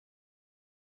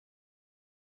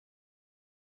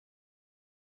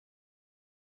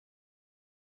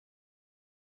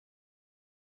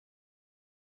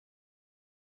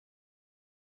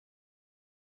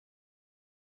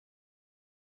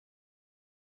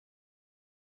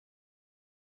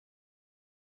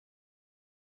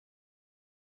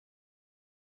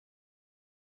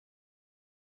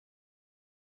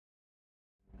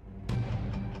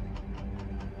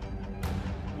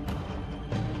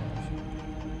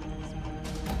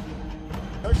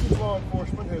Texas law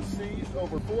enforcement has seized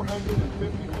over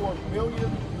 454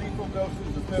 million lethal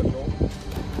doses of fentanyl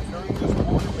during this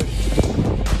border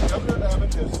mission. Governor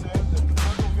Abbott has said that the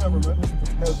federal government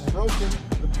has broken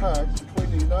the pact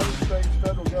between the United States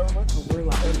federal government and the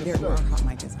states.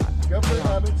 Governor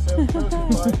Abbott says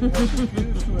President Biden has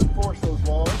refused to enforce those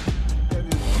laws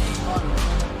and is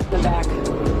the back.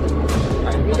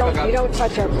 You don't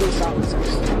touch our police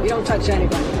officers. You don't touch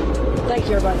anybody. Thank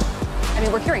you, everybody. I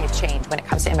mean, we're hearing a change when it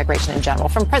comes to immigration in general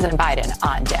from President Biden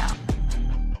on down.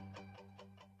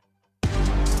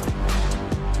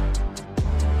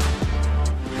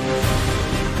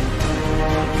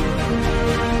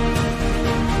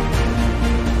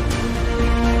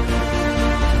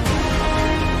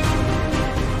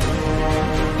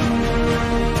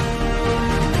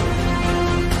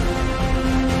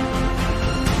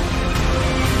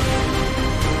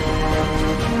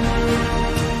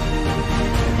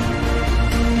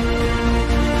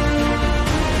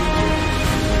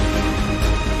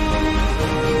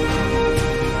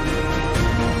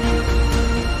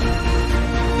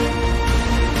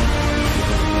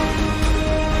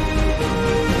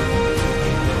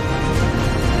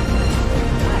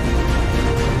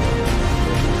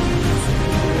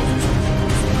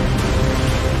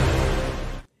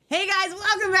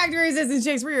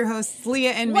 Chicks, we're your hosts,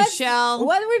 Leah and Michelle.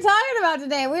 What are we talking about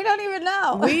today? We don't even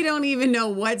know. We don't even know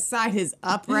what side is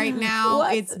up right now.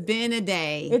 It's been a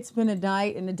day. It's been a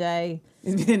night and a day.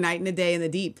 It's been a night and a day in the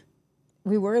deep.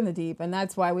 We were in the deep, and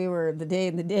that's why we were the day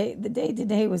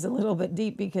today was a little bit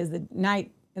deep because the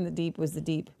night in the deep was the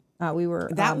deep.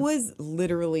 That was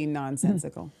literally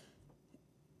nonsensical.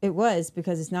 It was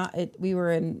because it's not. We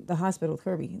were in the hospital with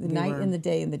Kirby. The night and the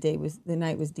day, and the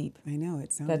night was deep. I know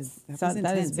it sounded.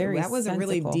 That is very. That was sensical. A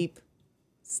really deep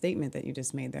statement that you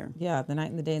just made there. Yeah, the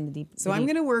night and the day and the deep. So I'm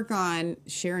going to work on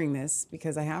sharing this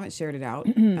because I haven't shared it out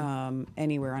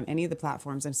anywhere on any of the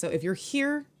platforms. And so if you're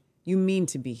here, you mean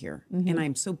to be here, and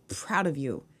I'm so proud of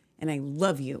you, and I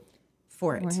love you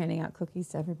for it. We're handing out cookies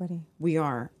to everybody. We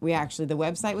are. We actually the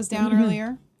website was down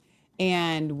earlier.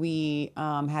 And we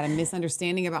had a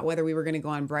misunderstanding about whether we were going to go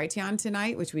on Brighteon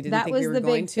tonight, which we didn't think we were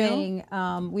going to. That was the big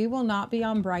thing. We will not be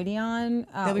on Brighteon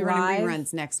They'll be running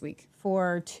reruns next week.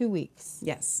 For 2 weeks.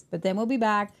 Yes. But then we'll be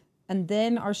back, and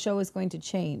then our show is going to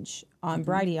change on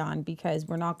Brighteon because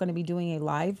we're not going to be doing a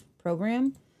live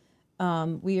program.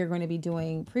 We are going to be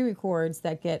doing pre-records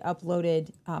that get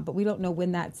uploaded, but we don't know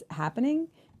when that's happening.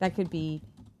 That could be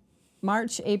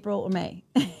March, April, or May.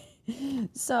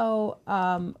 So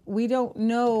we don't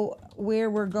know where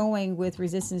we're going with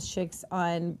Resistance Chicks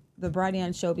on the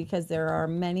Brighteon show because there are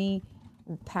many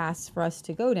paths for us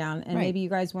to go down, and maybe you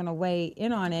guys want to weigh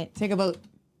in on it. Take a vote.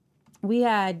 We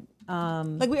had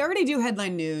we already do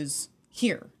headline news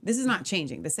here. This is not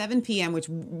changing. The 7 p.m., which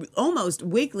almost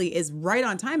weekly is right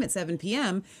on time at 7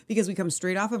 p.m. because we come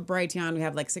straight off of Brighteon. We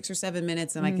have like 6 or 7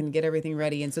 minutes and I can get everything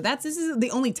ready. And so this is the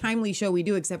only timely show we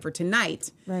do except for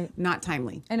tonight. Right. Not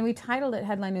timely. And we titled it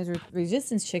Headline News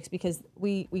Resistance Chicks because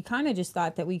we kind of just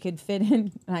thought that we could fit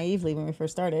in naively when we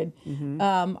first started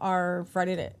our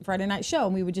Friday night show,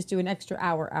 and we would just do an extra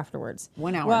hour afterwards.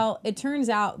 1 hour. Well, it turns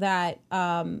out that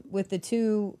with the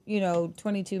two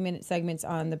 22-minute segments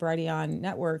on the Brighteon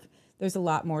network, there's a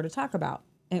lot more to talk about,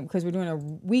 and because we're doing a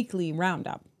weekly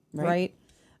roundup, right?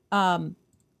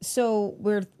 So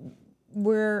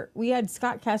we had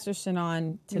Scott Kesterson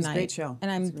on tonight. It was a great show.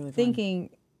 And I'm really thinking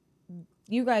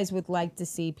you guys would like to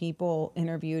see people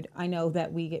interviewed. I know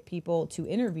that we get people to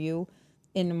interview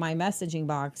in my messaging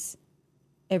box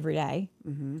every day.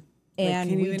 Mm-hmm. And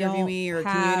can you interview me, or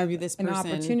can you interview this person? An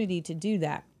opportunity to do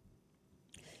that.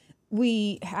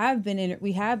 We have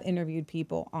interviewed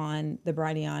people on the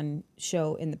Brighteon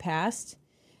show in the past,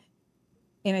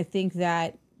 and I think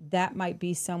that might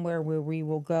be somewhere where we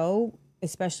will go,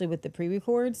 especially with the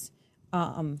pre-records.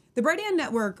 The Brighteon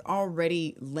network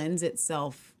already lends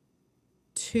itself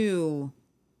to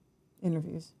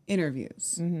interviews,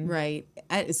 right?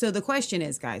 So the question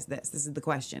is, guys, this is the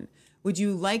question. Would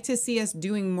you like to see us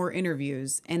doing more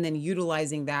interviews and then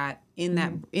utilizing that in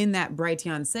that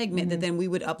Brighteon segment that then we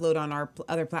would upload on our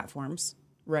other platforms,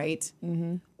 right?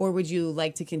 Or would you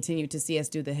like to continue to see us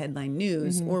do the headline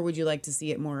news, or would you like to see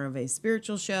it more of a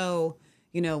spiritual show?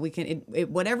 We can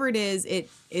whatever it is,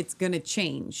 it's going to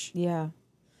change. Yeah,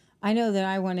 I know that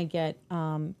I want to get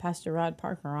Pastor Rod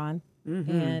Parker on,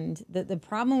 and the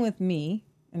problem with me,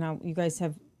 and you guys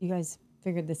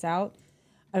figured this out.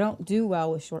 I don't do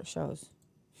well with short shows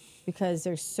because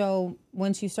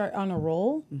once you start on a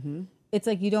roll, it's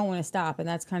like you don't want to stop, and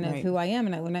that's kind of who I am.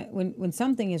 And when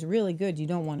something is really good, you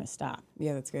don't want to stop.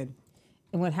 Yeah, that's good.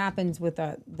 And what happens with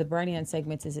the Brighteon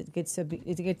segments is it gets to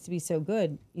be so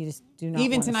good, you just do not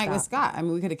Even wanna tonight stop. with Scott, I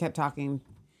mean, we could have kept talking.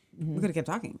 We could have kept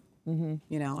talking. You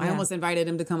know, I almost invited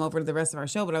him to come over to the rest of our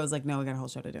show, but I was like, no, we got a whole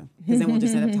show to do. Because then we'll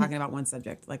just end up talking about one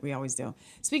subject like we always do.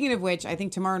 Speaking of which, I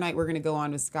think tomorrow night we're going to go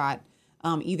on with Scott,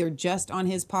 either just on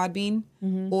his Podbean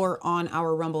or on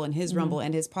our Rumble and his Rumble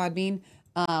and his Podbean.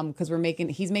 Because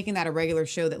he's making that a regular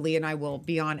show that Leah and I will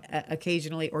be on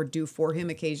occasionally or do for him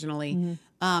occasionally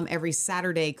every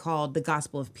Saturday, called The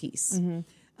Gospel of Peace.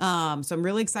 So I'm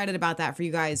really excited about that for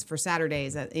you guys for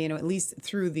Saturdays. You know, at least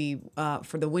through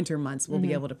for the winter months, we'll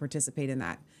be able to participate in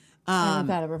that. And we've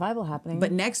got a revival happening.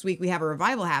 But next week we have a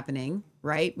revival happening,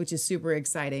 right? Which is super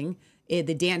exciting. The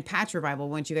Dan Patch revival. I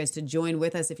want you guys to join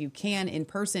with us if you can in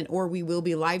person, or we will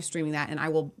be live streaming that, and I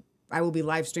will be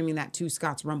live streaming that to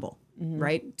Scott's Rumble,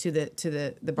 right? To the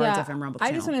Bards FM Rumble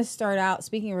channel. I just want to start out,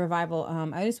 speaking of revival,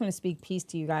 I just want to speak peace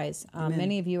to you guys.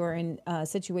 Many of you are in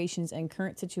situations and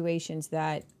current situations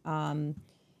that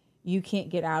you can't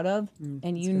get out of.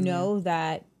 And you know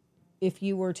that if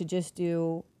you were to just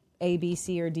do A, B,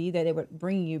 C, or D, that it would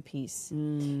bring you peace.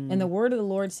 And the word of the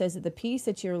Lord says that the peace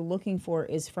that you're looking for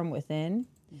is from within.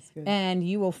 And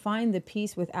you will find the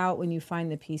peace without when you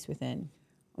find the peace within.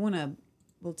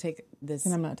 We'll take this.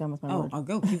 And I'm not done with my word. I'll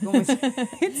go. Keep going. It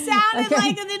sounded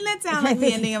like it didn't it sound like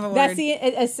the ending of a word.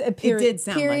 That's a period. It did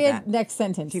sound period, like that. Next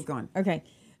sentence. Keep going. Okay.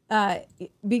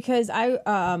 Because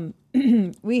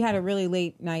we had a really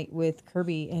late night with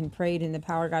Kirby and prayed, and the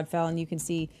power of God fell, and you can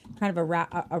see kind of a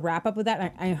wrap up with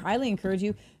that. I highly encourage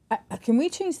you. Can we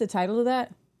change the title of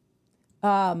that?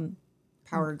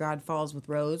 Power of God falls with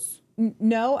Rose.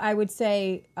 No, I would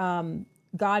say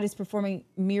God is performing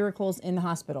miracles in the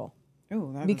hospital.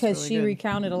 Oh, that because was she really good.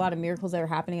 recounted a lot of miracles that are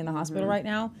happening in the hospital right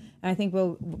now, and I think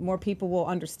more people will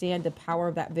understand the power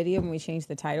of that video when we change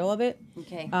the title of it.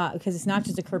 Okay. Because it's not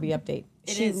just a Kirby update.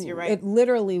 It is. You're right. It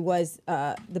literally was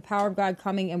the power of God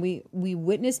coming, and we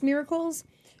witnessed miracles.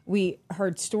 We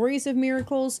heard stories of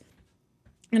miracles,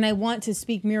 and I want to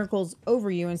speak miracles over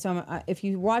you. And so, if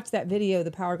you watch that video,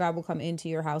 the power of God will come into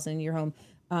your house and your home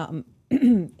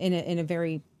in a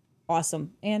very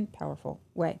awesome and powerful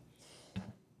way.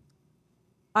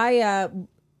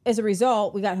 As a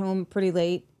result, we got home pretty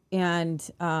late, and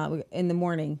in the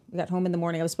morning, we got home in the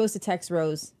morning. I was supposed to text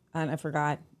Rose, and I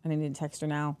forgot, and I need to text her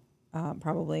now,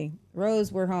 probably.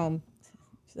 Rose, we're home.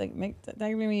 She's like, text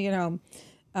me when you get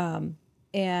home.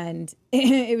 And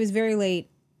it was very late,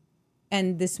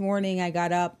 and this morning I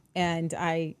got up, and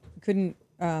I couldn't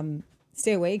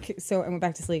stay awake, so I went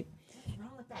back to sleep. What's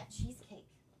wrong with that cheesecake?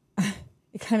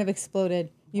 It kind of exploded.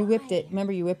 You whipped it.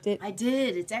 Remember, you whipped it? I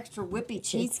did. It's extra whippy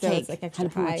cheesecake. It's like extra How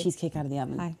to pull high. a cheesecake out of the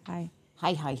oven.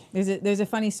 Hi. There's a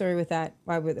funny story with that.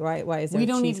 Why is there We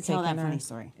don't need to cheesecake tell that in our- funny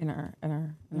story. in our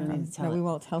need to tell no, it. we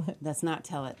won't tell it. Let's not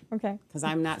tell it. Okay. Because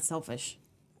I'm not selfish.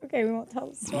 Okay, we won't tell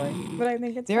the story, but I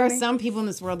think it's There funny. are some people in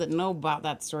this world that know about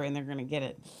that story, and they're going to get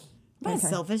it. I'm not Okay.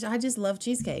 selfish. I just love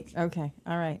cheesecake. Okay,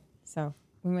 all right. So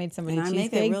we made somebody And I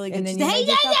make cheesecake, a really good and then cheesecake. you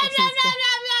made yourself a cheesecake.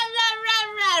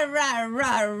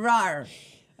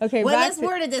 Okay, Well, back let's to-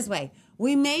 word it this way.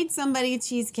 We made somebody a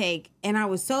cheesecake, and I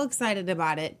was so excited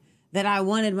about it that I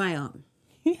wanted my own.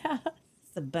 Yeah,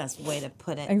 It's the best way to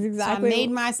put it. That's exactly- So I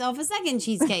made myself a second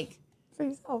cheesecake for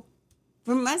yourself.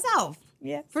 for myself.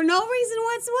 Yes. For no reason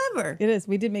whatsoever. It is.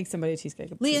 We did make somebody a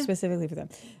cheesecake Leah. specifically for them.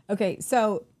 Okay,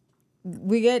 so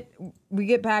we get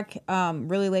back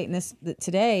really late in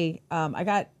today. I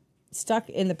got stuck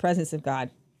in the presence of God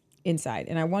inside,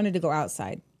 and I wanted to go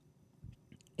outside.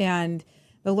 And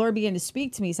the Lord began to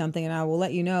speak to me something, and I will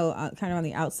let you know, kind of on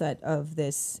the outset of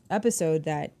this episode,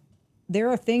 that there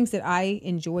are things that I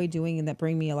enjoy doing and that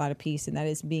bring me a lot of peace, and that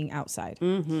is being outside.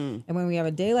 Mm-hmm. And when we have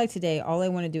a day like today, all I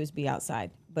want to do is be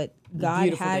outside. But God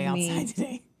Beautiful had day me. outside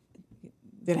today.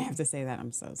 Did I have to say that?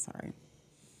 I'm so sorry.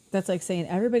 That's like saying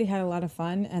everybody had a lot of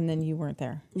fun, and then you weren't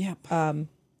there. Yep.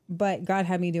 But God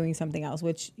had me doing something else,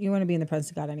 which you want to be in the presence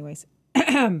of God anyways.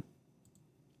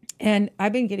 And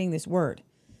I've been getting this word,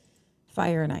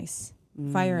 fire and ice,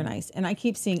 fire and ice. And I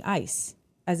keep seeing ice,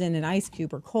 as in an ice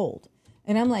cube or cold.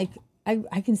 And I'm like,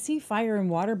 I can see fire and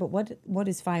water, but what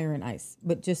is fire and ice?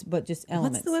 But just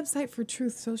elements. What's the website for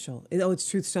Truth Social? Oh, it's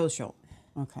Truth Social.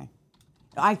 Okay.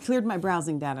 I cleared my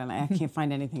browsing data, and I can't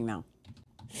find anything now.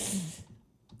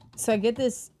 So I get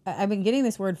this, I've been getting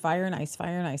this word fire and ice,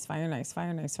 fire and ice, fire and ice, fire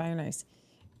and ice, fire and ice.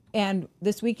 And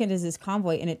this weekend is this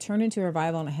convoy, and it turned into a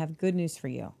revival, and I have good news for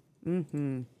you.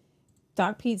 Mm-hmm.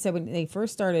 Doc Pete said when they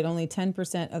first started, only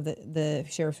 10% of the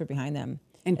sheriffs were behind them.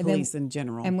 And then- police in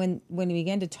general. And when we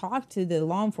began to talk to the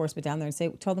law enforcement down there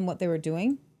and tell them what they were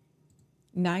doing,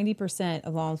 90%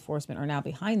 of law enforcement are now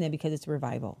behind them because it's a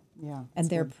revival. Yeah, And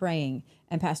they're praying.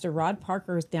 And Pastor Rod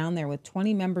Parker is down there with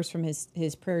 20 members from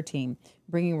his prayer team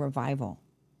bringing revival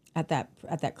at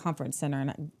that conference center.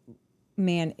 And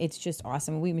man, it's just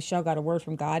awesome. Michelle got a word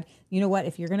from God. You know what?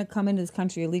 If you're going to come into this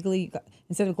country illegally,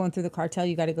 instead of going through the cartel,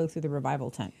 you got to go through the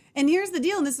revival tent. And here's the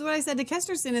deal, and this is what I said to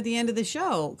Kesterson at the end of the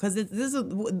show, because this is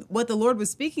what the Lord was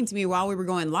speaking to me while we were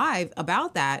going live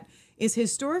about that, is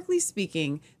historically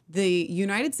speaking, the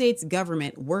United States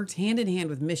government worked hand in hand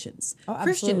with missions,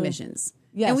 Christian missions.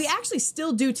 Yes. And we actually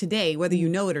still do today, whether you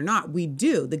know it or not. We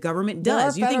do. The government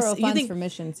does. There are federal funds for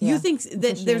missions. You yeah, think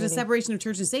that there's a separation of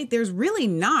church and state? There's really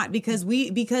not, because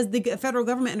the federal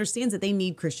government understands that they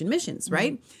need Christian missions,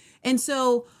 right? And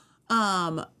so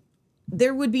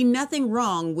there would be nothing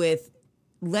wrong with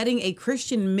letting a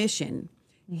Christian mission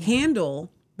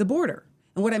handle the border.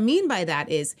 And what I mean by that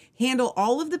is handle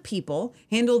all of the people,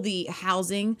 handle the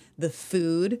housing, the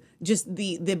food, just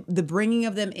the bringing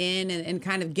of them in and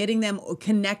kind of getting them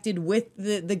connected with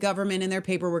the government and their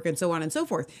paperwork and so on and so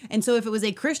forth. And so if it was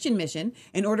a Christian mission,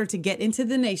 in order to get into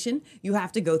the nation, you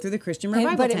have to go through the Christian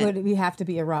revival But tent. it would have to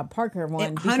be a Rob Parker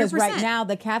one. Because 100%. right now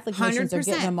the Catholic missions are 100%.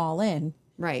 getting them all in.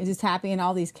 Right. It's just happy, and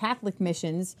all these Catholic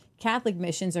missions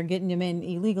are getting them in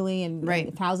illegally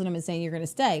and housing them and saying you're going to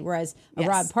stay. Whereas a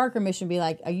Rob Parker mission be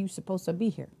like, are you supposed to be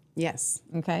here? Yes.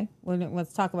 Okay. Well,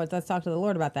 let's talk to the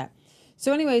Lord about that.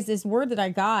 So anyways, this word that I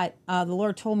got, the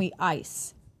Lord told me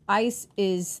ICE. ICE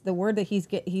is the word that he's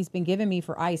been giving me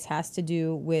for ICE has to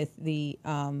do with the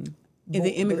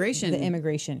immigration. The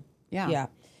immigration. Yeah. Yeah.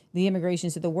 The immigration.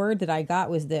 So the word that I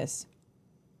got was this.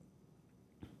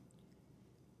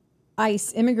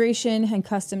 ICE, Immigration and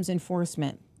Customs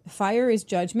Enforcement. Fire is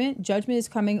judgment. Judgment is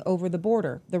coming over the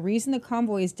border. The reason the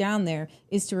convoy is down there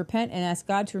is to repent and ask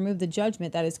God to remove the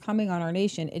judgment that is coming on our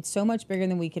nation. It's so much bigger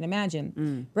than we can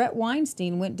imagine. Brett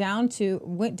Weinstein went down to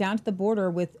the border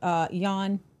with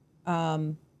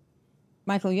Michael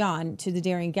Yon to the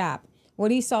Darien Gap. What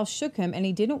he saw shook him, and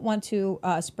he didn't want to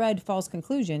spread false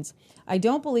conclusions. I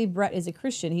don't believe Brett is a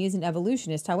Christian. He is an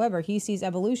evolutionist. However, he sees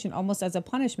evolution almost as a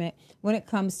punishment when it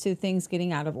comes to things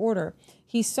getting out of order.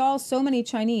 He saw so many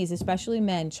Chinese, especially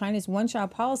men. China's one-child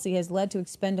policy has led to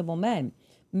expendable men.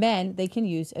 Men they can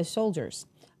use as soldiers.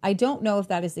 I don't know if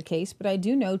that is the case, but I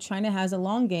do know China has a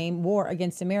long game war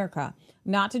against America,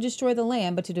 not to destroy the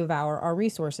land, but to devour our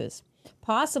resources.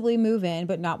 Possibly move in,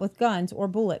 but not with guns or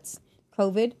bullets.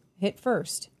 COVID hit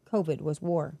first. COVID was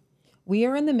war. We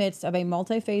are in the midst of a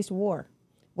multi-phased war.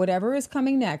 Whatever is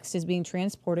coming next is being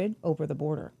transported over the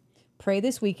border. Pray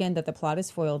this weekend that the plot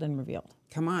is foiled and revealed.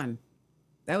 Come on.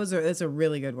 That's a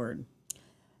really good word.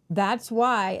 That's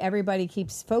why everybody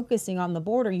keeps focusing on the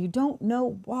border. You don't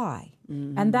know why.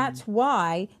 Mm-hmm. And that's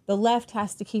why the left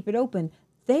has to keep it open.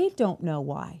 They don't know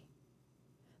why.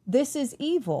 This is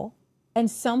evil,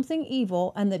 and something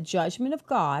evil, and the judgment of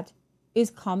God is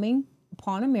coming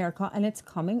upon America, and it's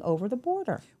coming over the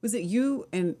border. Was it you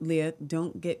and Leah?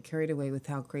 Don't get carried away with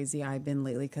how crazy I've been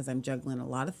lately, because I'm juggling a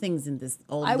lot of things in this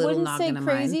old little noggin of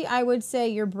mine. I wouldn't say crazy. I would say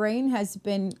your brain has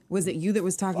been. Was it you that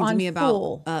was talking to me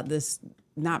about this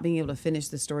not being able to finish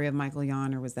the story of Michael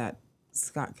Yon, or was that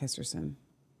Scott Kesterson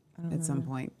at some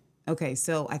point? Okay,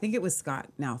 so I think it was Scott.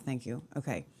 Now, thank you.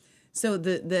 Okay, so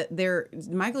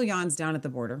Michael Yon's down at the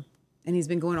border. And he's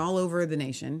been going all over the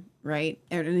nation, right?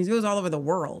 And he goes all over the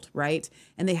world, right?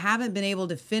 And they haven't been able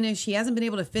to finish. He hasn't been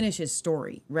able to finish his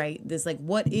story, right? This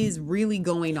what is really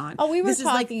going on? Oh, we were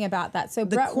talking about that. So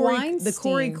Brett Weinstein,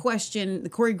 the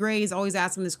Corey Gray is always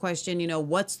asking this question. You know,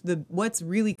 what's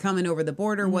really coming over the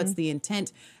border? Mm-hmm. What's the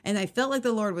intent? And I felt like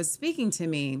the Lord was speaking to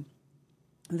me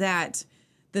that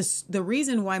the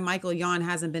reason why Michael Yon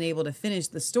hasn't been able to finish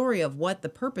the story of what the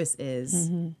purpose is,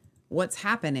 what's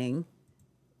happening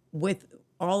with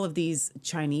all of these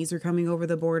Chinese are coming over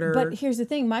the border. But here's the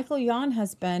thing. Michael Yon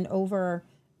has been over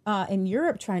in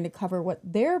Europe trying to cover what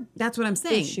their That's what I'm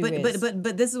saying. issue But is.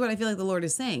 but this is what I feel like the Lord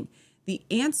is saying. The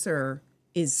answer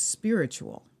is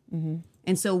spiritual. Mm-hmm.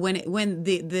 And so when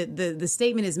the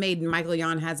statement is made and Michael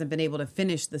Yon hasn't been able to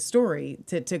finish the story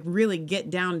to really get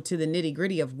down to the nitty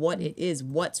gritty of what it is,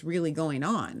 what's really going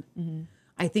on. Mm-hmm.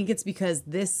 I think it's because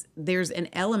there's an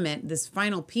element, this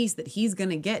final piece that he's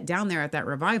going to get down there at that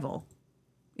revival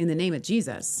in the name of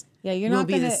Jesus. Yeah, you're will not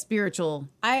be going to the spiritual.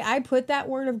 I put that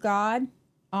word of God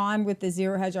on with the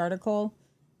Zero Hedge article.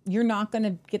 You're not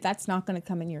going to that's not going to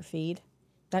come in your feed.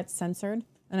 That's censored.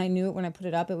 And I knew it when I put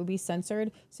it up, it would be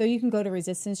censored. So you can go to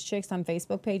Resistance Chicks on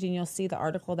Facebook page and you'll see the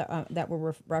article that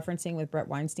we're referencing with Brett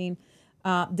Weinstein.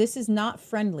 This is not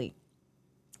friendly.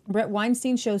 Brett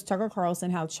Weinstein shows Tucker Carlson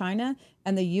how China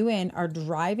and the UN are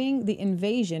driving the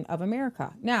invasion of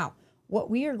America. Now, what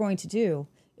we are going to do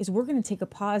is we're going to take a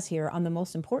pause here on the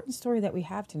most important story that we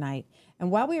have tonight.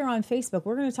 And while we are on Facebook,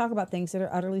 we're going to talk about things that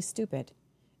are utterly stupid.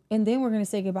 And then we're going to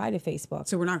say goodbye to Facebook.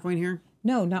 So we're not going here?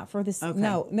 No, not for this. Okay.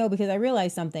 No, because I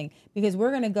realized something. Because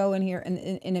we're going to go in here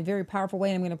in a very powerful way,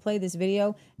 and I'm going to play this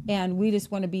video, and we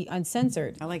just want to be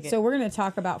uncensored. I like it. So we're going to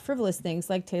talk about frivolous things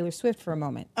like Taylor Swift for a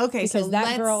moment. Okay, because so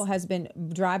that girl has been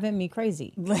driving me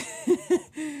crazy.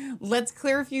 Let's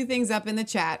clear a few things up in the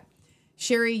chat.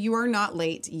 Sherry, you are not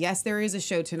late. Yes, there is a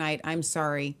show tonight. I'm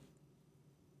sorry.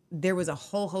 There was a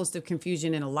whole host of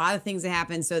confusion and a lot of things that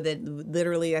happened, so that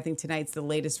literally I think tonight's the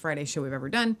latest Friday show we've ever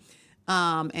done.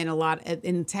 And a lot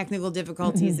in technical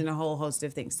difficulties and a whole host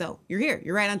of things. So you're here.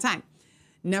 You're right on time.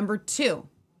 Number 2,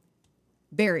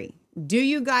 Barry, do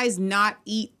you guys not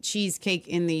eat cheesecake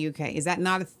in the UK? Is that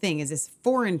not a thing? Is this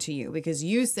foreign to you? Because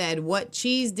you said, what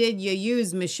cheese did you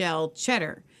use, Michelle?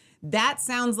 Cheddar. That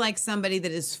sounds like somebody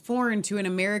that is foreign to an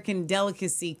American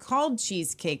delicacy called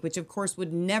cheesecake, which of course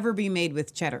would never be made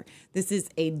with cheddar. This is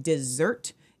a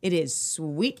dessert. It is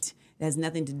sweet. It has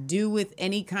nothing to do with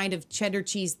any kind of cheddar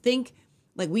cheese. Think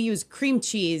like we use cream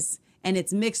cheese and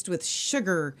it's mixed with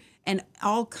sugar and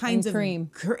all kinds of cream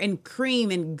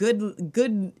and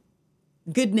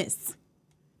goodness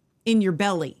in your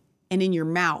belly and in your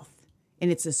mouth.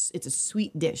 And it's a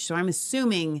sweet dish. So I'm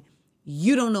assuming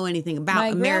you don't know anything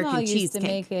about American cheesecake. My grandma used to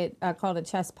make it called a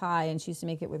chess pie, and she used to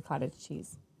make it with cottage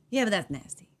cheese. Yeah, but that's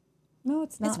nasty. No,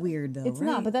 it's not. It's weird though. It's right?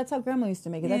 not, but that's how Grandma used to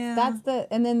make it. Yeah.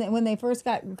 And then when they first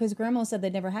got, because Grandma said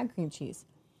they'd never had cream cheese,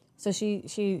 so she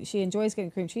enjoys getting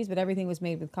cream cheese, but everything was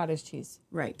made with cottage cheese.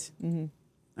 Right. Mm-hmm.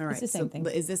 All right. It's the same thing.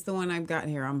 Is this the one I've got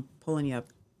here? I'm pulling you up.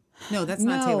 No, that's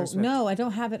not Taylor Swift. No, I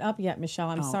don't have it up yet, Michelle.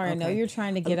 I'm sorry. Okay. I know you're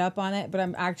trying to get up on it, but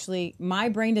I'm actually, my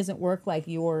brain doesn't work like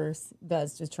yours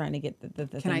does, just trying to get the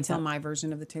Can I tell my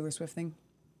version of the Taylor Swift thing?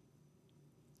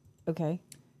 Okay.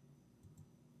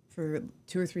 For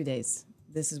 2 or 3 days,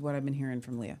 this is what I've been hearing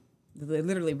from Leah.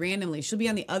 Literally, randomly, she'll be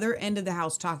on the other end of the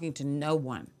house talking to no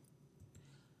one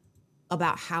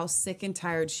about how sick and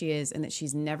tired she is and that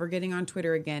she's never getting on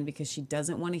Twitter again because she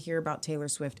doesn't want to hear about Taylor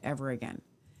Swift ever again.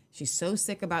 She's so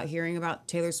sick about hearing about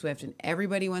Taylor Swift, and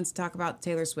everybody wants to talk about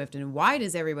Taylor Swift. And why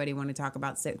does everybody want to talk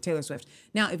about Taylor Swift?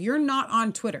 Now, if you're not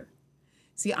on Twitter,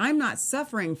 see, I'm not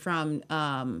suffering from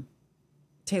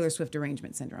Taylor Swift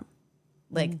derangement syndrome.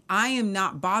 Like, I am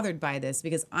not bothered by this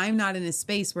because I'm not in a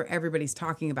space where everybody's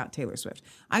talking about Taylor Swift.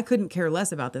 I couldn't care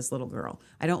less about this little girl.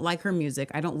 I don't like her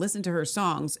music. I don't listen to her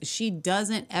songs. She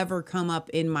doesn't ever come up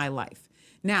in my life.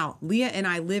 Now, Leah and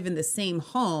I live in the same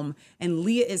home, and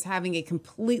Leah is having a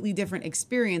completely different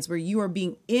experience where you are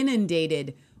being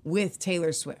inundated with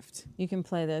Taylor Swift. You can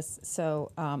play this.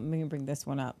 So we can bring this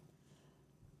one up.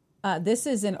 This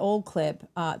is an old clip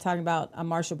talking about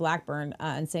Marsha Blackburn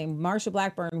and saying Marsha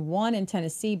Blackburn won in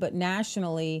Tennessee, but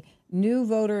nationally, new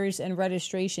voters and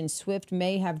registration Swift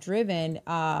may have driven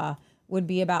would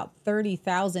be about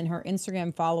 30,000. Her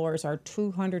Instagram followers are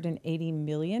 280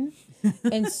 million.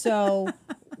 And so,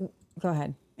 go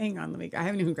ahead. Hang on, I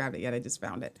haven't even grabbed it yet. I just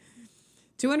found it.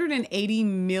 280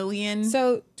 million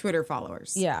Twitter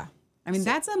followers. Yeah. I mean,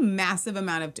 that's a massive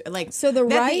amount of,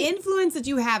 the influence that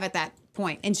you have at that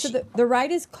point. And the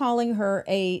right is calling her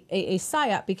a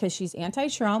psyop because she's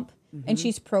anti-Trump and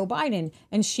she's pro-Biden,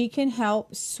 and she can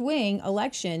help swing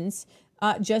elections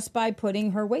just by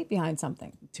putting her weight behind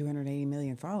something. 280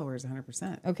 million followers,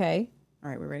 100%. Okay. All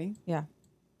right, we're ready? Yeah.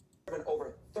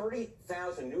 Over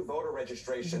 30,000 new voter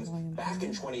registrations back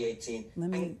in 2018.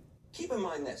 And keep in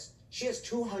mind this, she has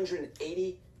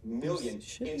 280 million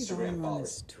Instagram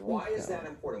followers. Why is that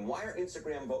important? Why are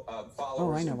Instagram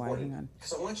followers important? Hang on.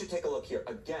 So I want you to take a look here.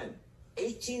 Again,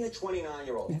 18 to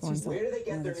 29-year-olds. Where do they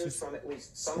get their news from at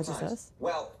least sometimes?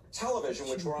 Well, television,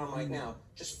 which we're on right now,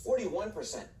 just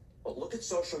 41%. But look at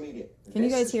social media. Can you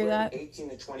guys hear that? 18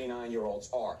 to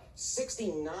 29-year-olds are.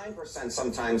 69%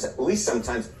 sometimes, at least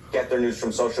sometimes, get their news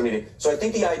from social media. So I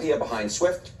think the idea behind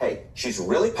Swift, hey, she's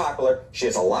really popular. She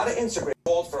has a lot of Instagram.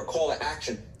 Called for a call to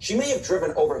action. She may have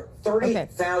driven over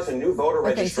 30,000 new voter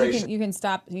registrations. So you can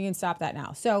stop that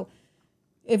now. So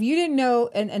if you didn't know,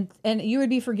 and you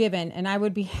would be forgiven, and I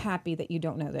would be happy that you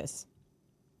don't know this.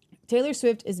 Taylor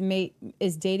Swift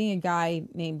is dating a guy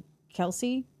named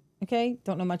Kelsey. Okay,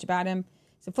 don't know much about him.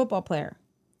 He's a football player.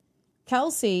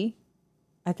 Kelsey,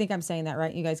 I think I'm saying that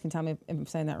right. You guys can tell me if I'm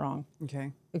saying that wrong.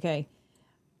 Okay.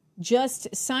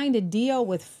 Just signed a deal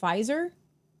with Pfizer,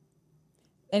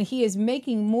 and he is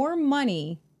making more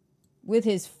money with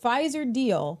his Pfizer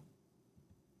deal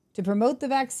to promote the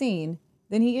vaccine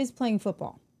than he is playing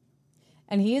football.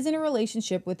 And he is in a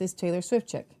relationship with this Taylor Swift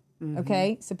chick,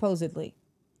 okay, supposedly.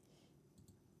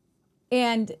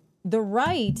 And the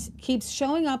right keeps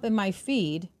showing up in my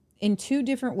feed in two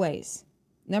different ways.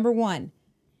 Number one,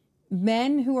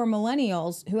 men who are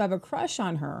millennials who have a crush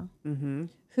on her,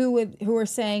 who are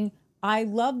saying, I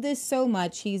love this so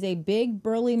much. He's a big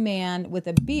burly man with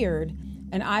a beard,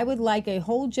 and I would like a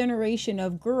whole generation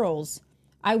of girls.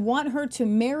 I want her to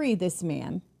marry this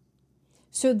man.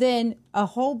 So then a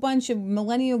whole bunch of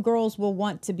millennial girls will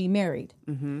want to be married.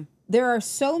 There are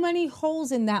so many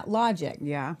holes in that logic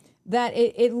that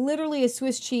it literally is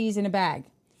Swiss cheese in a bag.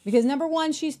 Because number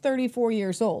one, she's 34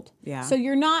 years old. Yeah. So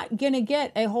you're not going to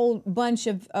get a whole bunch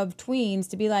of tweens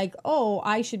to be like, oh,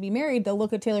 I should be married. They'll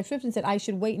look at Taylor Swift and said, I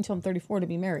should wait until I'm 34 to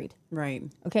be married. Right.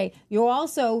 Okay. You'll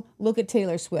also look at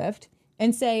Taylor Swift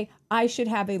and say, I should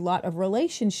have a lot of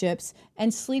relationships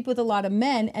and sleep with a lot of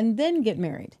men and then get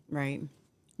married. Right.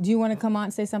 Do you want to come on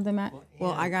and say something, Matt?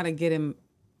 Well, I got to get him.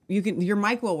 Your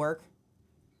mic will work.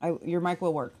 Your mic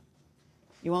will work.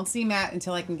 You won't see Matt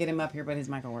until I can get him up here, but his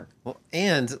mic will work. Well,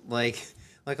 and like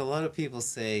a lot of people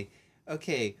say,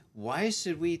 okay, why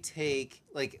should we take,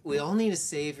 like, we all need a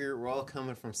savior. We're all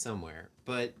coming from somewhere.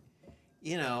 But,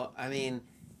 you know, I mean,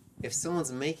 if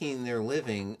someone's making their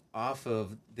living off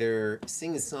of their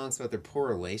singing songs about their poor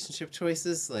relationship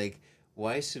choices, like,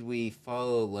 why should we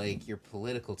follow, like, your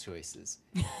political choices?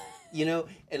 You know,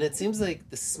 and it seems like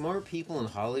the smart people in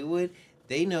Hollywood,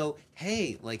 they know,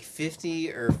 hey, like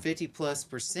 50 or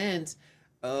 50+%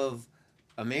 of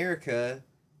America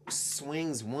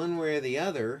swings one way or the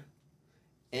other.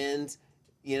 And,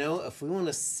 you know, if we want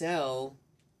to sell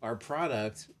our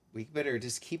product, we better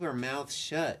just keep our mouth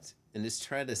shut and just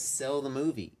try to sell the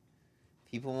movie.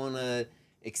 People want to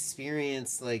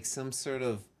experience like some sort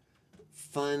of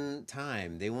fun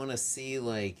time. They want to see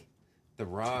like The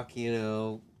Rock, you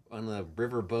know, on a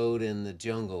riverboat in the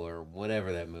jungle or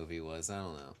whatever that movie was. I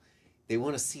don't know. They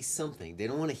want to see something. They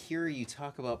don't want to hear you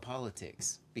talk about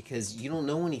politics because you don't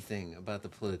know anything about the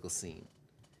political scene.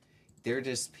 They're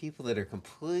just people that are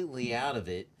completely out of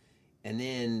it, and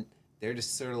then they're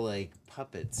just sort of like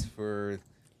puppets for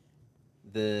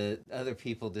the other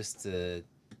people just to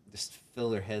just fill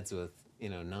their heads with, you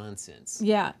know, nonsense.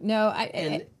 Yeah, no,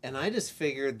 and I just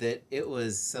figured that it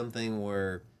was something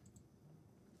where,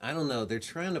 I don't know, they're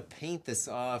trying to paint this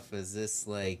off as this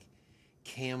like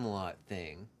Camelot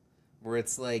thing, where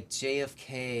it's like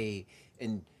JFK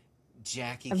and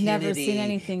Jackie Kennedy. I've never seen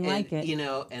anything like it. You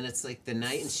know, and it's like the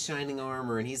knight in shining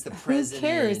armor, and he's the president. Who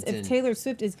cares if Taylor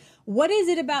Swift is? What is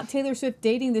it about Taylor Swift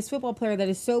dating this football player that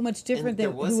is so much different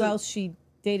than who else she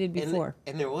dated before?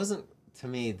 And there wasn't, to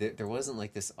me, there wasn't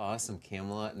like this awesome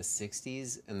Camelot in the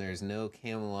 '60s, and there's no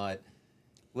Camelot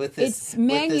with this. It's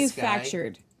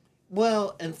manufactured.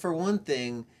 Well, and for one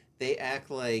thing, they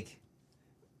act like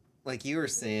you were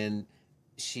saying,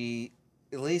 she,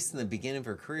 at least in the beginning of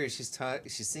her career, she's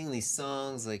singing these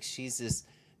songs like she's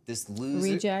this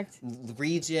loser,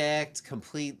 reject,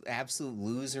 complete, absolute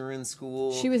loser in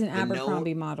school. She was an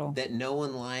Abercrombie model that no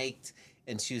one liked,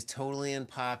 and she was totally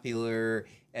unpopular,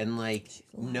 and like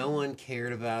no one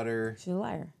cared about her. She's a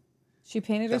liar. She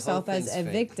painted herself as a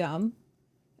victim.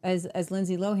 As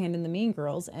Lindsay Lohan in the Mean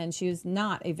Girls, and she was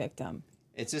not a victim.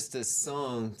 It's just a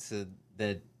song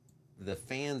that the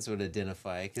fans would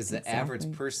identify, because the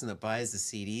average person that buys the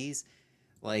CDs,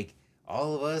 like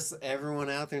all of us, everyone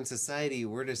out there in society,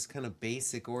 we're just kind of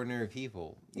basic, ordinary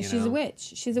people. She's a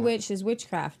witch. She's a witch. She's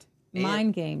witchcraft,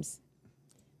 mind games.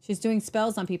 She's doing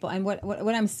spells on people. And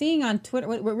what I'm seeing on Twitter,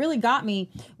 what really got me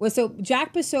was, so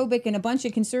Jack Posobiec and a bunch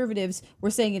of conservatives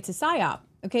were saying it's a psyop.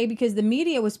 Okay, because the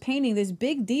media was painting this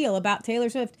big deal about Taylor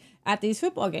Swift at these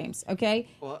football games. Okay.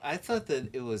 Well, I thought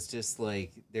that it was just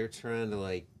like they're trying to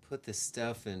like put this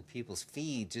stuff in people's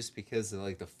feed just because of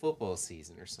like the football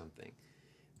season or something.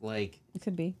 Like it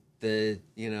could be the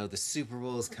Super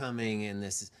Bowl is coming and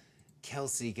this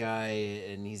Kelsey guy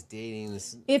and he's dating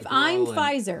this. If I'm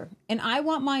Pfizer and I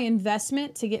want my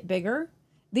investment to get bigger,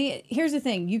 here's the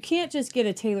thing: you can't just get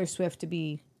a Taylor Swift to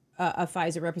be a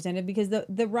Pfizer representative, because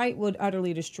the right would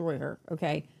utterly destroy her,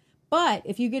 okay? But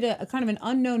if you get a kind of an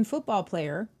unknown football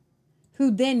player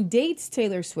who then dates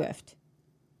Taylor Swift,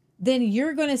 then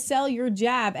you're going to sell your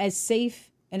jab as safe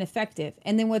and effective.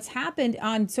 And then what's happened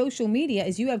on social media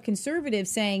is you have conservatives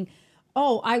saying,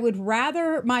 oh, I would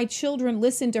rather my children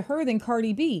listen to her than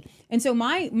Cardi B. And so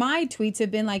my tweets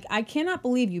have been like, I cannot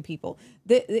believe you people.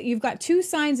 You've got two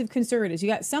signs of conservatives. You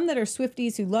got some that are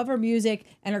Swifties who love her music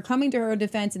and are coming to her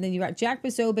defense. And then you got Jack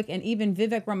Posobiec and even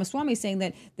Vivek Ramaswamy saying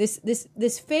that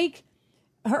this fake,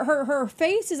 her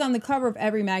face is on the cover of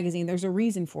every magazine. There's a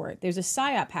reason for it. There's a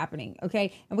psyop happening,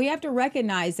 okay? And we have to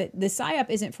recognize that the psyop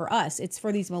isn't for us. It's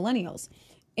for these millennials.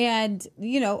 And,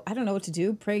 I don't know what to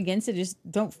do. Pray against it. Just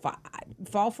don't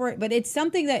fall for it. But it's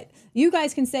something that you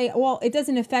guys can say, well, it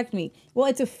doesn't affect me. Well,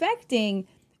 it's affecting.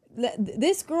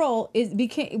 This girl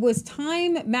was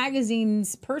Time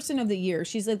Magazine's Person of the Year.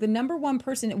 She's like the number one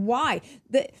person. Why?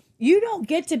 You don't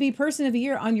get to be Person of the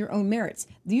Year on your own merits.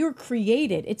 You're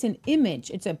created. It's an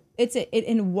image.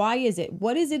 And why is it?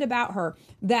 What is it about her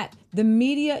that the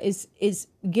media is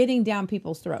getting down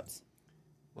people's throats?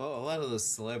 Well, a lot of those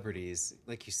celebrities,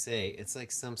 like you say, it's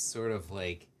like some sort of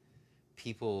like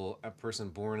a person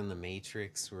born in the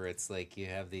Matrix, where it's like you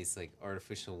have these like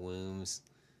artificial wombs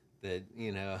that,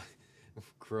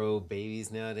 grow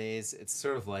babies nowadays. It's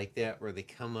sort of like that, where they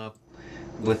come up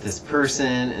with this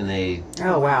person and they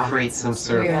create some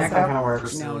sort of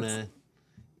persona,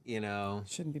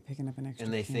 Shouldn't be picking up an extra.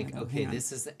 And they think, okay,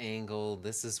 this is the angle,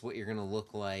 this is what you're going to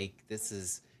look like, this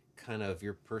is kind of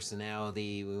your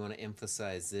personality, we want to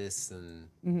emphasize this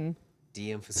and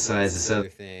de-emphasize this other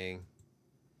thing.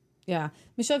 Yeah.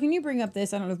 Michelle, can you bring up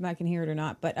this? I don't know if Matt can hear it or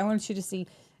not, but I want you to see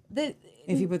that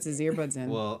if he puts his earbuds in.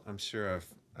 Well, I'm sure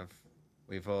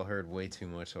we've all heard way too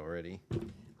much already.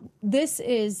 This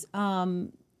is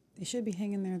they should be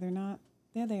hanging there. They're not.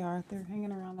 There they are. They're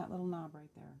hanging around that little knob right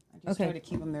there. I just try to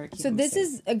keep them there. So this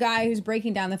is a guy who's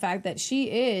breaking down the fact that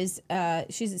she is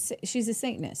she's a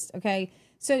Satanist. Okay,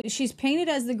 so she's painted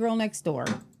as the girl next door.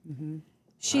 Mm-hmm.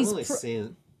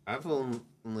 I've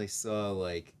only saw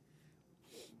like,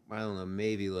 I don't know,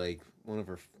 maybe like one of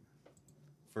her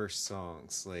first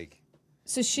songs, like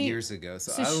years ago.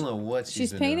 So I don't know what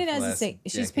she's painted as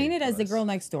she's painted as the girl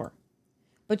next door,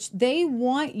 but they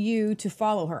want you to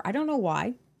follow her. I don't know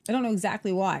why. I don't know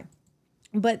exactly why,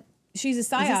 but she's a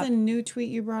psyop. Is this a new tweet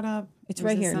you brought up? It's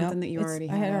right here. Something that you already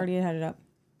had. I had already had it up.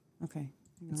 Okay.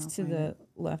 It's to the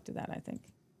left of that, I think.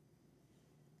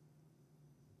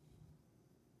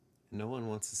 No one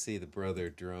wants to see the brother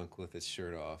drunk with his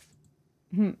shirt off,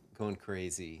 going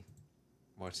crazy,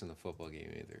 watching the football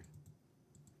game either.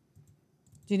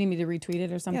 Do you need me to retweet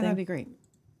it or something? Yeah, that'd be great.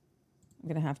 I'm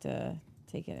going to have to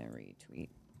take it and retweet.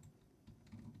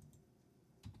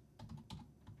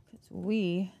 Because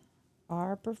we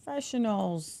are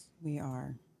professionals. We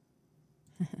are.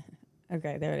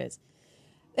 Okay, there it is.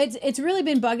 It's really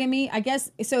been bugging me, I guess.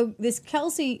 So this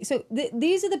Kelsey,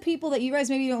 these are the people that you guys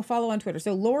maybe don't follow on Twitter.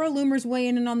 So Laura Loomer's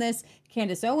weighing in on this.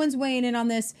 Candace Owens weighing in on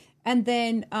this. And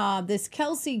then this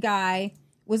Kelsey guy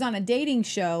was on a dating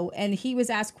show, and he was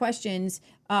asked questions.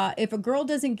 If a girl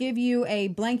doesn't give you a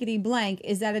blankety blank,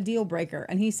 is that a deal breaker?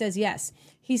 And he says yes.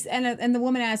 And the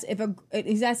woman asks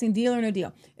he's asking deal or no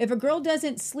deal. If a girl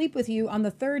doesn't sleep with you on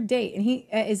the third date, and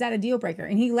is that a deal breaker?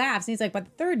 And he laughs, and he's like, but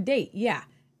the third date, yeah.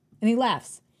 And he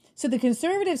laughs. So the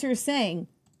conservatives are saying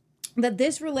that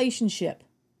this relationship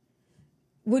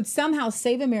would somehow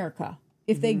save America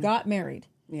if they got married.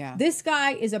 Yeah. This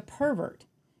guy is a pervert.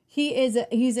 He's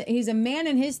a man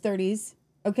in his 30s,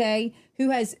 okay, who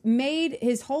has made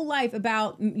his whole life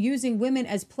about using women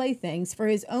as playthings for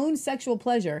his own sexual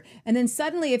pleasure. And then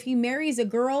suddenly, if he marries a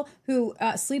girl who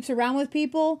sleeps around with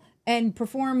people and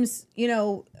performs,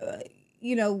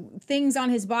 things on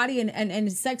his body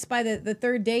and sex by the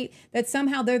third date, that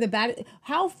somehow they're the bad.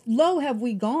 How low have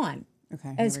we gone?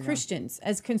 Okay, as Christians,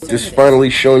 as conservatives? Just finally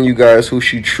showing you guys who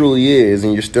she truly is,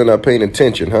 and you're still not paying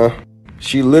attention, huh?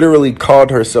 She literally called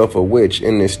herself a witch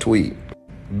in this tweet.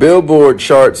 Billboard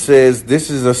chart says this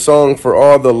is a song for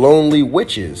all the lonely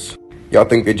witches. Y'all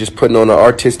think they're just putting on an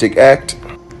artistic act?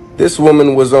 This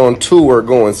woman was on tour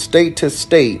going state to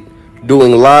state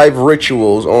doing live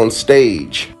rituals on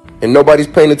stage. And nobody's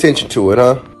paying attention to it,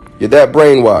 huh? You're that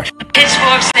brainwashed.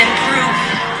 Pitchforks and proof,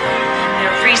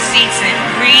 their receipts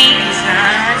and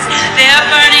reasons. They're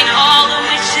burning all the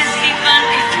witches, even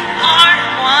if you aren't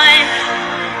one.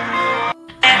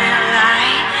 Better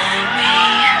light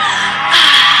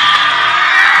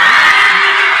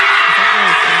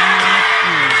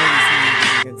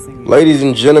me. Ladies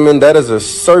and gentlemen, that is a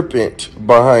serpent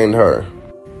behind her.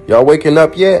 Y'all waking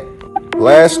up yet?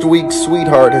 Last week's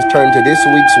sweetheart has turned to this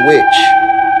week's witch.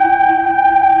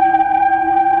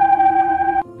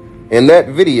 In that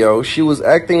video, she was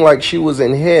acting like she was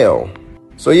in hell.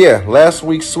 So yeah, last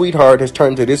week's sweetheart has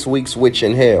turned to this week's witch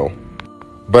in hell.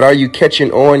 But are you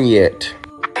catching on yet?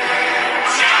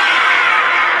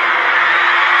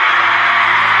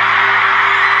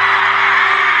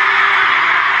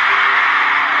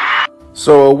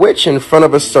 So a witch in front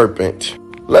of a serpent.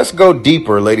 Let's go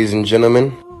deeper, ladies and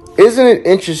gentlemen. Isn't it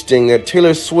interesting that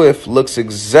Taylor Swift looks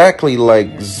exactly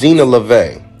like Zena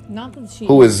LaVey?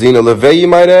 Who is Zena LaVey, you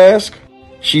might ask?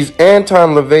 She's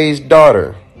Anton LaVey's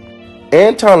daughter.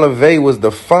 Anton LaVey was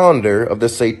the founder of the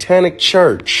Satanic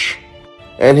Church.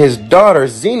 and his daughter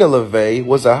Zena LaVey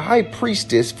was a high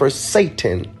priestess for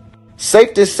Satan.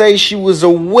 Safe to say she was a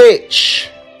witch.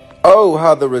 Oh,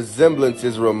 how the resemblance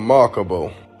is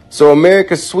remarkable. So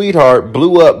America's Sweetheart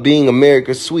blew up being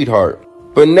America's Sweetheart,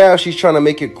 but now she's trying to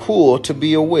make it cool to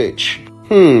be a witch.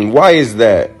 Why is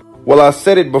that? Well, I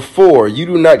said it before, you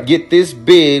do not get this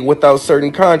big without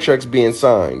certain contracts being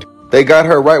signed. They got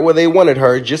her right where they wanted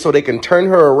her just so they can turn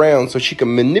her around so she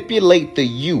can manipulate the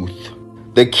youth.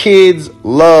 The kids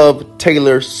love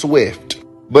Taylor Swift,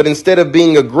 but instead of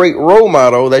being a great role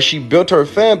model that she built her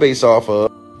fan base off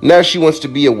of, now she wants to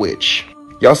be a witch.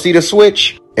 Y'all see the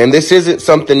switch? And this isn't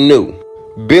something new.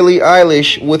 Billie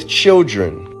Eilish with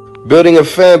children, building a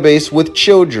fan base with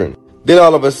children. Then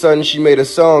all of a sudden she made a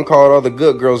song called All the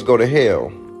Good Girls Go to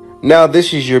Hell. Now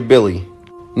this is your Billie.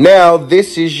 Now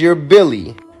this is your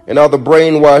Billie. And all the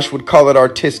brainwashed would call it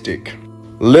artistic.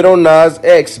 Lil Nas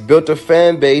X built a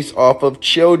fan base off of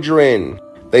children.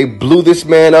 They blew this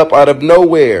man up out of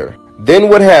nowhere. Then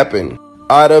what happened?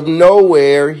 Out of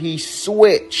nowhere, he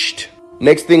switched.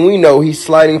 Next thing we know, he's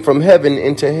sliding from heaven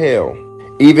into hell.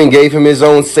 Even gave him his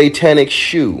own satanic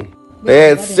shoe. They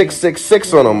had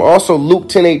 666 on him. Also, Luke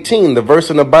 10:18, the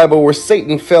verse in the Bible where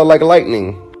Satan fell like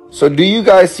lightning. So do you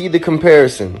guys see the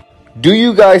comparison? Do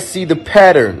you guys see the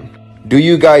pattern? Do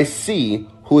you guys see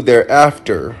who they're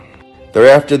after? They're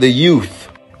after the youth.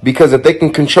 Because if they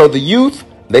can control the youth,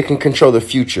 they can control the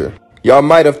future. Y'all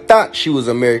might have thought she was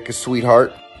America's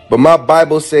sweetheart, but my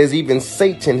Bible says even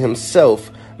Satan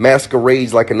himself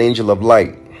masquerades like an angel of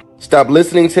light. Stop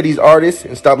listening to these artists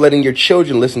and stop letting your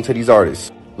children listen to these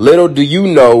artists. Little do you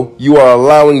know, you are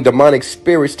allowing demonic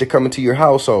spirits to come into your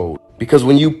household. Because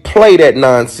when you play that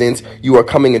nonsense, you are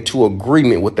coming into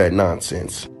agreement with that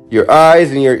nonsense. Your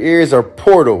eyes and your ears are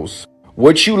portals.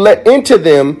 What you let into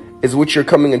them is what you're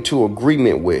coming into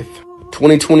agreement with.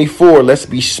 2024, let's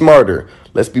be smarter.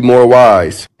 Let's be more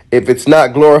wise. If it's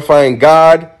not glorifying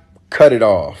God, cut it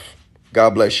off.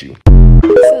 God bless you.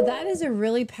 So that is a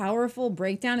really powerful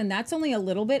breakdown, and that's only a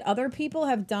little bit. Other people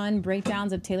have done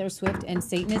breakdowns of Taylor Swift and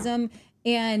Satanism,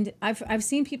 and I've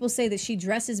seen people say that she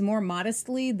dresses more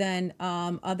modestly than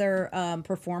other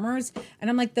performers, and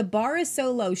I'm like, the bar is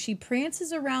so low. She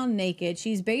prances around naked.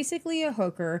 She's basically a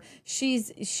hooker. She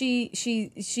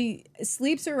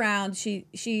sleeps around.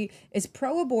 She is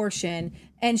pro-abortion.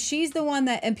 And she's the one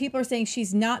that, and people are saying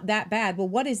she's not that bad. Well,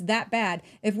 what is that bad?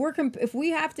 If we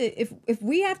have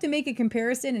to make a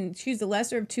comparison and choose the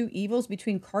lesser of two evils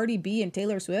between Cardi B and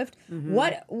Taylor Swift,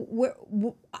 nah,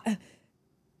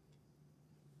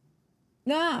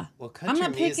 well, I'm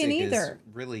not picking either. Has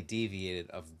really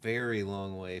deviated a very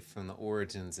long way from the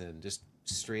origins and just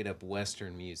straight up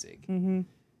Western music. Mm-hmm.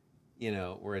 You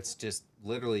know, where it's just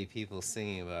literally people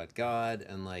singing about God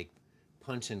and like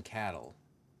punching cattle.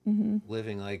 Mm-hmm.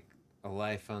 Living like a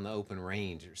life on the open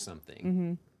range or something.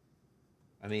 Mm-hmm.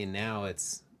 I mean, now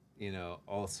it's, you know,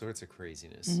 all sorts of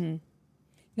craziness. Mm-hmm.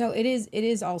 No, it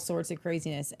is all sorts of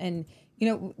craziness. And, you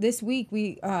know, this week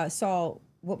we saw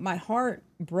what my heart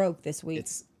broke this week.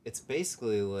 It's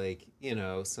basically like, you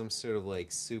know, some sort of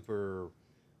like super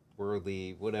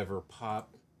worldly, whatever,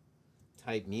 pop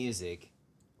type music,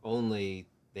 only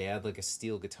they add like a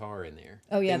steel guitar in there.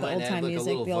 Oh yeah, they the old time like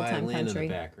music, the old time country. In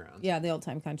the background. Yeah, the old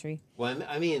time country. Well,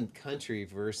 I mean country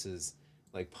versus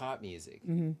like pop music.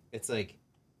 Mm-hmm. It's like,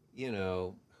 you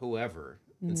know, whoever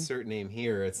insert name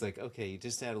here. It's like, okay, you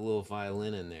just add a little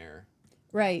violin in there.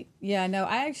 Right. Yeah. No,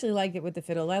 I actually like it with the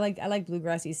fiddle. I like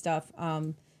bluegrassy stuff.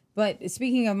 But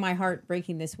speaking of my heart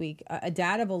breaking this week, a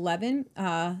dad of 11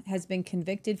 has been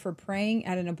convicted for praying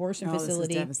at an abortion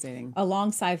facility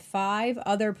alongside 5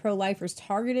 other pro-lifers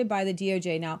targeted by the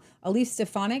DOJ. Now, Elise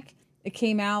Stefanik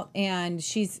came out and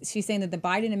she's saying that the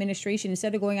Biden administration,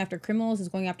 instead of going after criminals, is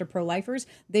going after pro-lifers.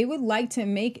 They would like to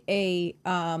make they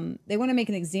want to make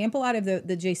an example out of the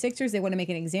J6ers. They want to make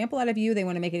an example out of you. They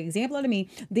want to make an example out of me.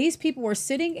 These people were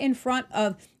sitting in front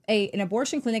of an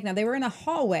abortion clinic. Now, they were in a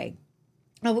hallway.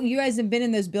 You guys have been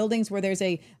in those buildings where there's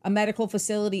a medical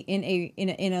facility in a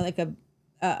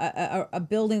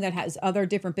building that has other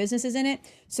different businesses in it.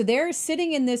 So they're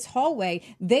sitting in this hallway.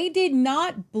 They did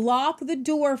not block the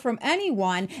door from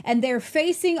anyone, and they're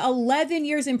facing 11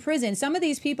 years in prison. Some of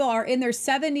these people are in their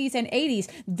 70s and 80s.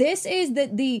 This is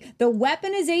the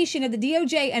weaponization of the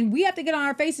DOJ, and we have to get on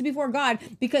our faces before God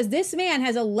because this man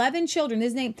has 11 children.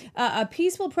 His name, a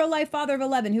peaceful pro-life father of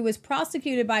 11, who was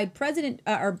prosecuted by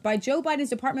by Joe Biden's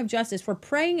Department of Justice for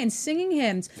praying and singing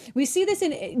hymns. We see this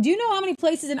in. Do you know how many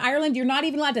places in Ireland you're not even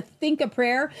even allowed to think a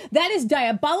prayer. That is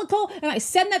diabolical, and I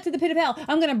send that to the pit of hell.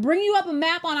 I'm going to bring you up a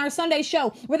map on our Sunday show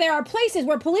where there are places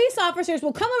where police officers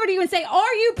will come over to you and say,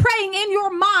 are you praying in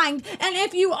your mind? And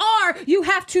if you are, you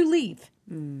have to leave.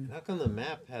 How come the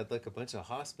map had like a bunch of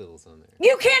hospitals on there?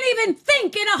 You can't even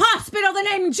think in a hospital the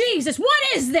name of Jesus. What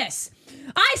is this?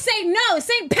 I say no.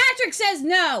 St. Patrick says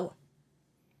no.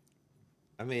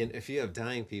 I mean, if you have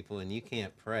dying people and you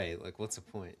can't pray, like, what's the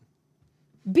point?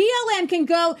 BLM can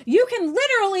go. You can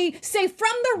literally say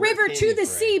from the river to the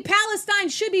sea, Palestine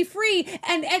should be free,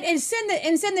 and send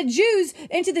the Jews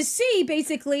into the sea,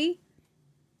 basically,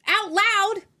 out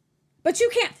loud. But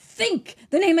you can't think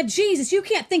the name of Jesus. You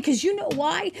can't think, because you know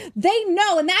why? They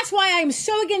know, and that's why I'm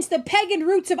so against the pagan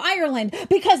roots of Ireland,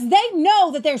 because they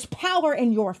know that there's power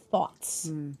in your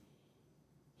thoughts.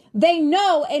 They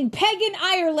know in pagan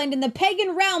Ireland, in the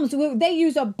pagan realms, they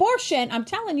use abortion. I'm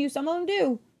telling you, some of them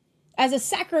do, as a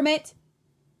sacrament.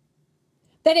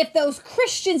 That if those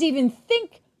Christians even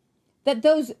think that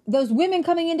those women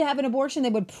coming in to have an abortion, they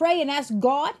would pray and ask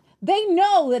God. They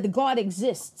know that God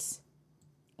exists.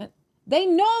 They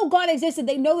know God existed.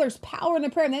 They know there's power in the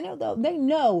prayer. And they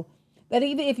know that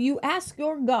even if you ask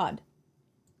your God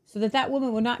so that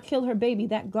woman will not kill her baby,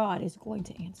 that God is going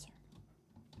to answer.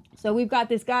 So we've got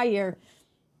this guy here.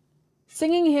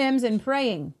 Singing hymns and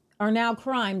praying are now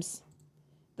crimes.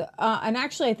 And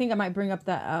actually, I think I might bring up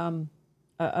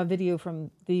a video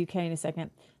from the UK in a second.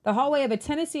 The hallway of a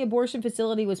Tennessee abortion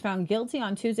facility was found guilty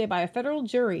on Tuesday by a federal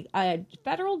jury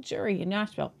in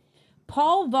Nashville.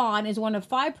 Paul Vaughn is one of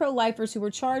 5 pro-lifers who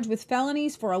were charged with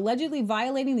felonies for allegedly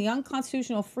violating the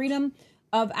unconstitutional freedom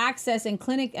of access and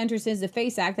clinic entrances, the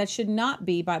FACE Act. That should not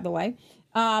be, by the way.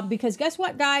 Because guess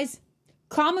what, guys?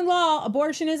 Common law,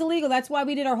 abortion is illegal. That's why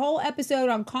we did our whole episode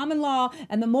on common law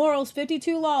and the morals,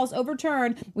 52 laws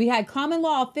overturned. We had common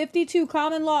law, 52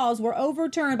 common laws were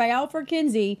overturned by Alfred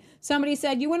Kinsey. Somebody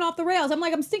said, you went off the rails. I'm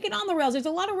like, I'm sticking on the rails. There's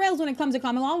a lot of rails when it comes to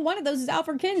common law. And one of those is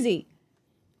Alfred Kinsey.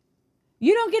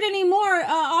 You don't get any more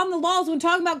on the laws when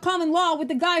talking about common law with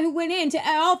the guy who went into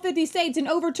all 50 states and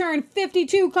overturned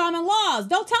 52 common laws.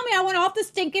 Don't tell me I went off the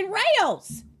stinking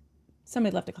rails.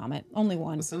 Somebody left a comment. Only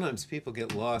one. Well, sometimes people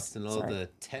get lost in all the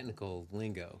technical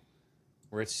lingo,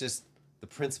 where it's just the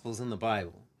principles in the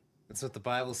Bible. That's what the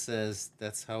Bible says.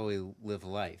 That's how we live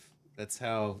life. That's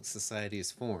how society is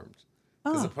formed.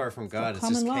 Because apart from God, it's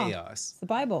just chaos. The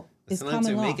Bible is sometimes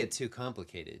common law. Sometimes we make it too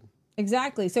complicated.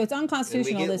 Exactly. So it's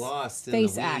unconstitutional. And we this get lost in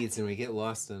FACE the Act. weeds, and we get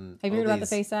lost in. Have you heard about the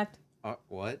FACE Act?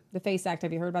 What? The FACE Act.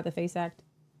 Have you heard about the FACE Act?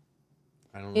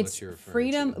 I don't know what you're referring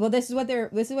freedom. to. Well, this is what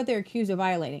they're accused of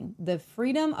violating: the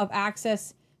Freedom of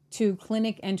Access to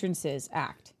Clinic Entrances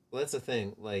Act. Well, that's the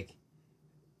thing. Like,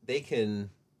 they're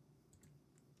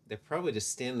probably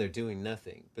just standing there doing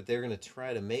nothing, but they're going to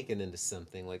try to make it into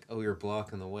something like, oh, you're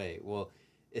blocking the way. Well,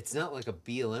 it's not like a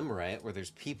BLM riot where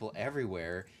there's people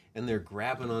everywhere and they're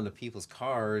grabbing onto people's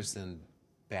cars and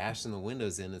bashing the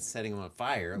windows in and setting them on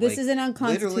fire. This is an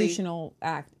unconstitutional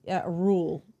act,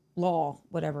 rule, law,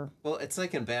 whatever. Well, it's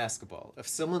like in basketball. If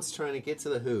someone's trying to get to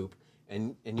the hoop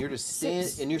and you're just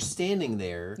you're standing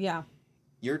there, yeah,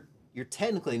 you're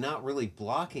technically not really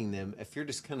blocking them if you're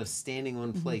just kind of standing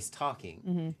one place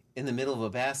talking in the middle of a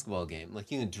basketball game.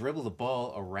 Like, you can dribble the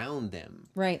ball around them.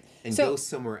 Right. And go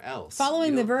somewhere else.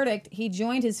 Following the verdict, he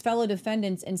joined his fellow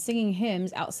defendants in singing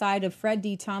hymns outside of Fred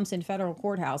D. Thompson Federal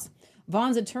Courthouse.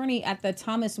 Vaughn's attorney at the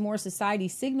Thomas More Society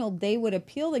signaled they would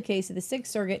appeal the case to the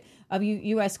Sixth Circuit of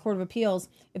U.S. Court of Appeals.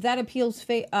 If that appeals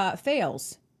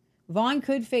fails, Vaughn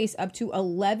could face up to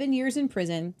 11 years in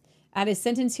prison at his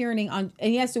sentence hearing and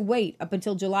he has to wait up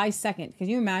until July 2nd. Can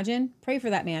you imagine? Pray for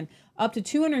that man. Up to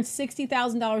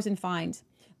 $260,000 in fines.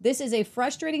 This is a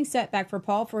frustrating setback for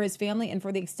Paul, for his family, and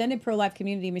for the extended pro-life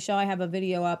community. Michelle, I have a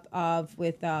video up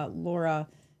with Laura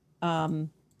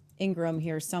Ingram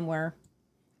here somewhere.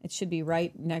 It should be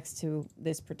right next to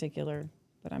this particular,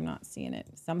 but I'm not seeing it.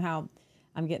 Somehow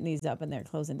I'm getting these up and they're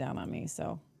closing down on me,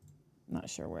 so I'm not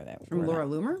sure where that. From Laura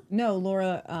Loomer? No,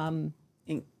 Laura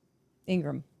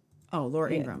Ingram. Oh,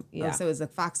 Laura Ingram. Yeah. Oh, so it's a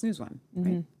Fox News one,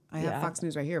 right? I have Fox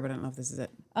News right here, but I don't know if this is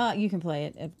it. You can play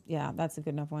it. Yeah, that's a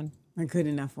good enough one. A good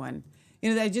enough one.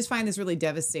 You know, I just find this really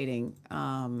devastating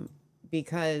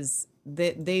because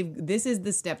this is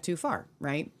the step too far,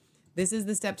 right? This is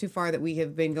the step too far that we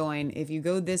have been going. If you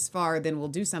go this far, then we'll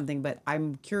do something. But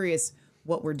I'm curious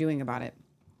what we're doing about it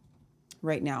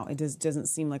right now. It doesn't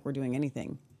seem like we're doing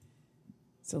anything.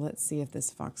 So let's see if this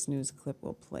Fox News clip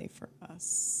will play for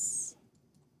us.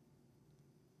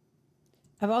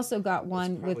 I've also got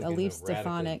one with Elise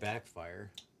Stefanik. Backfire.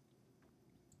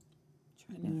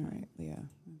 All right, Leah.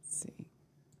 Let's see.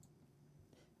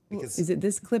 Because is it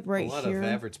this clip right a lot here? of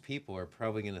average people are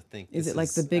probably going to think Is this it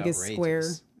like the biggest outrageous. square?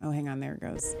 Oh, hang on, there it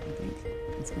goes. I think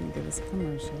it's going to give us a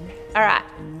commercial. All right,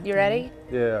 you ready?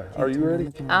 Yeah. Are you ready?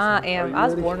 I am. I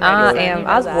was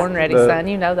born ready, son.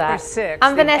 You know that.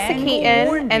 I'm Vanessa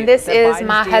Keaton, and this is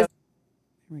my husband.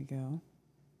 Here we go.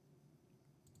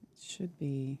 It should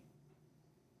be.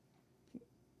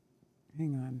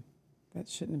 Hang on. That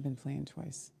shouldn't have been playing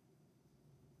twice.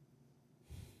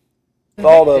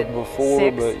 Thought of before,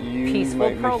 Six but you peaceful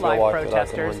make me feel pro-life like that I can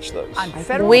protesters reach those. on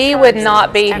federal We would charges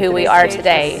not be after who we they are staged a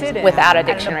today sit-in without at an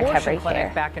addiction abortion recovery clinic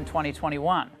care. back in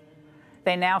 2021.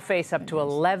 They now face up to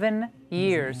 11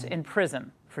 years in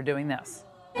prison for doing this.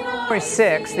 January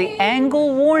 6, the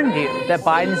angle warned you that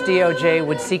Biden's DOJ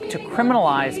would seek to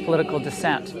criminalize political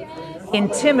dissent,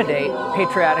 intimidate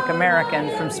patriotic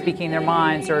Americans from speaking their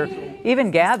minds or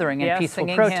even gathering in peaceful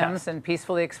protest. And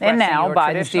peacefully expressing now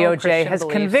Biden's DOJ has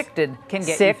convicted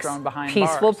 6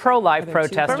 peaceful pro-life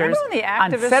protesters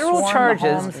on federal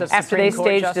charges after they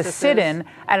staged a sit-in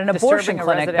at an abortion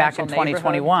clinic back in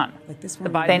 2021.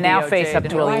 They now face up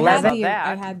to 11.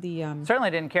 I had the Certainly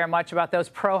didn't care much about those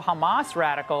pro-Hamas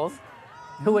radicals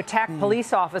who attacked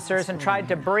police officers and tried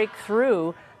to break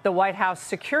through the White House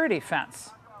security fence.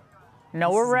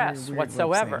 No arrests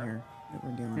whatsoever.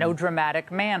 No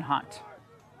dramatic manhunt.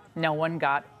 No one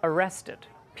got arrested,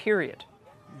 period.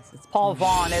 Paul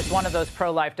Vaughn is one of those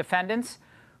pro-life defendants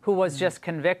who was just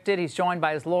convicted. He's joined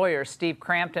by his lawyer, Steve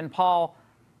Crampton. Paul,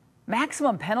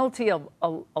 maximum penalty of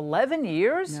 11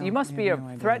 years? No, you must be a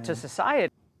threat to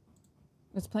society.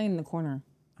 It's playing in the corner.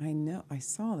 I know. I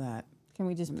saw that. Can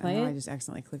we just play No, it? I just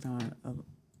accidentally clicked on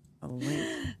a link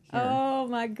here. Oh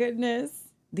my goodness.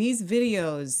 These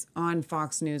videos on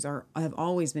Fox News have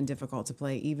always been difficult to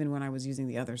play, even when I was using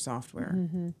the other software.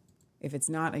 Mm-hmm. If it's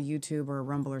not a YouTube or a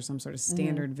Rumble or some sort of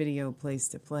standard video place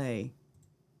to play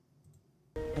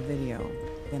a video,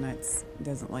 then it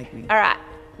doesn't like me. All right,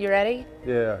 you ready?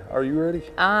 Yeah. Are you ready?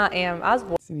 I am. I was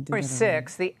born. January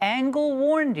 6, the angle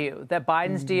warned you that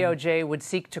Biden's DOJ would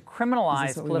seek to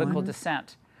criminalize what we political want?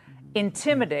 dissent,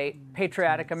 intimidate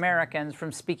patriotic Americans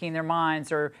from speaking their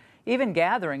minds or even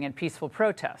gathering in peaceful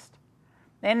protest.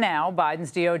 And now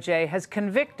Biden's DOJ has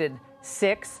convicted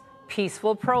 6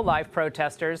 peaceful pro-life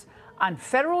protesters on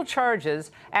federal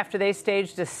charges after they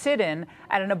staged a sit-in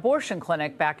at an abortion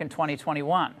clinic back in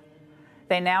 2021.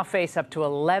 They now face up to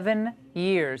 11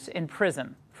 years in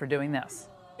prison for doing this.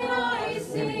 There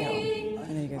we go. I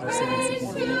know you guys are seeing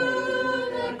this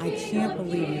again. I can't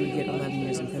believe you would get 11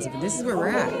 years in prison, but this is where we're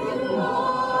at.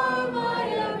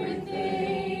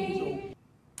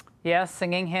 Yes,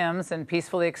 singing hymns and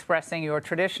peacefully expressing your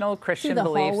traditional Christian the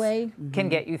beliefs hallway. can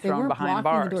get you They thrown weren't behind blocking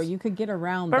bars. the door. You could get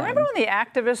around But them. remember when the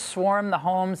activists swarmed the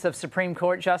homes of Supreme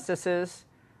Court justices,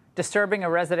 disturbing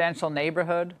a residential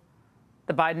neighborhood?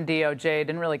 The Biden DOJ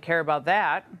didn't really care about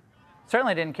that.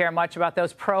 Certainly didn't care much about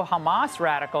those pro-Hamas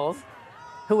radicals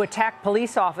who attacked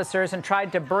police officers and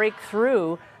tried to break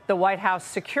through the White House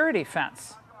security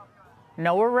fence.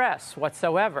 No arrests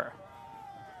whatsoever.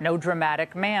 No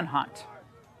dramatic manhunt.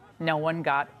 No one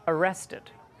got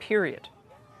arrested, period.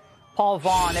 Paul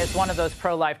Vaughn is one of those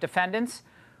pro-life defendants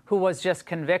who was just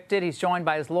convicted. He's joined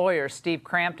by his lawyer, Steve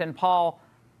Crampton. Paul,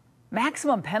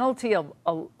 maximum penalty of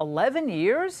 11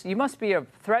 years? You must be a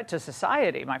threat to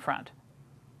society, my friend.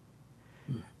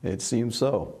 It seems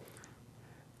so.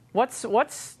 What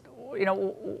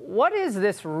is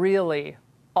this really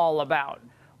all about?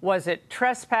 Was it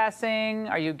trespassing?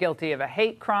 Are you guilty of a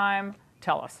hate crime?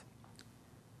 Tell us.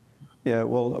 Yeah,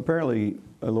 well, apparently,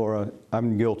 Laura,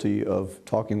 I'm guilty of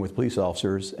talking with police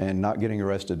officers and not getting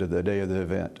arrested to the day of the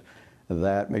event.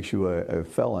 That makes you a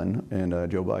felon in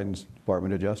Joe Biden's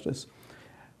Department of Justice.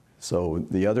 So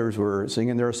the others were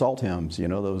singing their assault hymns,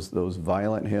 those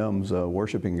violent hymns,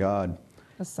 worshiping God.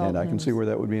 And I can see where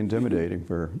that would be intimidating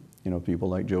for, people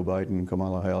like Joe Biden,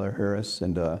 Kamala Harris,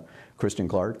 and Kristen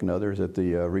Clark and others at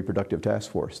the Reproductive Task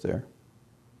Force there.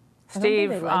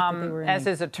 Steve, as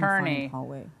his attorney,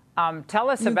 tell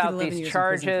us about these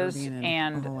charges,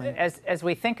 and as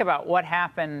we think about what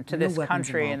happened to this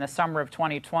country in the summer of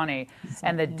 2020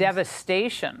 and the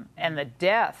devastation and the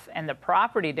death and the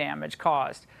property damage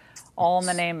caused, all in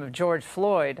the name of George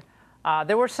Floyd,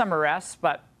 there were some arrests,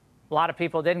 but a lot of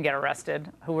people didn't get arrested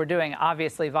who were doing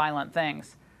obviously violent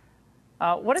things.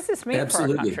 What does this mean for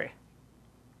our country?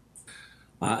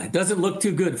 It doesn't look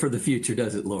too good for the future,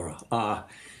 does it, Laura?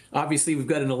 Obviously, we've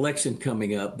got an election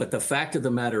coming up, but the fact of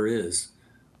the matter is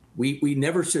we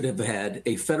never should have had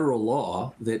a federal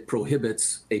law that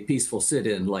prohibits a peaceful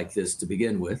sit-in like this to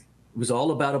begin with. It was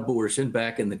all about abortion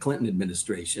back in the Clinton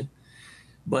administration.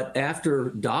 But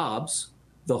after Dobbs,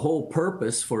 the whole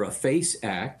purpose for a FACE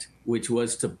Act, which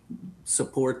was to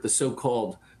support the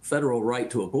so-called federal right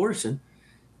to abortion,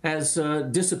 has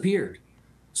disappeared.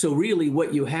 So really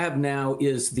what you have now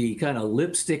is the kind of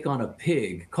lipstick on a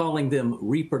pig, calling them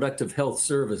reproductive health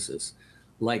services,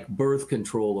 like birth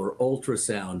control or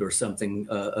ultrasound or something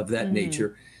of that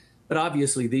nature. But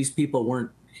obviously these people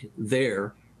weren't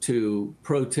there to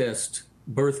protest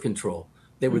birth control.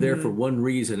 They were there for one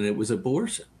reason, and it was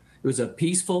abortion. It was a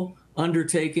peaceful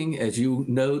undertaking, as you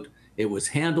note. It was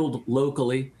handled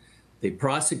locally. They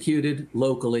prosecuted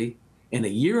locally. And a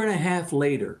year and a half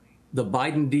later, the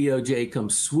Biden DOJ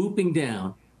comes swooping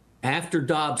down after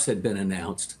Dobbs had been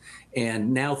announced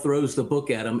and now throws the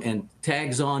book at them and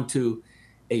tags on to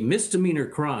a misdemeanor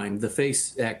crime, the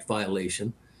FACE Act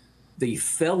violation, the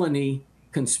felony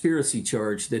conspiracy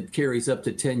charge that carries up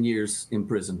to 10 years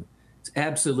imprisonment. It's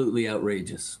absolutely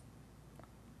outrageous.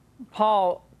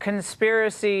 Paul,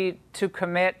 conspiracy to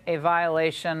commit a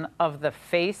violation of the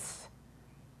FACE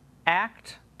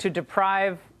Act to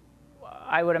deprive,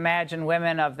 I would imagine,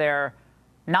 women of their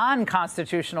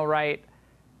non-constitutional right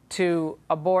to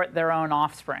abort their own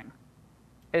offspring.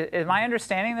 Am I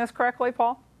understanding this correctly,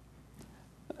 Paul?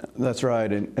 That's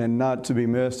right, and not to be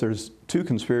missed, there's two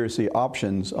conspiracy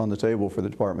options on the table for the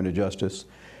Department of Justice.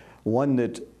 One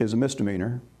that is a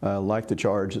misdemeanor, like the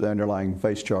charge, the underlying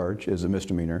FACE charge is a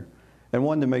misdemeanor, and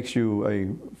one that makes you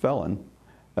a felon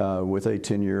with a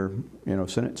 10-year,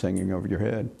 sentence hanging over your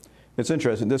head. It's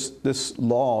interesting. This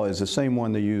law is the same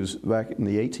one they used back in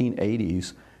the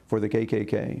 1880s for the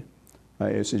KKK.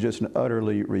 It's just an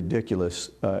utterly ridiculous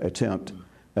attempt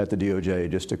at the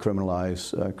DOJ just to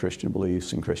criminalize Christian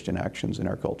beliefs and Christian actions in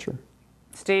our culture.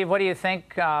 Steve, what do you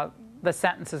think the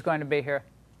sentence is going to be here?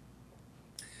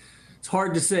 It's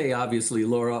hard to say, obviously,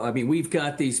 Laura. I mean, we've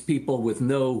got these people with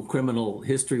no criminal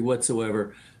history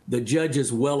whatsoever. The judge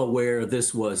is well aware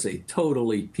this was a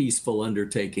totally peaceful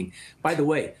undertaking. By the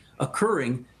way,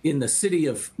 occurring in the city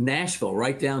of Nashville,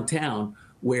 right downtown,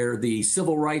 where the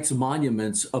civil rights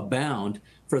monuments abound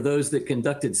for those that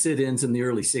conducted sit-ins in the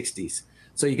early 60s.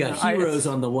 So you got heroes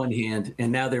on the one hand,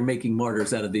 and now they're making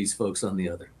martyrs out of these folks on the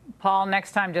other. Paul,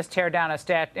 next time just tear down a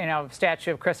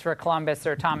statue of Christopher Columbus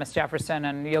or Thomas Jefferson,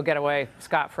 and you'll get away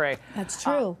scot-free. That's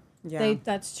true. Yeah.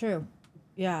 That's true.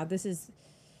 Yeah,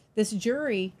 this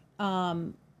jury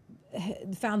found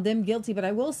them guilty, but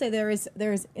I will say there is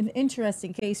an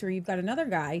interesting case where you've got another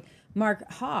guy,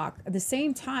 Mark Hawk, at the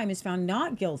same time is found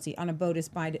not guilty on a bogus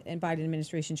Biden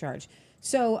administration charge.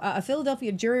 So a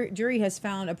Philadelphia jury has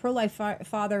found a pro-life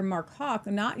father, Mark Hawk,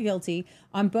 not guilty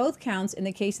on both counts in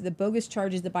the case of the bogus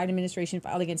charges the Biden administration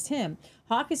filed against him.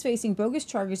 Hawk is facing bogus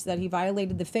charges that he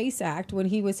violated the FACE Act when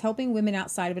he was helping women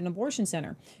outside of an abortion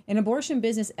center. An abortion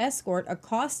business escort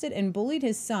accosted and bullied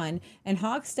his son, and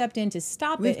Hawk stepped in to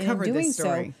stop it. And in doing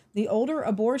so, the older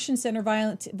abortion center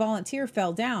volunteer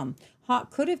fell down.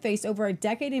 Hawk could have faced over a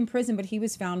decade in prison, but he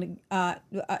was found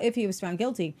if he was found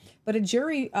guilty. But a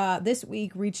jury this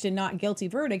week reached a not guilty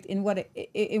verdict in what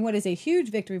is a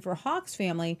huge victory for Hawk's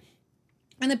family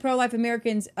and the pro-life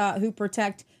Americans who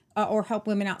protect or help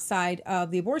women outside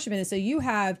of the abortion business. So you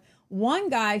have one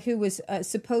guy who was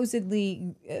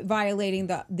supposedly violating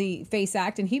the FACE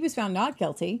Act, and he was found not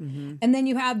guilty. Mm-hmm. And then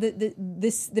you have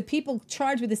the people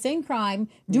charged with the same crime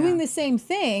doing the same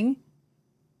thing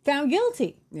found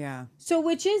guilty. Yeah. So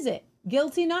which is it?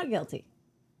 Guilty, not guilty?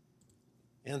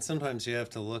 And sometimes you have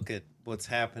to look at what's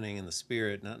happening in the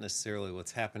spirit, not necessarily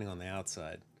what's happening on the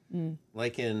outside.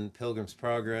 Like in Pilgrim's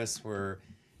Progress, where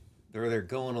they're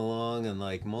going along and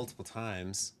like multiple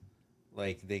times,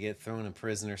 like they get thrown in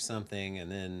prison or something,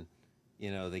 and then,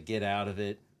 they get out of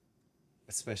it,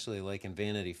 especially like in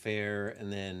Vanity Fair,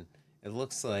 and then it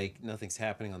looks like nothing's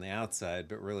happening on the outside,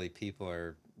 but really people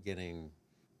are getting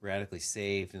radically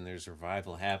saved, and there's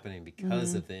revival happening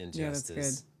because of the injustice. Yeah,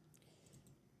 that's good.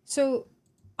 So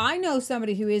I know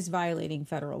somebody who is violating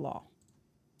federal law,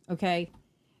 okay?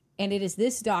 And it is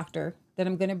this doctor that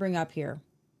I'm going to bring up here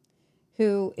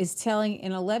who is telling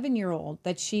an 11-year-old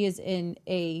that she is in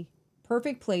a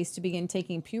perfect place to begin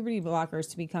taking puberty blockers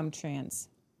to become trans.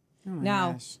 Oh my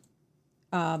now,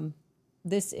 gosh.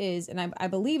 This is, and I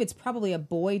believe it's probably a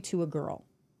boy to a girl.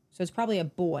 So it's probably a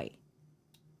boy.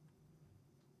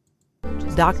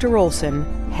 Dr.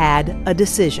 Olson had a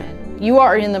decision. You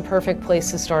are in the perfect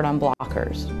place to start on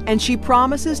blockers. And she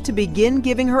promises to begin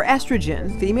giving her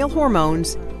estrogen, female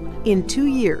hormones, in 2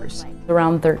 years.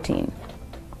 Around 13.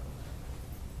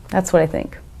 That's what I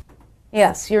think.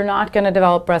 Yes, you're not going to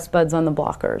develop breast buds on the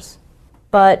blockers,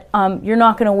 but you're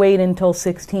not going to wait until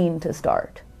 16 to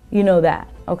start. You know that,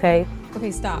 okay?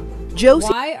 Okay, stop. Josie.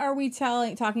 Why are we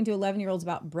talking to 11-year-olds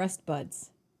about breast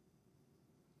buds?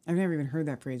 I've never even heard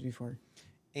that phrase before.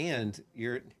 And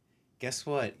guess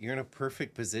what? You're in a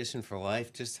perfect position for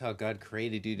life, just how God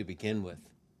created you to begin with.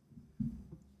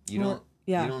 You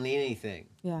don't need anything.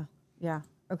 Yeah. Yeah.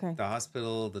 Okay. The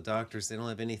hospital, the doctors, they don't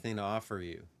have anything to offer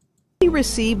you. She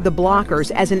received the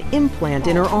blockers as an implant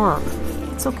in her arm.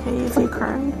 It's okay if you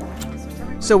cry.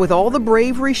 So with all the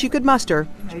bravery she could muster,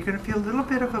 Now you're going to feel a little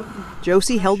bit of a...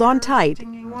 Josie held on tight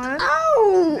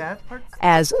Ow!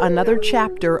 as another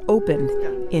chapter opened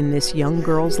in this young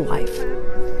girl's life.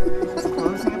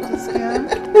 Closing up the skin.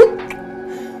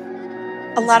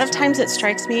 A lot of times it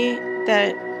strikes me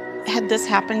that had this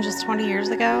happened just 20 years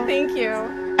ago, Thank you.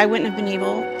 I wouldn't have been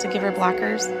able to give her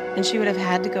blockers and she would have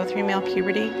had to go through male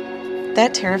puberty.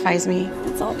 That terrifies me.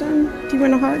 It's all done. Do you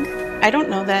want a hug? I don't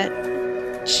know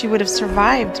that she would have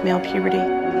survived male puberty.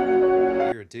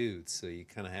 You're a dude, so you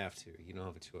kind of have to. You don't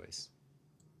have a choice.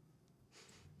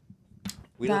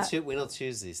 We don't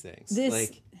choose these things.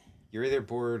 Like, you're either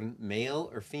born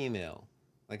male or female.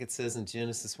 Like it says in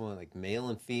Genesis 1, like male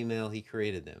and female, he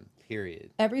created them,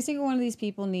 period. Every single one of these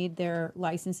people need their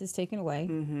licenses taken away.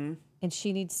 Mm-hmm. And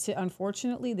she needs to,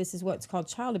 unfortunately, this is what's called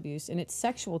child abuse, and it's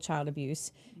sexual child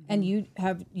abuse. Mm-hmm.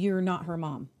 And you're not her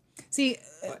mom. See,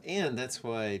 and that's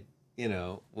why,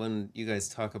 when you guys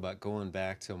talk about going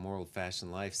back to a more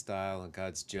old-fashioned lifestyle and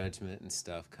God's judgment and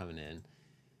stuff coming in,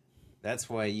 that's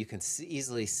why you can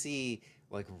easily see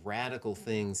like radical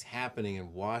things happening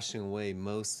and washing away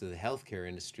most of the healthcare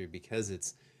industry because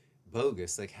it's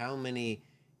bogus. Like, how many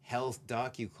health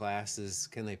docu-classes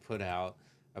can they put out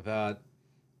about,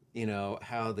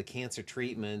 how the cancer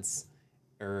treatments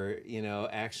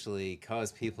actually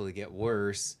cause people to get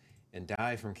worse and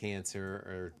die from cancer,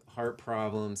 or heart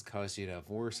problems cause you to have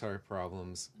worse heart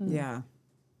problems. Yeah.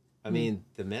 I mean,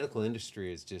 the medical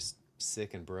industry is just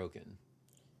sick and broken.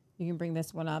 You can bring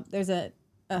this one up. There's a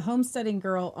homesteading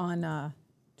girl on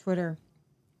Twitter.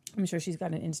 I'm sure she's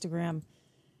got an Instagram.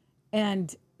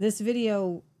 And this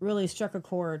video really struck a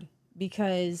chord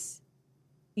because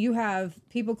you have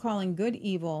people calling good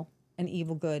evil and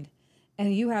evil good.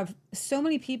 And you have so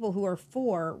many people who are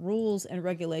for rules and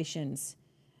regulations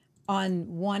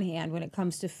on one hand when it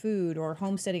comes to food or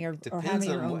homesteading or having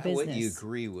your own business. What you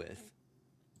agree with.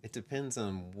 It depends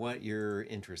on what your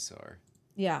interests are.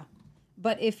 Yeah.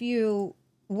 But if you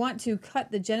want to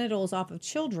cut the genitals off of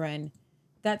children,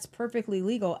 that's perfectly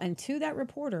legal. And to that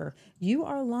reporter, you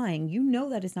are lying. You know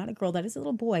that is not a girl, that is a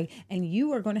little boy. And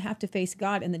you are going to have to face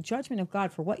God and the judgment of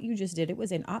God for what you just did. It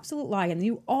was an absolute lie. And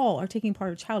you all are taking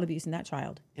part of child abuse in that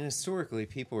child. And historically,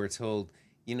 people were told,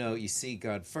 you see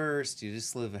God first, you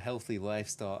just live a healthy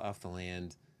lifestyle off the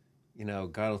land,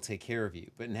 God will take care of you.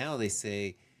 But now they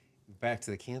say, back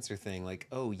to the cancer thing, like,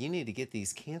 oh, you need to get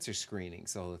these cancer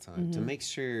screenings all the time to make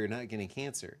sure you're not getting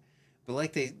cancer. But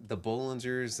like the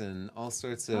Bollingers and all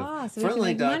sorts of so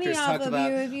frontline doctors talk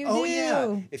about,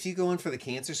 yeah, if you go in for the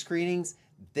cancer screenings,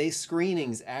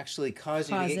 screenings actually cause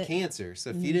you to get cancer.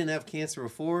 So if you didn't have cancer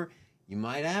before, you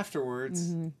might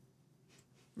afterwards. All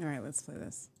right, let's play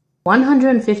this.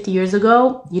 150 years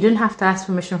ago, you didn't have to ask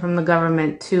permission from the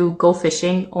government to go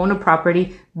fishing, own a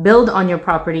property, build on your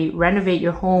property, renovate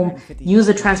your home, use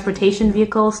a transportation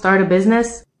vehicle, start a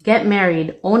business, get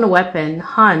married, own a weapon,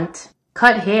 hunt,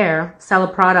 cut hair, sell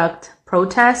a product,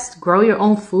 protest, grow your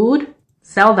own food,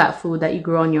 sell that food that you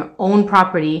grew on your own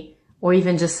property, or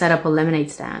even just set up a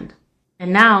lemonade stand.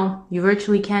 And now, you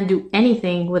virtually can't do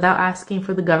anything without asking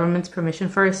for the government's permission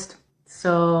first.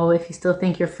 So if you still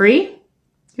think you're free,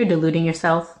 you're deluding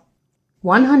yourself.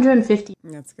 150.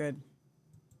 That's good.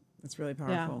 That's really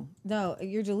powerful. Yeah. No,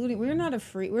 you're deluding. We're not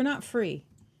free.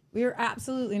 We are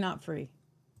absolutely not free.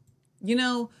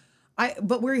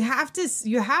 But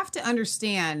you have to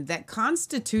understand that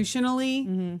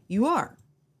constitutionally you are.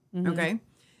 Okay.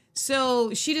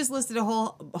 So she just listed a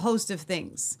whole host of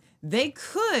things. They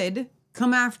could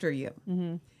come after you.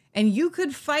 And you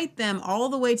could fight them all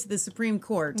the way to the Supreme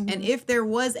Court. And if there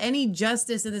was any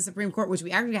justice in the Supreme Court, which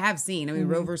we actually have seen,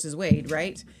 Roe versus Wade,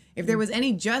 right? If there was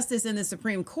any justice in the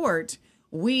Supreme Court,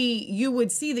 you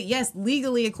would see that, yes,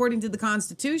 legally, according to the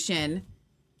Constitution,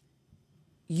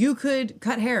 you could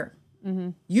cut hair.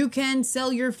 You can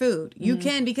sell your food. You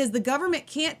can, because the government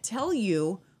can't tell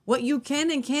you what you can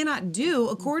and cannot do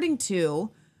according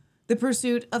to the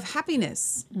pursuit of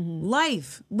happiness,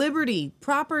 life, liberty,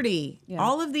 property,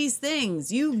 all of these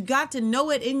things. You got to know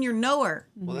it in your knower.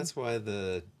 Well, that's why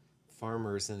the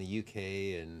farmers in the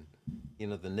UK and,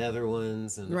 the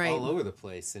Netherlands and all over the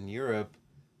place in Europe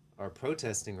are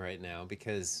protesting right now,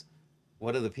 because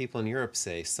what do the people in Europe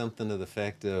say? Something to the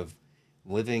effect of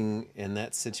living in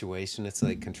that situation, it's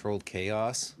like controlled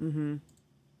chaos.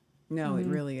 No, it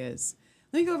really is.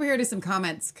 Let me go over here to some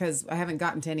comments because I haven't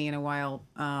gotten to any in a while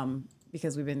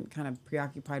because we've been kind of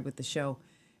preoccupied with the show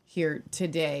here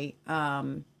today.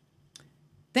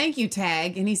 Thank you,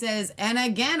 Tag. And he says, and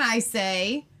again, I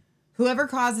say, whoever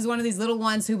causes one of these little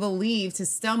ones who believe to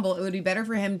stumble, it would be better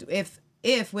for him if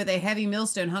with a heavy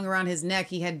millstone hung around his neck,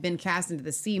 he had been cast into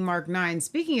the sea. Mark 9.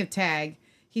 Speaking of Tag,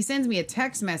 he sends me a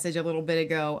text message a little bit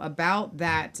ago about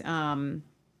that,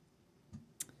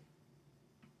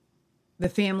 the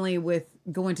family with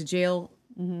going to jail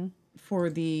for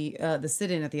the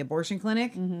sit-in at the abortion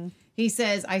clinic. He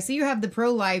says, I see you have the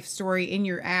pro-life story in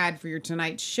your ad for your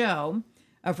tonight's show.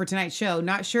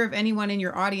 Not sure if anyone in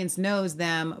your audience knows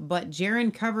them, but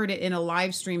Jaron covered it in a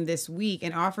live stream this week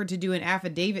and offered to do an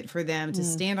affidavit for them to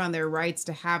stand on their rights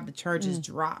to have the charges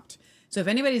dropped. So if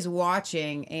anybody's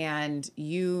watching and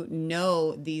you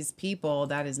know these people,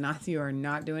 that is not, you are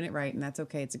not doing it right, and that's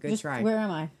okay. It's a good try. Where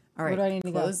am I? All right. Where do I need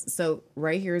to go? So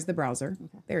right here is the browser.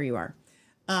 Okay. There you are.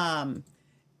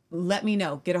 Let me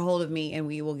know. Get a hold of me, and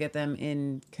we will get them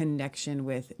in connection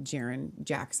with Jaron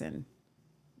Jackson.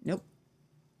 Nope.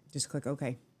 Just click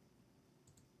OK.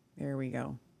 There we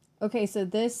go. Okay, so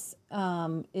this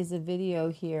is a video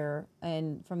here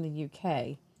from the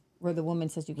UK where the woman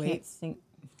says you can't sing.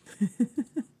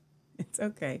 It's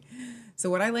okay. So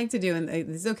what I like to do, and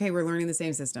this is okay, we're learning the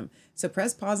same system. So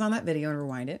press pause on that video and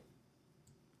rewind it.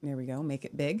 There we go. Make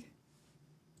it big.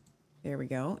 There we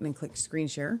go. And then click screen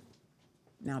share.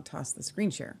 Now toss the screen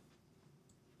share.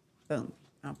 Boom.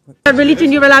 A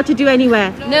religion you're allowed to do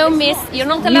anywhere. No, miss, you're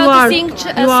not allowed to sing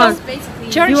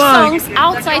church songs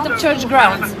outside of church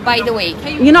grounds, by the way.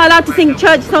 You're not allowed to sing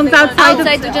church songs outside of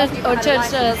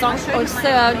church songs or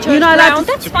church you're not allowed grounds.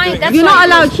 That's fine. That's you're not fine.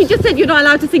 allowed. She just said you're not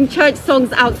allowed to sing church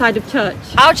songs outside of church.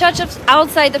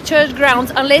 Outside of church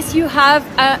grounds, unless you have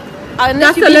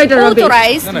That's you've a load been of rubbish.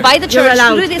 authorized by the church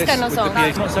to do this kind of songs.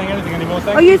 It's not saying anything anymore.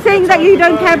 Are you saying that you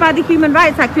don't care about the Human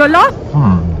Rights Act? You're lost.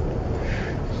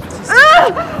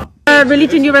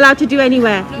 Religion you're allowed to do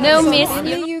anywhere. No, miss. In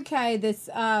the UK, this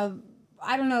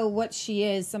I don't know what she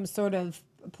is, some sort of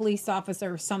police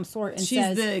officer of some sort, and she's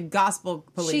says the gospel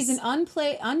police. She's an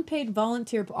unpaid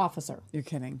volunteer officer. You're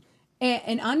kidding.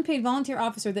 An unpaid volunteer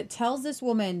officer that tells this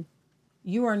woman,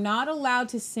 you are not allowed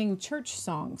to sing church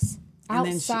songs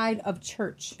outside of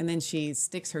church. And then she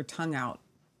sticks her tongue out.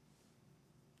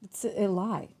 It's a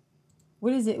lie.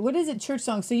 What is it? What is it? Church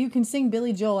songs. So you can sing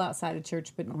Billy Joel outside of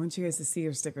church, but I want you guys to see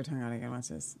her stick her tongue out again. Watch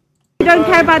this. You don't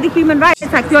care about the Human Rights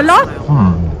Act. You're lost.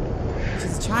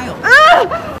 She's a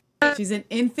child. She's an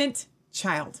infant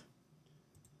child.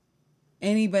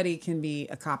 Anybody can be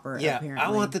a copper. Yeah, apparently. I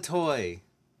want the toy.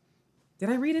 Did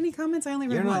I read any comments? I only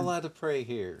read You're one. not allowed to pray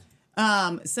here.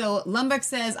 So Lumbeck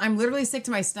says, I'm literally sick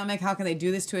to my stomach. How can they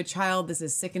do this to a child? This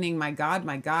is sickening. My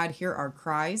God, hear our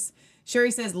cries.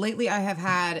 Sherry says, lately I have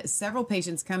had several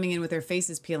patients coming in with their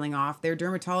faces peeling off. Their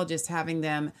dermatologist having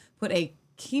them put a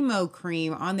chemo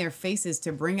cream on their faces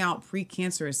to bring out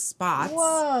precancerous spots.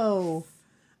 Whoa.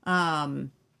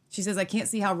 She says, I can't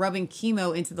see how rubbing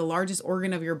chemo into the largest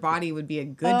organ of your body would be a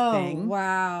good thing.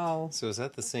 Wow. So is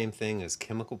that the same thing as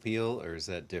chemical peel, or is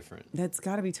that different? That's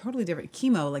got to be totally different.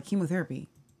 Chemo, like chemotherapy.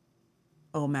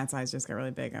 Oh, Matt's eyes just got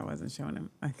really big. I wasn't showing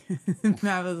him.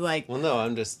 I was like... Well, no,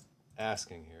 I'm just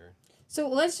asking here. So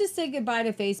let's just say goodbye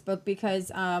to Facebook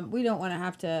because we don't want to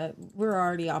have to... We're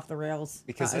already off the rails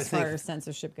as far as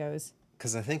censorship goes.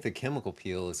 Because I think the chemical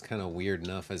peel is kind of weird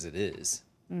enough as it is.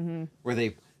 Mm-hmm. Where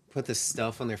they put this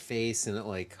stuff on their face and it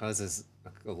like causes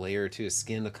a layer or two of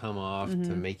skin to come off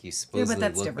to make you supposedly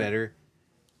look better.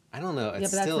 I don't know.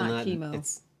 It's still not chemo.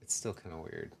 It's still kind of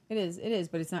weird. It is,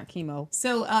 but it's not chemo.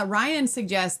 So Ryan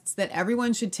suggests that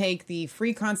everyone should take the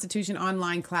free Constitution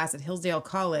online class at Hillsdale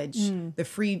College, the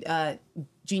free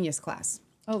Genius class.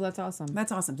 Oh, that's awesome.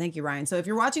 That's awesome. Thank you, Ryan. So if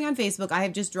you're watching on Facebook, I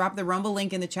have just dropped the Rumble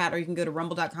link in the chat, or you can go to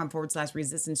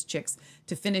rumble.com/Resistance Chicks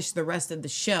to finish the rest of the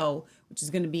show, which is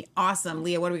going to be awesome.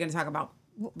 Leah, what are we going to talk about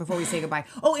before we say goodbye?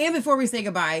 Oh, and before we say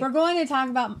goodbye, we're going to talk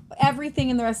about everything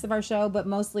in the rest of our show, but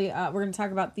mostly we're going to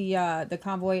talk about the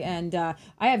convoy. And I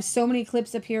have so many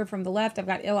clips up here from the left. I've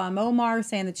got Ilhan Omar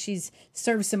saying that she's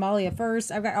served Somalia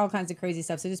first. I've got all kinds of crazy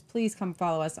stuff. So just please come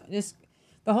follow us. Just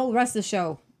the whole rest of the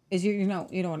show is you don't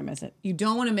want to miss it. You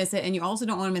don't want to miss it, and you also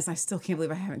don't want to miss. I still can't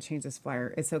believe I haven't changed this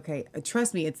flyer. It's okay.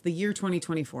 Trust me, it's the year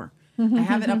 2024. I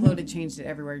have it uploaded, changed it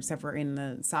everywhere except for in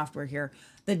the software here.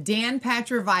 The Dan Patch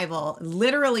Revival,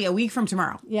 literally a week from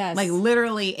tomorrow. Yes. Like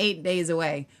literally 8 days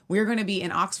away. We're going to be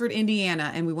in Oxford,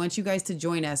 Indiana, and we want you guys to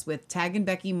join us with Tag and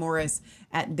Becky Morris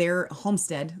at their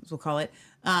homestead, as we'll call it,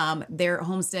 their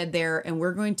homestead there. And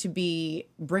we're going to be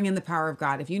bringing the power of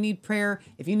God. If you need prayer,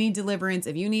 if you need deliverance,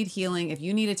 if you need healing, if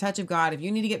you need a touch of God, if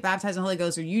you need to get baptized in the Holy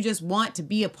Ghost, or you just want to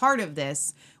be a part of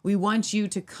this, we want you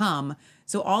to come.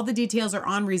 So all the details are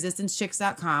on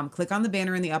resistancechicks.com. Click on the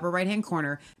banner in the upper right-hand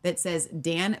corner that says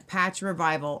Dan Patch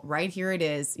Revival. Right here it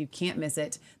is. You can't miss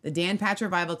it. The Dan Patch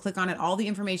Revival. Click on it. All the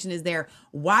information is there.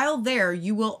 While there,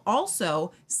 you will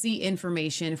also see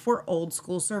information for Old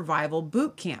School Survival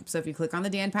Boot Camp. So if you click on the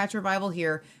Dan Patch Revival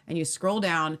here and you scroll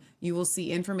down, you will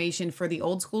see information for the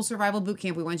Old School Survival Boot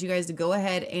Camp. We want you guys to go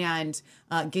ahead and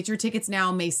get your tickets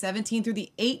now, May 17th through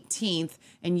the 18th,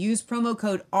 and use promo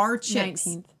code RCHICKS.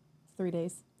 19th. 3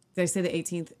 days. Did I say the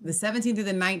 18th? The 17th through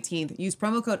the 19th. Use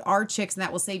promo code RCHICKS, and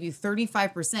that will save you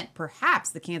 35%.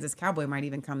 Perhaps the Kansas Cowboy might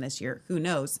even come this year. Who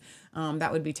knows?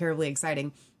 That would be terribly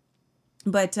exciting.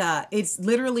 But it's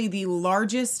literally the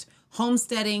largest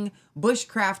homesteading,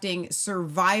 bushcrafting,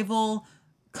 survival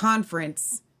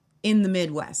conference in the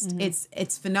Midwest. Mm-hmm.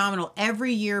 It's phenomenal.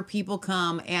 Every year people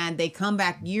come and they come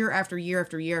back year after year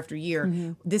after year after year.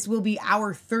 Mm-hmm. This will be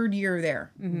our third year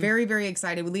there. Mhm. Very, very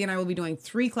excited. Lee and I will be doing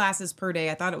 3 classes per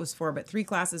day. I thought it was 4, but 3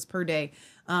 classes per day.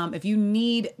 If you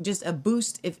need just a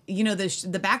boost, if you know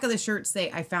the back of the shirt say,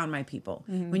 "I found my people."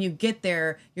 Mhm. When you get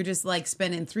there, you're just like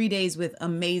spending 3 days with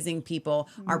amazing people.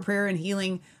 Our prayer and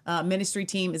healing ministry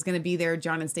team is going to be there.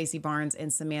 John and Stacy Barnes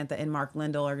and Samantha and Mark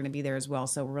Lindell are going to be there as well.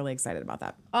 So we're really excited about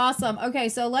that. Awesome. Okay,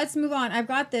 so let's move on. I've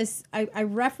got this. I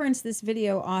referenced this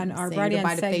video on our Saying Bright goodbye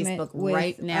On to segment Facebook with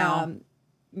right now.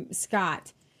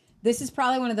 Scott. This is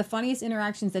probably one of the funniest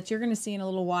interactions that you're going to see in a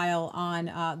little while on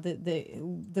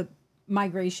the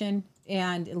migration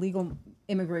and illegal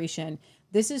immigration.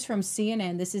 This is from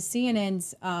CNN. This is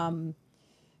CNN's.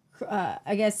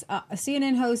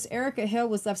 CNN host Erica Hill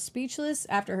was left speechless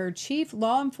after her chief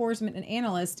law enforcement and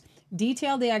analyst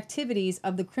detailed the activities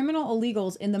of the criminal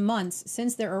illegals in the months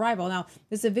since their arrival. Now,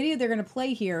 there's a video they're going to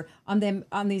play here on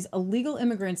these illegal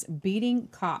immigrants beating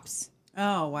cops.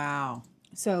 Oh, wow.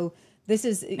 So this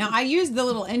is now I used the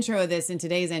little intro of this in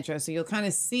today's intro, so you'll kind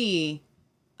of see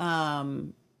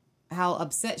how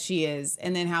upset she is,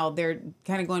 and then how they're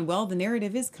kind of going, well, the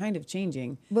narrative is kind of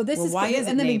changing. Well, this is why is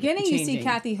in it the beginning. You see changing?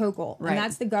 Kathy Hochul, Right. and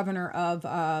that's the governor of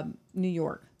New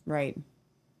York. Right.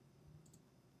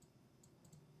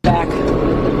 Back.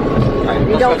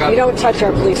 You don't touch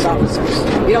our police officers.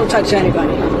 You don't touch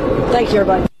anybody. Thank you,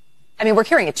 everybody. I mean, we're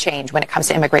hearing a change when it comes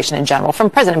to immigration in general from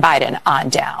President Biden on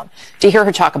down. To hear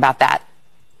her talk about that,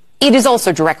 it is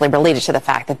also directly related to the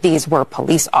fact that these were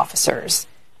police officers.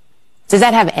 Does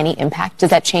that have any impact? Does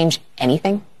that change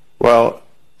anything? Well,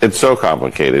 it's so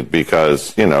complicated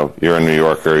because, you know, you're a New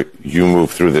Yorker. You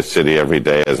move through this city every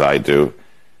day, as I do.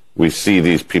 We see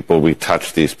these people. We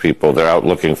touch these people. They're out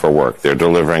looking for work. They're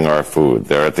delivering our food.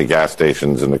 They're at the gas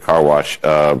stations and the car wash.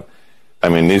 I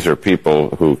mean, these are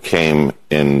people who came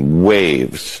in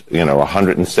waves, you know,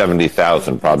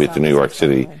 170,000 probably to New York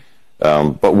City.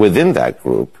 But within that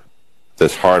group,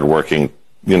 this hardworking,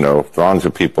 you know, throngs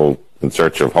of people in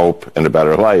search of hope and a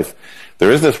better life,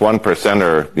 there is this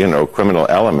 1%er, you know, criminal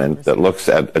element that looks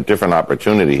at a different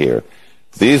opportunity here.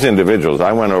 These individuals,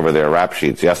 I went over their rap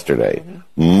sheets yesterday,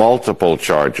 multiple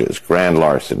charges, grand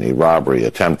larceny, robbery,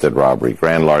 attempted robbery,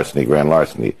 grand larceny, grand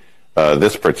larceny.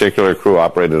 This particular crew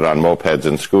operated on mopeds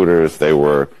and scooters. They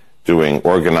were doing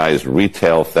organized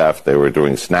retail theft. They were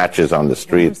doing snatches on the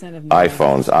street,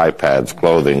 iPhones, iPads,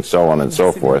 clothing, so on and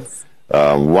so forth.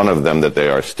 One of them that they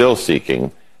are still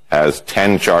seeking has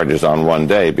 10 charges on one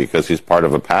day because he's part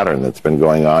of a pattern that's been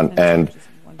going on. And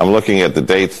I'm looking at the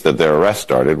dates that their arrest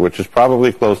started, which is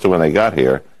probably close to when they got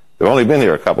here. They've only been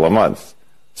here a couple of months.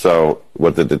 So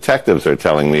what the detectives are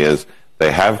telling me is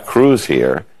they have crews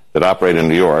here that operate in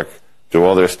New York, do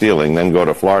all their stealing, then go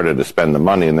to Florida to spend the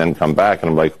money, and then come back. And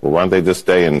I'm like, well, why don't they just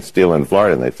stay and steal in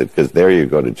Florida? And they said, because there you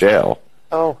go to jail.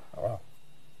 Oh.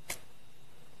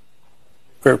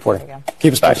 Great reporting.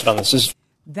 Keep us posted on this.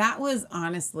 That was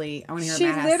honestly, I want to hear She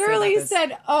what Matt has to say about literally this.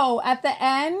 said, "Oh," at the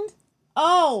end.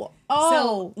 Oh.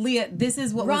 So, Leah, this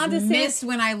is what Ron was DeSantis- missed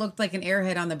when I looked like an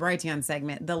airhead on the Brighteon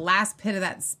segment. The last part of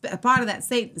that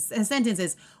sentence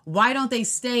is, why don't they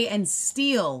stay and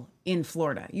steal in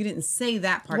Florida? You didn't say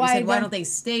that part. You said, why don't they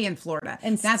stay in Florida?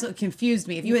 And that's what confused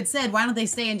me. If you had said, why don't they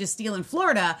stay and just steal in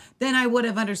Florida, then I would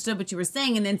have understood what you were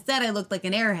saying. And instead, I looked like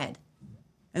an airhead.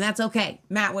 And that's okay.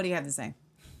 Matt, what do you have to say?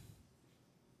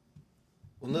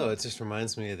 Well, no, it just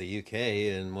reminds me of the UK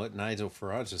and what Nigel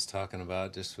Farage was talking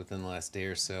about just within the last day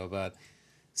or so about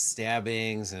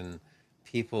stabbings and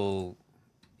people,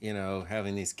 you know,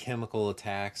 having these chemical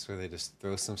attacks where they just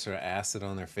throw some sort of acid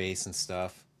on their face and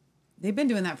stuff. They've been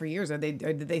doing that for years.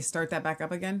 Did they start that back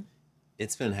up again?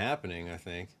 It's been happening, I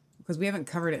think. Because we haven't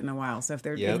covered it in a while. So if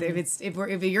Yep.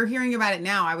 if you're hearing about it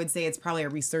now, I would say it's probably a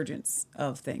resurgence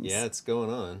of things. Yeah, it's going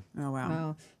on. Oh wow.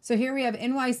 Wow. So here we have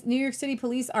New York City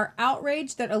police are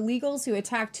outraged that illegals who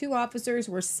attacked 2 officers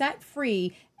were set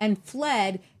free and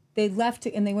fled. They left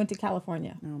and they went to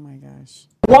California. Oh my gosh.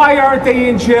 Why aren't they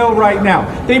in jail right now?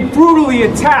 They brutally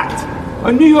attacked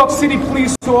a New York City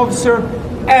police officer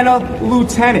and a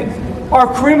lieutenant.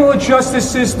 Our criminal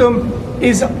justice system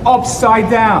is upside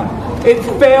down. It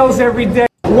fails every day.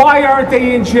 Why aren't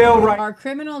they in jail right now? Our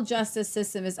criminal justice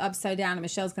system is upside down. And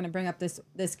Michelle's going to bring up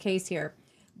this case here.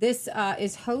 This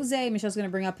is Jose. Michelle's going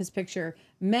to bring up his picture.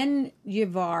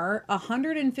 Menjivar,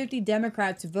 150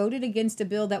 Democrats voted against a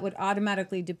bill that would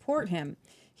automatically deport him.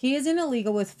 He is an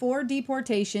illegal with 4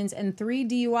 deportations and 3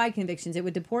 DUI convictions. It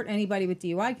would deport anybody with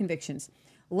DUI convictions.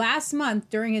 Last month,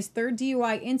 during his 3rd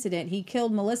DUI incident, he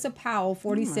killed Melissa Powell,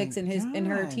 46, and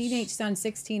her teenage son,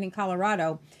 16, in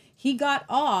Colorado. He got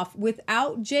off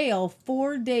without jail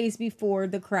 4 days before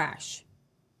the crash.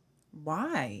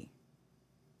 Why?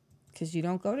 Because you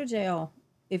don't go to jail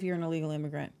if you're an illegal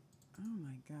immigrant. Oh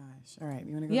my gosh. All right.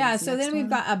 You want to go Yeah, to the so next then we've one?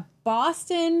 got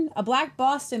a black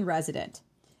Boston resident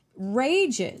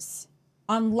rages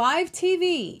on live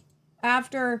TV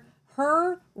after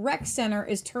her rec center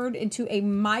is turned into a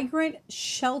migrant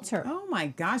shelter. Oh my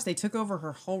gosh, they took over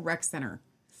her whole rec center.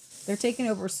 They're taking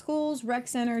over schools, rec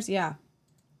centers, yeah.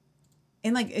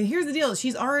 And like, here's the deal.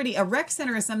 A rec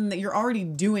center is something that you're already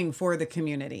doing for the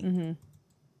community. Mm-hmm.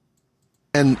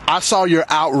 And I saw your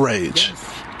outrage.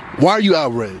 Why are you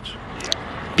outraged?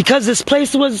 Because this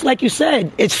place was, like you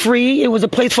said, it's free. It was a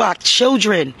place for our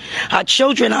children. Our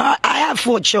children, I have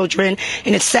 4 children,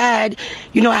 and it's sad.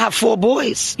 You know, I have 4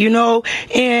 boys, you know,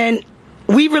 and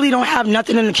we really don't have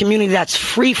nothing in the community that's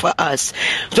free for us.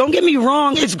 Don't get me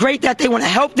wrong. It's great that they want to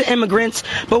help the immigrants,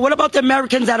 but what about the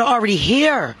Americans that are already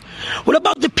here? What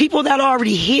about the people that are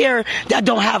already here that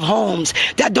don't have homes,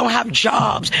 that don't have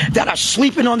jobs, that are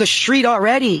sleeping on the street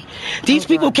already? These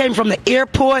people came from the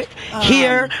airport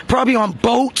here, probably on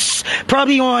boats,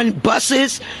 probably on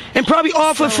buses, and probably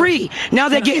all for free. Now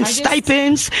they're getting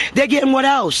stipends. They're getting what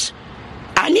else?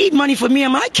 I need money for me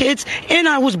and my kids, and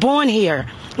I was born here.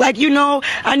 Like, you know,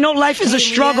 I know life is a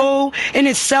struggle in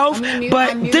itself,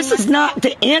 but this is not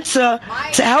the answer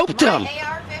to help them.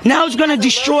 Now it's going to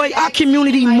destroy our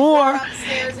community more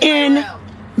and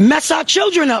mess our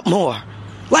children up more.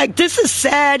 Like, this is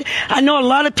sad. I know a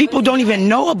lot of people don't even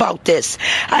know about this.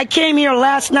 I came here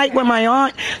last night with my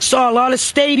aunt, saw a lot of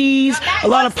stadies, a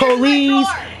lot of police,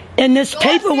 and this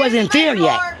paper wasn't there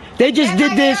yet. They just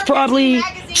did this probably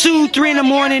 2, 3 in the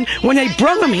morning when they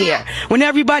brung them here. When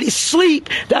everybody's asleep,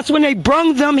 that's when they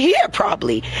brung them here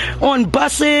probably. On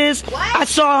buses, I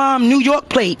saw New York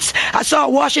plates. I saw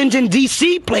Washington,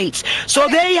 D.C. plates. So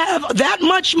they have that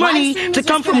much money to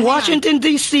come from Washington,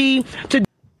 D.C. to...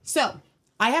 So,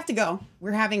 I have to go.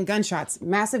 We're having gunshots,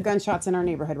 massive gunshots in our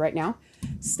neighborhood right now.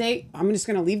 I'm just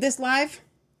going to leave this live.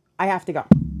 I have to go.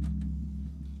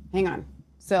 Hang on.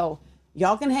 So,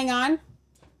 y'all can hang on.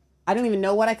 I don't even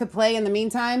know what I could play in the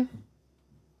meantime.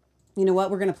 You know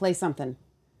what? We're going to play something.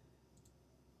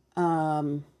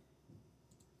 We're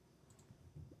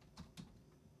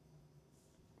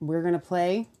going to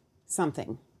play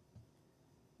something.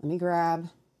 Let me grab.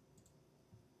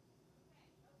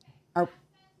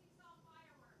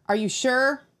 Are you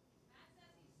sure?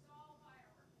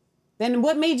 Then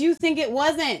what made you think it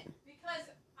wasn't? Because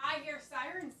I hear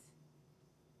sirens.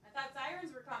 I thought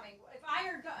sirens were coming.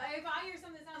 If I hear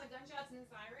something that sounds like gunshots and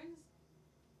sirens.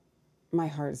 My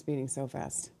heart is beating so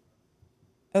fast.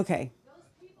 Okay.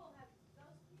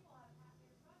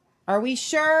 Are we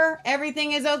sure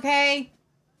everything is okay?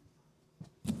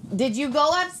 Did you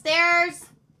go upstairs?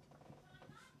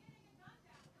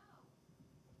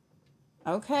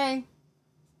 Okay.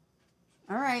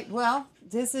 All right. Well,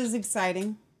 this is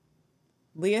exciting.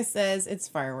 Leah says it's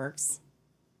fireworks.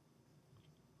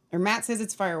 Or Matt says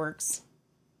it's fireworks.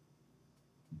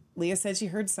 Leah said she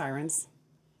heard sirens.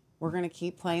 We're going to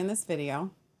keep playing this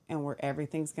video and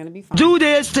everything's going to be fine. Do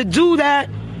this, to do that.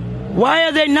 Why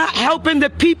are they not helping the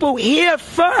people here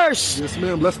first? Yes,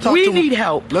 ma'am. We need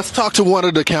help. Let's talk to one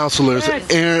of the counselors.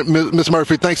 Yes. Aaron, Ms.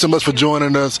 Murphy, thanks so much for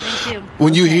joining us. Thank you.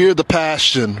 When you hear the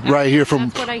passion right here from...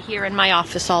 That's what I hear in my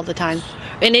office all the time.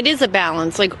 And it is a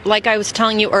balance. Like I was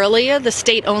telling you earlier, the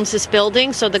state owns this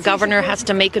building, so the governor has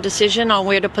to make a decision on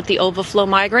where to put the overflow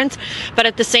migrants. But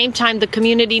at the same time, the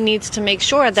community needs to make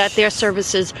sure that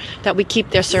that we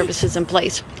keep their services in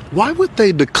place. Why would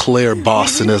they declare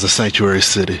Boston as a sanctuary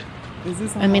city?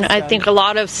 I mean, I think a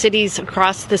lot of cities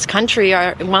across this country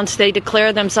are, once they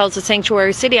declare themselves a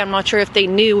sanctuary city, I'm not sure if they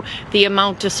knew the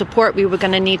amount of support we were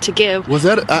going to need to give. Was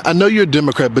that, I know you're a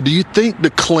Democrat, but do you think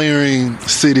declaring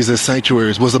cities as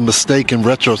sanctuaries was a mistake in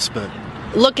retrospect?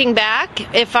 Looking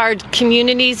back, if our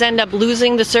communities end up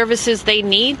losing the services they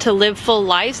need to live full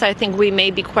lives, I think we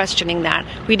may be questioning that.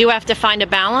 We do have to find a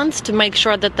balance to make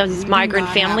sure that these migrant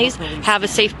families have a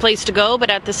safe place to go. But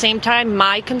at the same time,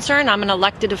 my concern, I'm an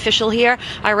elected official here.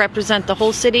 I represent the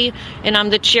whole city, and I'm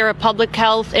the chair of public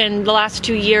health in the last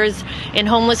 2 years in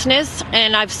homelessness.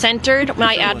 And I've centered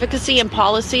my advocacy and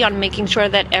policy on making sure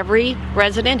that every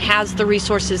resident has the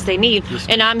resources they need.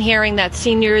 And I'm hearing that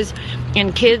seniors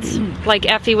and kids, like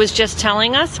Effie was just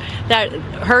telling us, that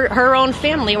her own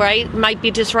family, right, might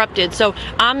be disrupted. So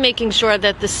I'm making sure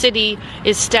that the city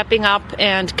is stepping up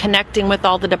and connecting with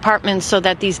all the departments so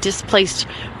that these displaced,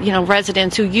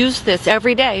 residents who use this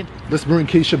every day. Let's bring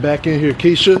Keisha back in here.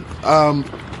 Keisha,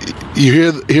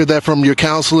 you hear that from your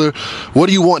counselor. What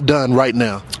do you want done right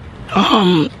now?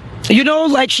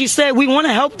 Like she said, we want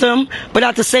to help them, but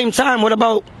at the same time, what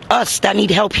about us that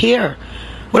need help here?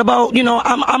 What about,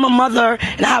 I'm a mother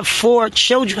and I have 4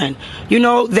 children.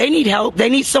 They need help. They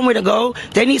need somewhere to go.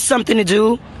 They need something to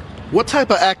do. What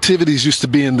type of activities used to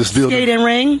be in this building? Skating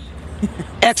ring,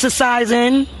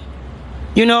 exercising,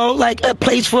 like a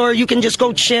place where you can just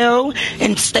go chill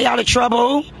and stay out of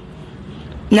trouble.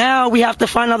 Now we have to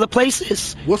find other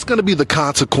places. What's going to be the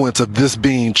consequence of this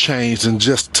being changed and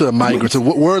just to migrants?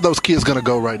 Where are those kids going to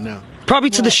go right now? Probably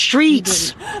to the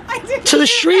streets. To the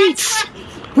streets.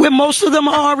 Where most of them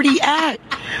are already at.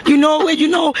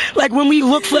 Like when we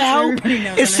look for help,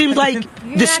 it seems like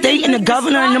the state and the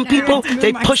governor and them people,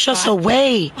 they push us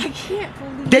away.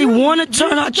 They want to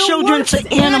turn our children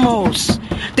to animals.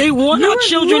 They want our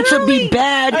children to be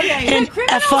bad and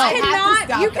F up.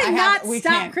 You cannot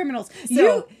stop criminals.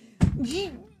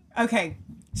 Okay.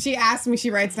 She asked me, she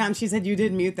writes down, she said, you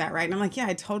did mute that, right? And I'm like, yeah,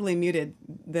 I totally muted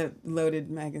the loaded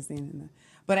magazine.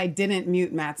 But I didn't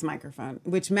mute Matt's microphone,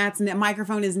 which Matt's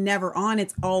microphone is never on.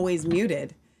 It's always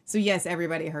muted. So yes,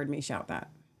 everybody heard me shout that.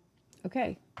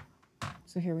 Okay.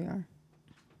 So here we are.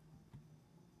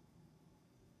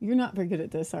 You're not very good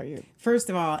at this, are you? First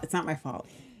of all, it's not my fault.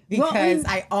 Because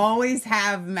I always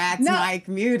have Matt's mic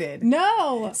muted.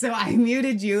 No. So I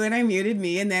muted you and I muted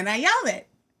me and then I yelled it.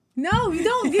 No, you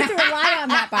don't get to rely on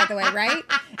that, by the way, right?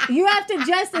 You have to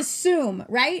just assume,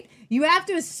 right? You have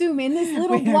to assume in this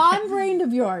little blonde brain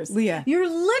of yours. Leah. You're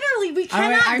literally, we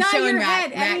cannot dye your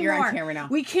head Matt, anymore. you're on camera now.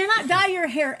 We cannot dye your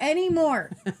hair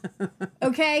anymore.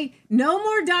 Okay? No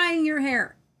more dyeing your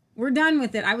hair. We're done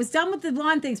with it. I was done with the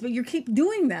blonde things, but you keep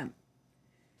doing them.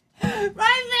 My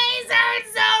face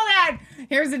hurts so bad.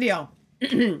 Here's the deal.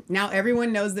 Now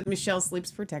everyone knows that Michelle sleeps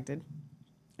protected.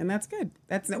 And that's good.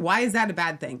 Why is that a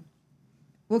bad thing?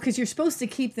 Well, because you're supposed to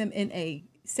keep them in a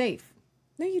safe.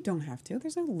 No, you don't have to.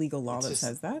 There's no legal law that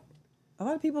says that. A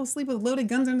lot of people sleep with loaded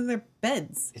guns under their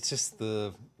beds. It's just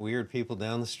the weird people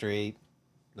down the street.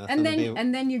 And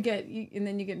then you get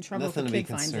in trouble. Nothing if to a be kid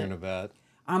finds concerned it. about.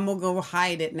 I'm gonna go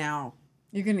hide it now.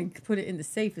 You're gonna put it in the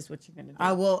safe, is what you're gonna do.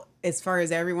 I will. As far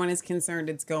as everyone is concerned,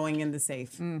 it's going in the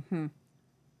safe. Mm-hmm.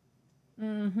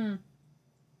 Mm-hmm.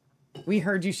 We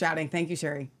heard you shouting. Thank you,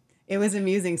 Sherry. It was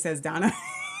amusing, says Donna.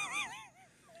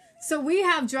 So we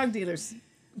have drug dealers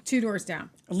 2 doors down.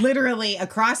 Literally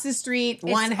across the street,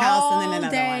 one house, and then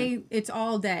another one. It's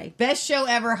all day. Best show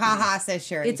ever, haha, says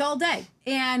Sherry. It's all day.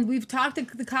 And we've talked to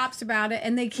the cops about it,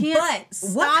 and they can't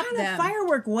stop what kind them. of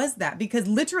firework was that? Because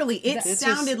literally it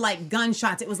sounded like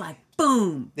gunshots. It was like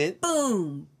boom,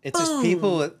 boom, It's boom, just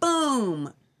people with,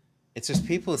 boom. It's just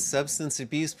people with substance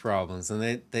abuse problems,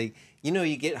 and they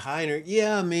you get high and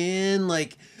yeah, man,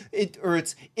 like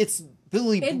it's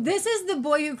Billy. This is the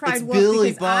boy who cried It's wolf.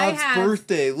 Billy because Bob's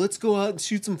birthday. Let's go out and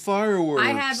shoot some fireworks. I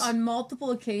have on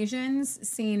multiple occasions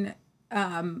seen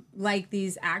like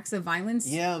these acts of violence.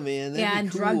 Yeah, man. And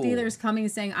drug dealers coming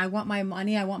and saying, I want my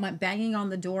money, I want my banging on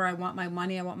the door, I want my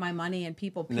money, and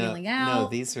people peeling out. No,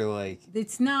 these are like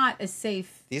it's not a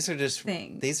safe these are just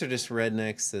thing. These are just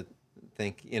rednecks that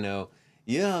think,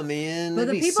 yeah, man. But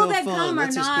the people that come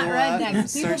are not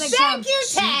rednecks. Thank you,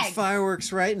 Tag.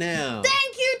 Fireworks right now.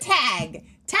 Thank you, Tag.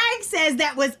 Tag says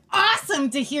that was awesome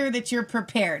to hear that you're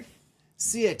prepared.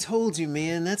 See, I told you,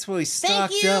 man. That's why we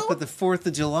stocked up at the 4th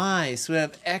of July, so we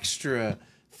have extra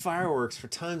fireworks for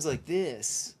times like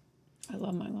this. I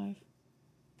love my life.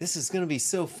 This is going to be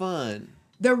so fun.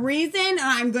 The reason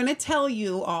I'm going to tell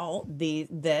you all the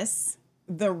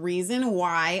reason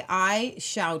why I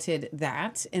shouted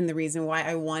that and the reason why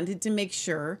I wanted to make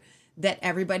sure that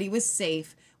everybody was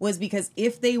safe was because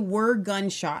if they were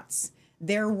gunshots,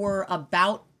 there were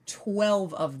about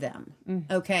 12 of them.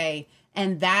 Okay.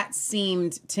 And that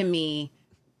seemed to me,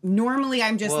 normally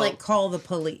I'm just like, call the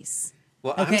police.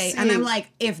 Well, okay. And I'm like,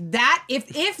 if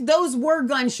those were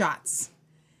gunshots,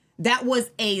 that was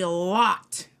a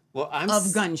lot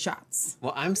of gunshots.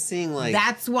 Well, I'm seeing like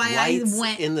that's why lights I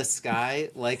went in the sky,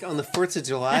 like on the 4th of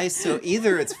July. So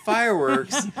either it's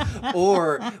fireworks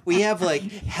or we have like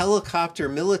helicopter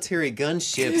military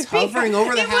gunships hovering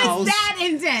over the house. It was that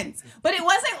intense, but it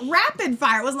wasn't rapid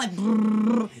fire. It wasn't like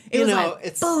brrr. It was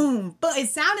like boom, but it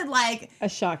sounded like a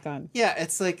shotgun. Yeah,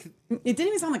 it's like it didn't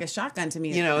even sound like a shotgun to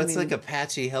me. It's like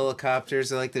Apache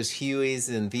helicopters or like those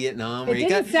Hueys in Vietnam. Where It you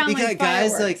got didn't sound like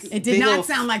guys fireworks. like It did not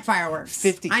sound like fireworks.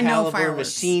 50 I know caliber fireworks.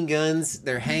 machine guns.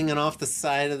 They're hanging off the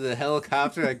side of the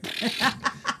helicopter, like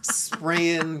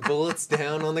spraying bullets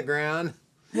down on the ground.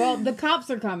 Well, the cops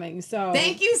are coming, so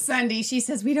Thank you, Sunday. She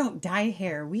says we don't dye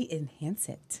hair, we enhance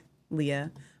it.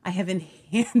 Leah, I have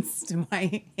enhanced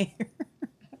my hair.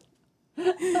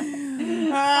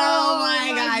 Oh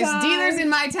my gosh. God. Dealers in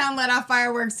my town let off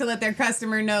fireworks to let their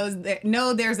customer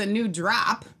know there's a new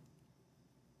drop.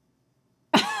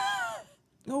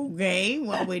 Okay,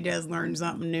 well, we just learned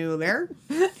something new there.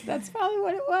 That's probably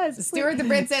what it was. Stuart the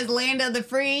Brit says land of the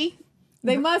free.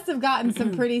 They must have gotten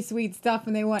some pretty sweet stuff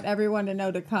and they want everyone to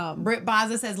know to come. Britt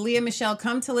Baza says, Leah Michelle,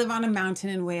 come to live on a mountain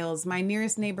in Wales. My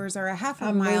nearest neighbors are a half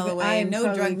a mile away. No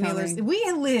totally drug dealers. coming.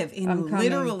 We live in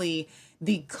literally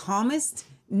the calmest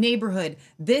neighborhood.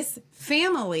 This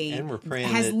family And we're praying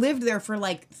has that- lived there for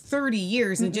like 30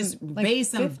 years and just Like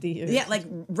raised some 50 years. yeah, like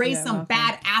raised some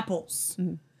bad apples.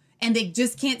 And they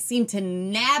just can't seem to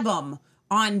nab them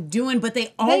on doing, but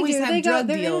they always have drug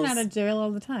they're deals. in and out of jail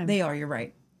all the time. They are, you're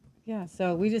right. Yeah,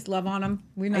 so we just love on them.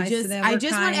 We're nice to them. I We're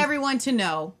just want kind. everyone to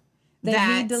know They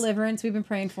that need deliverance. We've been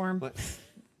praying for them.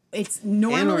 it's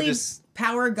normally just-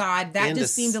 power God. That and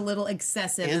just to seemed a little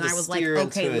excessive, and and to I was like, steer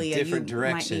okay, into a Leah, you different might need to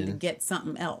direction. get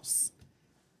something else.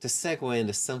 To segue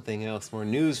into something else more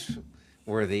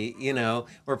newsworthy,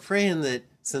 we're praying that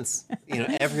since,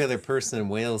 every other person in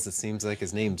Wales, it seems like,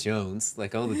 is named Jones,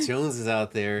 like all the Joneses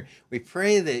out there, we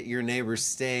pray that your neighbors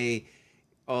stay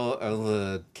all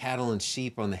the cattle and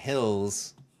sheep on the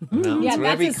hills, mountains, Yeah,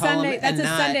 whatever you that's a call Sunday. them, That's and a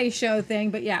not, Sunday show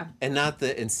thing. But yeah, and not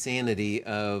the insanity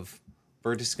of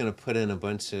we're just going to put in a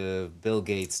bunch of Bill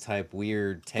Gates type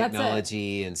weird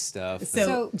technology and stuff.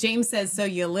 So James says, so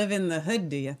you live in the hood,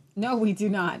 do you? no, we do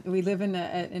not. We live in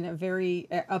a very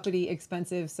uppity,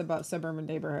 expensive suburban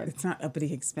neighborhood. It's not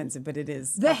uppity expensive, but it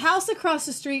is. The house across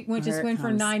the street went Here it for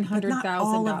comes. $900,000. But not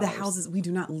all of the houses. We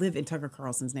do not live in Tucker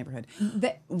Carlson's neighborhood.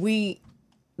 We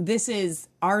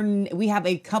have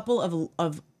a couple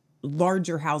of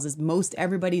larger houses. Most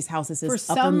everybody's houses is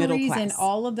For upper some middle reason, class.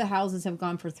 all of the houses have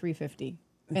gone for $350,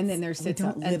 and then there's We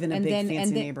don't live in a big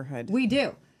fancy neighborhood. We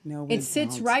do. No, we it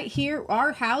sits don't. right here.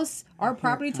 Our house, our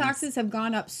property it comes. taxes have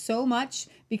gone up so much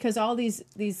because all these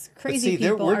But crazy see,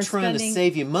 people we're are trying spending. to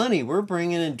save you money. We're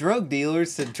bringing in drug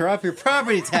dealers to drop your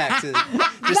property taxes.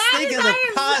 Just think of the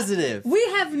positive. We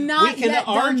have not yet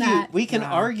done that. We can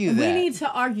argue that. We need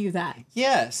to argue that.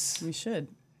 Yes. We should.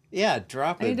 Yeah,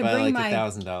 drop I it need to by bring like my-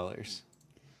 $1,000.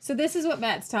 So this is what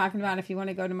Matt's talking about. If you want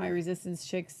to go to my Resistance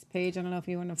Chicks page, I don't know if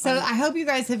you want to So find I hope you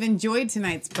guys have enjoyed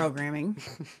tonight's programming.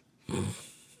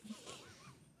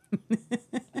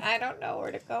 I don't know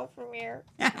where to go from here.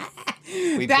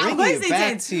 We That bring was you back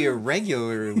intense. to your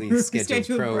regularly scheduled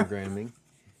Scheduled programming.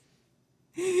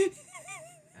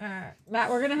 Matt,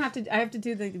 we're gonna have to. I have to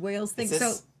do the whales thing. Is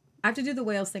this- So I have to do the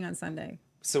whales thing on Sunday.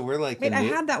 So we're like, Wait, I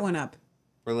had that one up.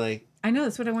 we're like I know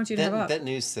that's what I want you to have up. that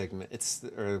news segment.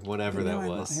 Or whatever that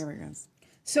was. Here it goes.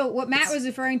 So what Matt was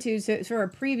referring to, for a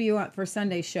preview for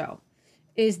Sunday's show,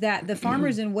 is that the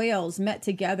farmers in Wales met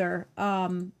together.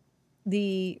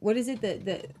 The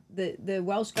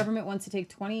Welsh government wants to take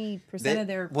 20% of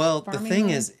their the farming thing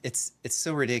land? is, it's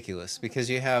so ridiculous because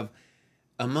you have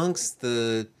amongst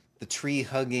the tree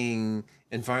hugging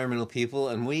environmental people,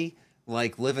 and we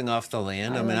like living off the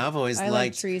land. I mean, I've always I like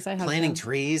liked trees. I hug planting them.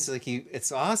 trees. Like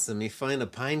it's awesome. You find a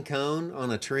pine cone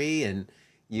on a tree, and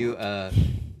you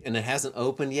and it hasn't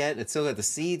opened yet, and it's still got the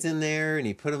seeds in there, and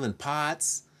you put them in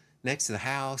pots next to the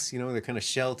house. They're kind of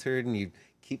sheltered, and you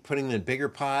keep putting them in bigger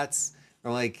pots,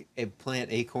 or like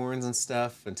plant acorns and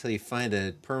stuff until you find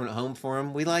a permanent home for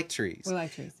them. We like trees. We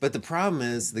like trees. But the problem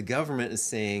is the government is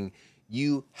saying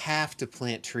you have to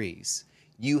plant trees.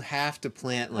 You have to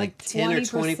plant like 10 or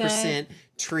 20%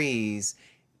 trees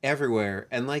everywhere.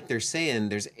 And like they're saying,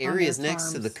 there's areas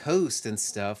next to the coast and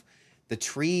stuff. The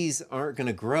trees aren't going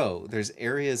to grow. There's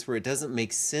areas where it doesn't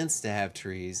make sense to have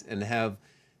trees, and to have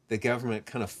the government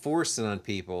kind of force it on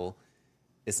people.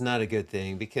 It's not a good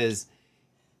thing because,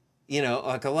 you know,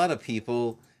 like a lot of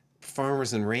people,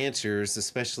 farmers and ranchers,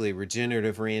 especially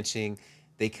regenerative ranching,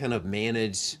 they kind of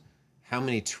manage how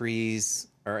many trees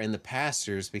are in the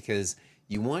pastures because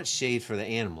you want shade for the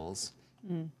animals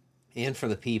and for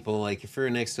the people. Like if you're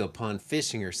next to a pond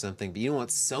fishing or something, but you don't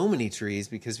want so many trees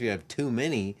because if you have too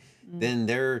many, then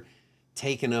they're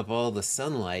taking up all the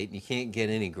sunlight and you can't get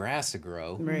any grass to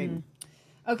grow. Right.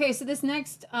 Okay, so this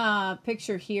next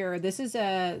picture here, this is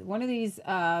one of these.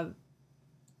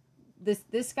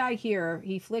 This guy here,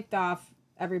 he flicked off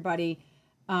everybody,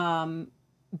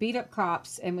 beat up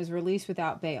cops, and was released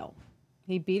without bail.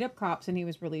 He beat up cops and he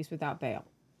was released without bail.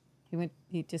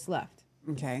 He just left.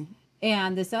 Okay.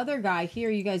 And this other guy here,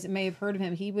 you guys may have heard of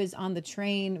him. He was on the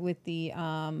train with the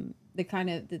man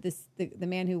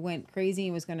who went crazy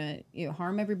and was going to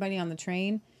harm everybody on the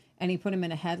train, and he put him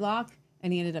in a headlock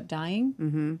and he ended up dying.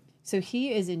 Mm-hmm. So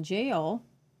he is in jail,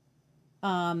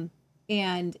 and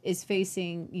is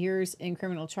facing years in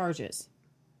criminal charges.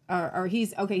 Or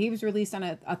he was released on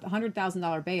a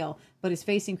 $100,000 bail, but is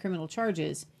facing criminal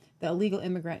charges. The illegal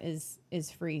immigrant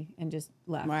is free and just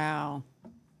left. Wow.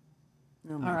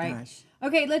 Oh my All right. gosh.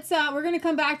 Okay, let's we're going to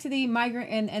come back to the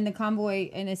migrant and the convoy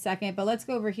in a second, but let's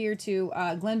go over here to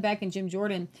Glenn Beck and Jim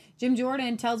Jordan. Jim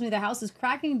Jordan tells me the House is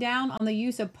cracking down on the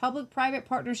use of public-private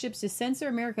partnerships to censor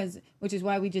Americans, which is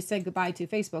why we just said goodbye to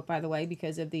Facebook, by the way,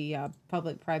 because of the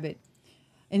public-private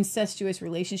incestuous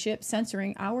relationship,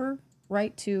 censoring our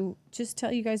right to just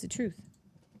tell you guys the truth.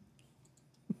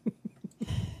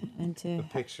 And to The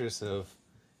pictures of,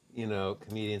 you know,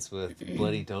 comedians with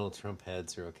bloody Donald Trump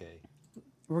heads are okay.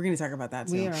 We're going to talk about that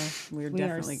too. We're we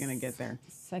definitely are going to get there.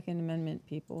 Second Amendment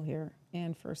people here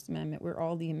and First Amendment. We're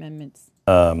all the amendments.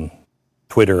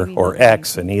 Twitter or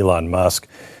X, and Elon Musk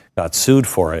got sued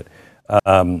for it.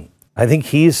 I think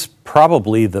he's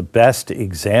probably the best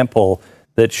example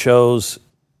that shows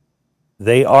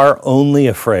they are only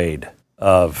afraid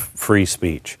of free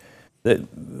speech.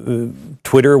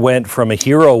 Twitter went from a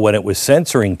hero when it was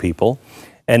censoring people,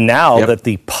 and now that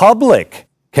the public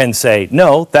can say,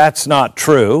 no, that's not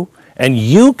true, and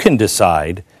you can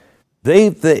decide,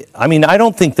 I mean, I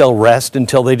don't think they'll rest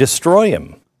until they destroy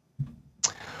him.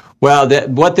 Well,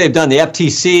 what they've done, the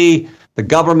FTC, the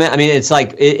government, I mean, it's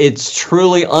like, it's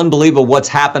truly unbelievable what's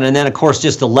happened. And then, of course,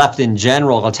 just the left in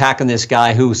general attacking this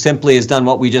guy who simply has done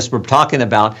what we just were talking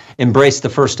about, embraced the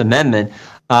First Amendment.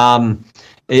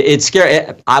 It's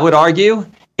scary. I would argue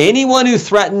anyone who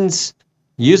threatens,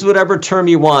 use whatever term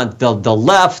you want, the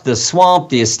left, the swamp,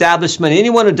 the establishment,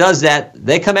 anyone who does that,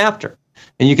 they come after.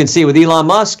 And you can see it with Elon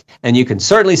Musk, and you can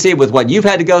certainly see it with what you've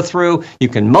had to go through. You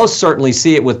can most certainly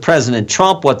see it with President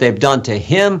Trump, what they've done to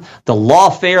him, the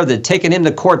lawfare, they've taken him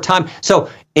to court time.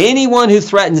 So anyone who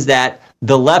threatens that,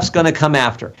 the left's going to come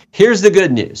after. Here's the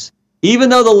good news. Even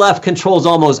though the left controls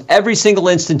almost every single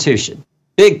institution,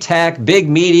 big tech, big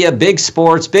media, big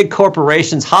sports, big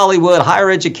corporations, Hollywood,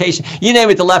 higher education, you name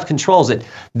it, the left controls it.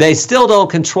 They still don't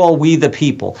control we the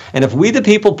people. And if we the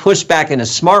people push back in a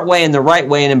smart way, in the right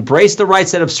way, and embrace the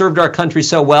rights that have served our country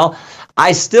so well,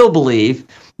 I still believe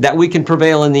that we can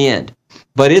prevail in the end.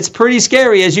 But it's pretty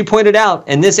scary, as you pointed out,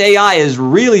 and this AI is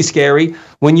really scary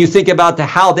when you think about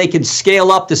how they could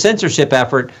scale up the censorship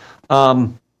effort.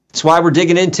 That's why we're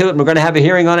digging into it, and we're going to have a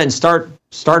hearing on it and start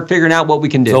figuring out what we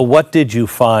can do. So what did you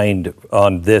find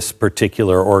on this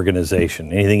particular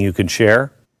organization? Anything you can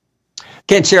share?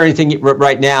 Can't share anything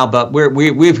right now, but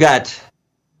we've got,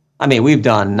 I mean, we've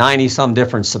done 90-some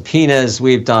different subpoenas.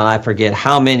 We've done, I forget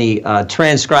how many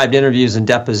transcribed interviews and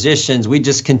depositions. We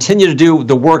just continue to do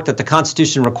the work that the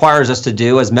Constitution requires us to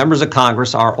do as members of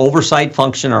Congress, our oversight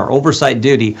function, our oversight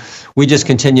duty. We just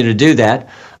continue to do that.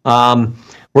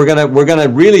 We're gonna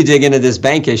really dig into this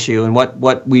bank issue and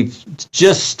what we've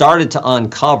just started to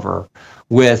uncover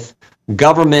with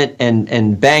government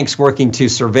and banks working to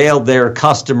surveil their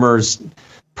customers'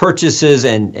 purchases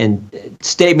and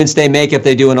statements they make if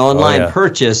they do an online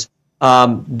purchase.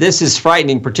 This is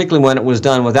frightening, particularly when it was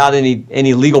done without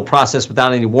any legal process,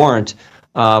 without any warrant.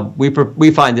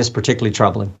 We find this particularly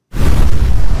troubling.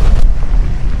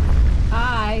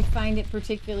 I find it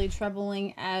particularly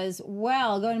troubling as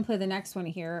well. Go ahead and play the next one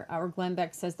here. Our Glenn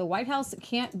Beck says the White House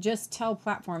can't just tell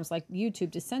platforms like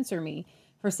YouTube to censor me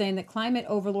for saying that climate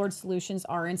overlord solutions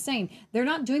are insane. They're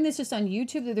not doing this just on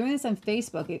YouTube. They're doing this on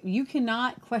Facebook. You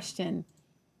cannot question.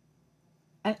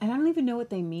 I don't even know what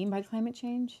they mean by climate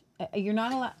change. You're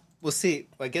not allowed. Well, see,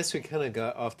 I guess we kind of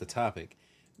got off the topic.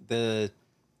 The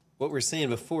what we were saying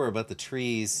before about the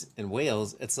trees and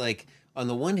whales, it's like on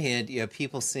the one hand, you have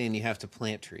people saying you have to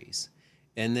plant trees,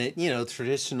 and that, you know,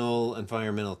 traditional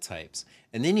environmental types.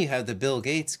 And then you have the Bill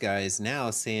Gates guys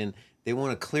now saying they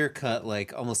want to clear cut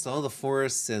like almost all the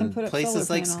forests and put up places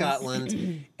solar like panels.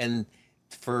 Scotland and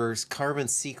for carbon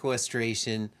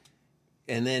sequestration.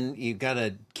 And then you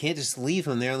can't just leave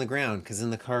them there on the ground because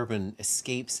then the carbon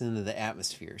escapes into the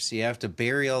atmosphere. So you have to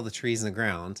bury all the trees in the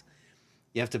ground.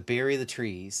 You have to bury the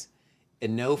trees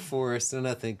and no forest, no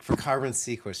nothing for carbon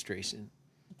sequestration.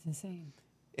 It's insane.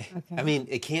 Okay. I mean,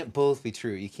 it can't both be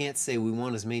true. You can't say we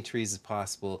want as many trees as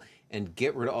possible and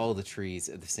get rid of all the trees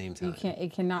at the same time.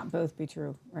 It cannot both be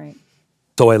true, right?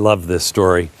 So I love this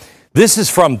story. This is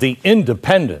from The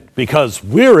Independent, because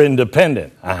we're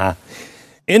independent.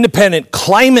 Independent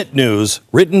Climate News,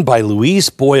 written by Louise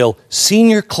Boyle,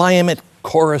 senior climate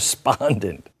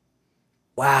correspondent.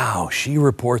 Wow, she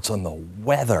reports on the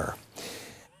weather.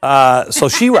 So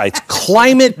she writes,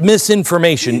 climate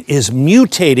misinformation is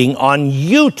mutating on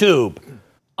YouTube.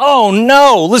 Oh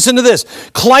no, listen to this.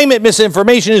 Climate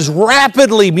misinformation is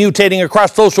rapidly mutating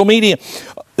across social media,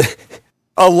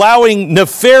 allowing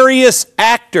nefarious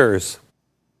actors.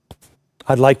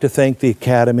 I'd like to thank the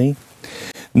Academy.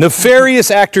 Nefarious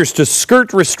actors to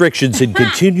skirt restrictions and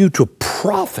continue to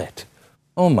profit.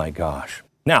 Oh my gosh.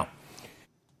 Now,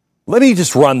 let me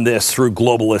just run this through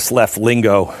globalist left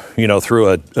lingo, through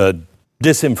a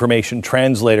disinformation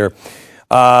translator.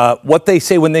 What they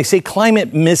say when they say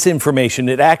climate misinformation,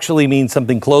 it actually means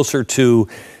something closer to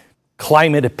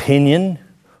climate opinion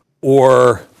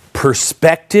or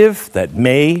perspective that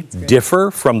may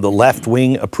differ from the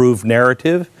left-wing approved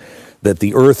narrative that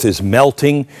the earth is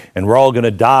melting and we're all going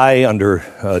to die under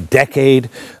a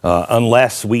decade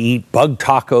unless we eat bug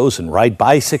tacos and ride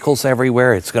bicycles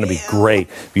everywhere. It's going to be great.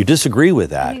 If you disagree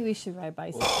with that, I think we should ride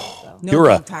bicycles, though.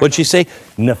 you're what'd she say?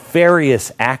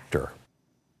 Nefarious actor.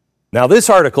 Now,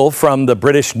 this article from the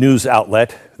British news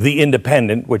outlet, The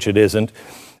Independent, which it isn't,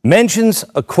 mentions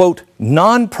a, quote,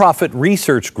 nonprofit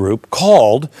research group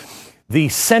called the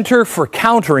Center for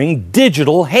Countering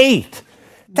Digital Hate.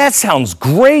 That sounds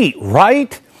great,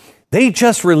 right? They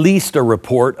just released a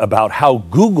report about how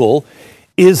Google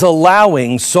is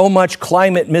allowing so much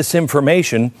climate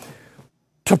misinformation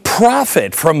to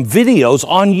profit from videos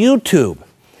on YouTube.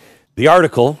 The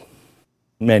article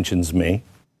mentions me,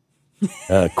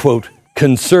 quote,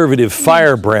 conservative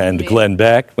firebrand Glenn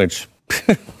Beck, which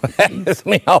is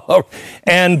me all over,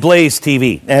 and Blaze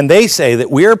TV. And they say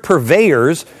that we're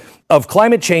purveyors of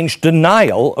climate change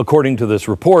denial, according to this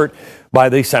report by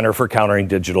the Center for Countering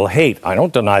Digital Hate. I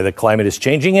don't deny that climate is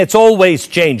changing. It's always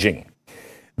changing.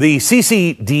 The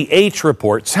CCDH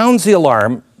report sounds the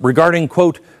alarm regarding,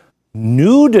 quote,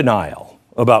 new denial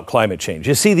about climate change.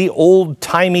 You see the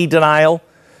old-timey denial,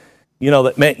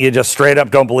 that meant you just straight up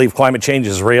don't believe climate change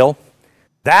is real.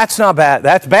 That's not bad.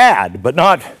 That's bad, but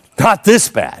not this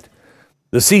bad.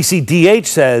 The CCDH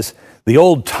says the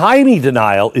old-timey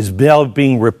denial is now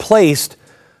being replaced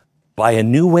by a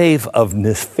new wave of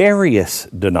nefarious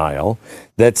denial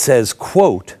that says,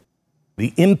 quote,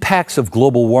 the impacts of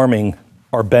global warming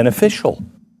are beneficial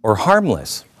or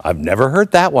harmless. I've never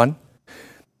heard that one.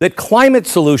 That climate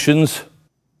solutions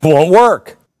won't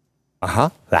work.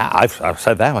 I've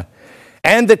said that one.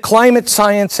 And that climate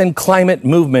science and climate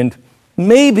movement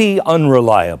may be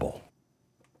unreliable.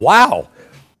 Wow.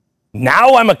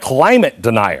 Now I'm a climate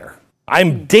denier.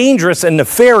 I'm dangerous and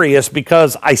nefarious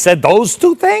because I said those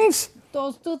two things?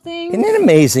 Those two things? Isn't it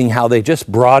amazing how they just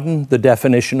broaden the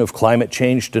definition of climate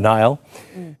change denial,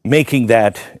 making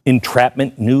that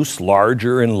entrapment noose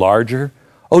larger and larger?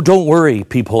 Oh, don't worry,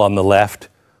 people on the left.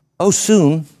 Oh,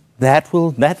 soon that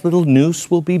little noose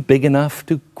will be big enough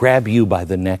to grab you by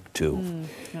the neck, too.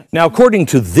 Now, according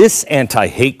to this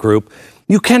anti-hate group,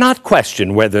 you cannot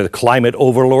question whether the climate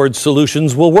overlord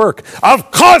solutions will work. Of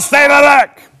course they will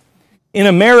work! In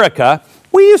America,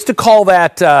 we used to call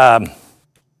that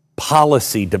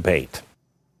policy debate.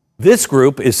 This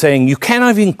group is saying you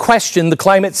cannot even question the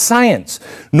climate science,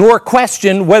 nor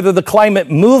question whether the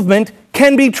climate movement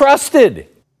can be trusted.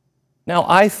 Now,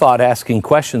 I thought asking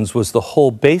questions was the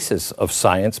whole basis of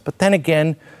science, but then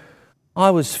again,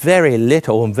 I was very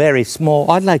little and very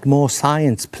small. I'd like more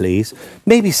science, please.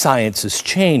 Maybe science has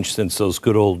changed since those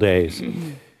good old days.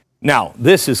 Now,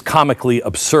 this is comically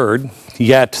absurd,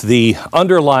 yet the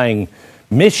underlying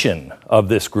mission of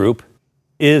this group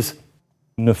is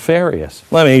nefarious.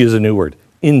 Let me use a new word,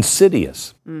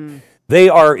 insidious. They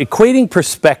are equating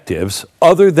perspectives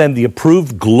other than the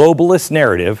approved globalist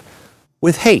narrative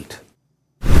with hate.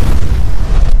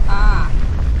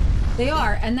 They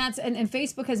are, and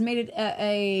Facebook has made it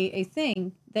a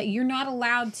thing that you're not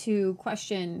allowed to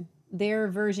question their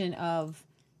version of.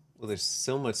 Well, there's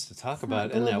so much to talk It's about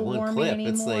not in that global one warming clip.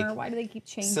 anymore. It's like Why do they keep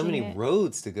changing so many it?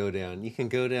 roads to go down. You can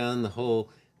go down the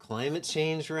whole climate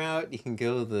change route. You can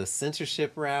go the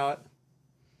censorship route.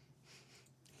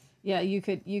 Yeah, you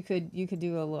could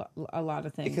do a lot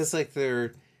of things. Because like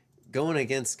they're going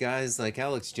against guys like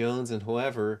Alex Jones and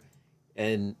whoever,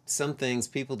 and some things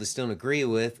people just don't agree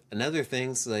with, and other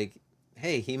things like,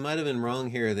 hey, he might have been wrong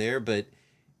here or there, but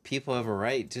people have a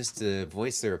right just to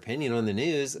voice their opinion on the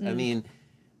news. I mean,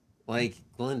 like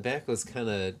Glenn Beck was kind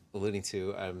of alluding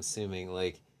to, I'm assuming,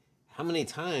 like, how many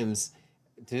times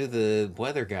do the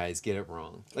weather guys get it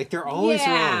wrong? Like, they're always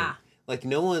wrong. Like,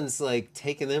 no one's, like,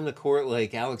 taking them to court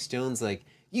like Alex Jones, like,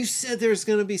 you said there's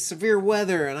going to be severe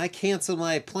weather, and I canceled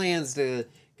my plans to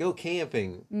go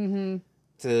camping,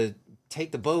 to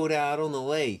take the boat out on the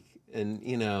lake, and,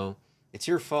 you know, it's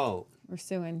your fault. We're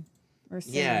suing.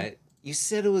 Yeah, you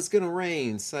said it was going to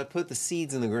rain, so I put the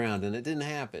seeds in the ground, and it didn't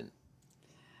happen.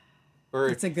 Or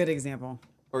it's a good example.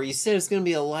 Or you said it's going to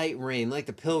be a light rain like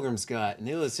the Pilgrims got, and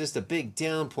it was just a big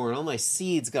downpour, and all my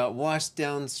seeds got washed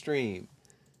downstream.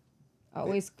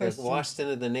 Always Got question. washed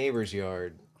into the neighbor's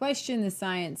yard. Question the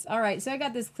science. All right, so I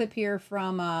got this clip here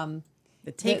from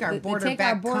the Take Our Border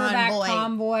Back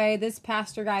Convoy. This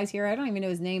pastor guy's here. I don't even know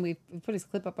his name. We put his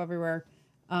clip up everywhere.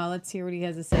 Let's hear what he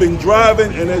has to say. Been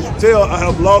driving, and as you tell, I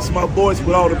have lost my voice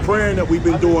with all the praying that we've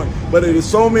been doing. But it is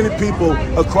so many people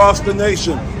across the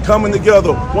nation coming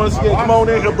together. Once again, come on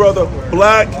in here, brother.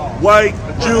 Black, white,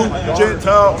 Jew,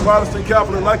 Gentile, Protestant,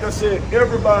 Catholic. Like I said,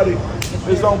 everybody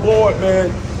is on board,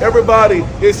 man. Everybody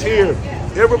is here.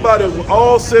 Everybody,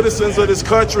 all citizens of this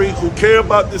country who care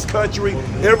about this country,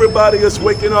 everybody is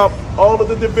waking up. All of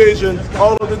the division,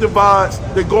 all of the divides,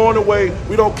 they're going away.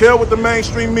 We don't care what the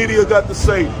mainstream media got to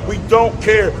say. We don't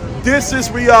care. This is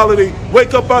reality.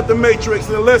 Wake up out the matrix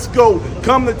and let's go.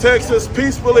 Come to Texas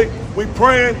peacefully. We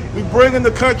praying. We bringing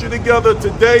the country together.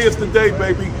 Today is the day,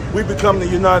 baby. We become the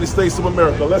United States of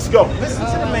America. Let's go. Listen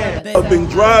to the man. I've been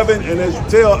driving, and as you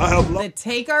tell, I have... The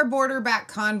Take Our Border Back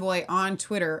Convoy on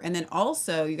Twitter. And then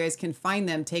also, you guys can find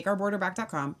them,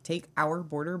 takeourborderback.com,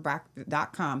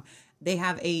 takeourborderback.com. They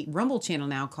have a Rumble channel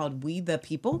now called We the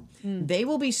People. They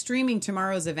will be streaming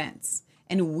tomorrow's events.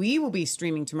 And we will be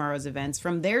streaming tomorrow's events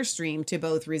from their stream to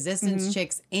both Resistance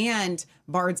Chicks and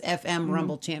Bard's FM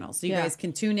Rumble channel. So you guys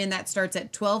can tune in. That starts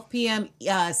at 12 p.m.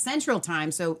 Central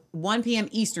Time, so 1 p.m.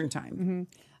 Eastern Time.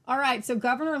 All right, so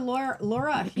Governor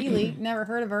Laura Healey, never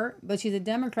heard of her, but she's a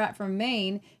Democrat from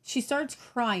Maine. She starts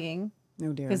crying.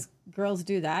 Oh, dear. Because girls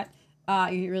do that.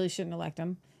 You really shouldn't elect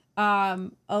them.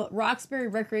 Roxbury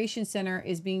Recreation Center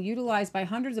is being utilized by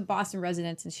hundreds of Boston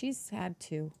residents, and she's sad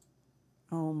too.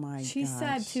 Oh my god. She's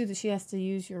sad too that she has to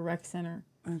use your rec center.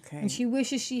 Okay. And she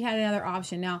wishes she had another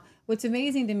option. Now, what's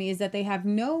amazing to me is that they have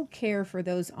no care for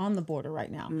those on the border right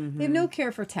now. They have no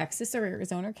care for Texas or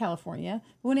Arizona or California.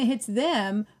 When it hits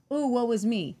them, oh, woe was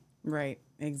me. Right,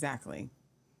 exactly.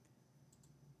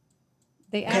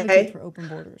 They advocate for open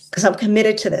borders. Because I'm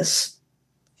committed to this.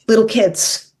 Little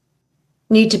kids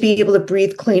need to be able to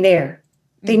breathe clean air.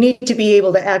 They need to be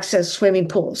able to access swimming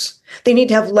pools. They need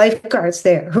to have lifeguards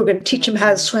there who are going to teach them how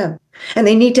to swim. And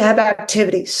they need to have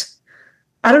activities.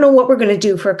 I don't know what we're going to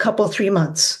do for a couple, 3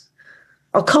 months.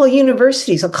 I'll call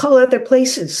universities. I'll call other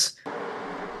places.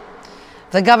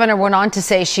 The governor went on to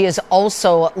say she is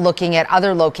also looking at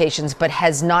other locations, but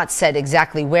has not said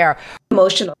exactly where.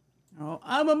 Emotional. Oh,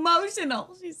 I'm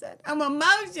emotional, she said. I'm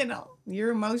emotional. You're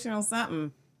emotional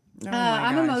something. Oh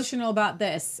I'm emotional about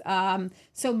this.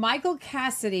 So Michael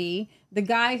Cassidy, the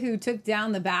guy who took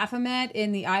down the Baphomet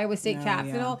in the Iowa State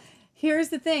Capitol, here's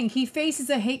the thing. He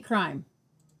faces a hate crime.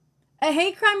 A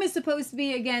hate crime is supposed to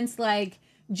be against, like,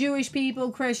 Jewish people,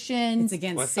 Christians. It's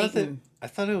against Satan. I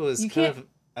thought it was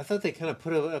I thought they kind of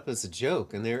put it up as a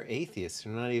joke, and they're atheists.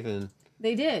 They're not even...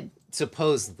 They did.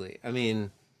 Supposedly. I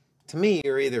mean, to me,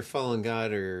 you're either following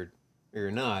God or you're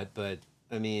not, but,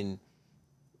 I mean...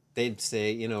 They'd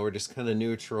say, you know, we're just kind of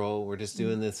neutral. We're just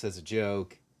doing this as a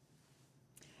joke.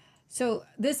 So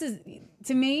this is,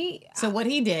 to me. So what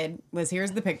he did was,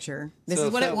 here's the picture. This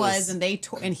is what it was, and he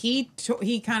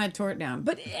kind of tore it down.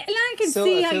 But and I can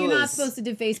see how you're not supposed to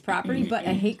deface property, but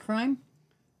a hate crime.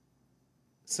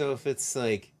 So if it's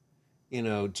like, you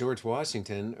know, George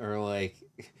Washington or like,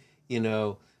 you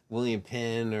know, William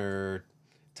Penn or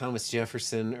Thomas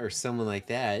Jefferson or someone like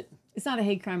that. It's not a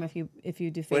hate crime if you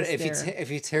deface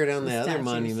if you tear down the other statues.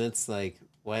 monuments, like,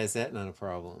 why is that not a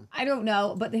problem? I don't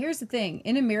know, but here's the thing: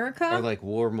 in America, or like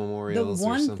war memorials, the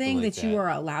one or something thing like that you are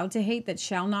allowed to hate that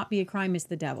shall not be a crime is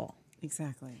the devil.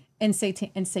 Exactly. And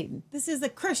Satan. This is a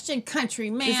Christian country,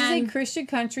 man. This is a Christian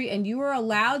country, and you are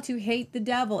allowed to hate the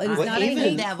devil. It is Well, not a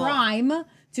hate crime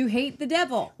to hate the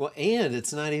devil. Well, and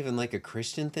it's not even like a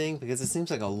Christian thing, because it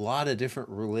seems like a lot of different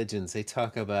religions, they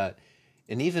talk about,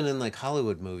 and even in like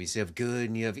Hollywood movies, you have good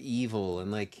and you have evil,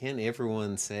 and like, can't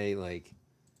everyone say like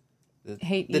the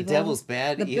evil? devil's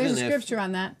bad? There's a scripture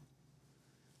on that.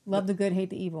 Love the good, hate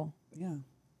the evil. Yeah.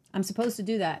 I'm supposed to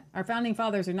do that. Our founding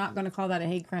fathers are not going to call that a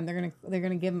hate crime. They're going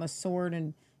to give him a sword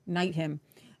and knight him.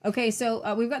 Okay,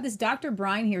 so we've got this Dr.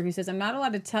 Brian here who says, I'm not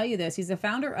allowed to tell you this. He's the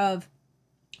founder of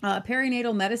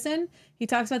perinatal medicine. He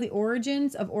talks about the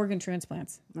origins of organ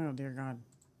transplants. Oh, dear God.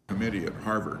 Committee at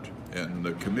Harvard, and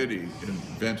the committee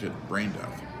invented brain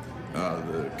death.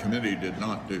 The committee did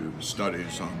not do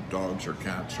studies on dogs or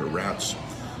cats or rats.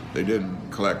 They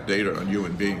didn't collect data on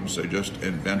human beings. They just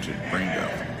invented brain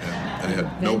death. And they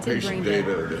had no patient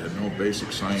data. They had no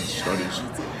basic science studies.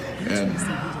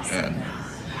 And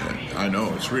I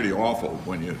know it's really awful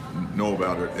when you know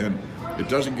about it. And it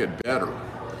doesn't get better.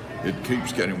 It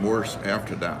keeps getting worse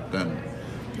after that. Then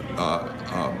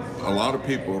a lot of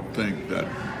people think that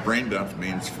brain death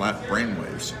means flat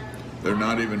brainwaves. They're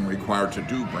not even required to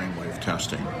do brainwave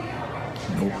testing.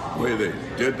 The way they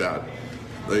did that,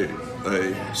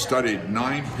 they studied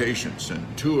 9 patients, and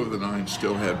 2 of the 9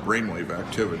 still had brainwave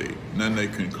activity. And then they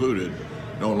concluded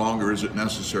no longer is it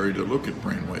necessary to look at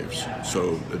brainwaves.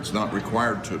 So it's not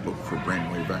required to look for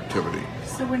brainwave activity.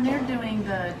 So when they're doing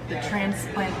the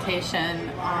transplantation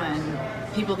on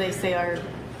people they say are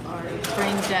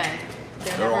brain dead,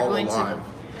 they're all alive.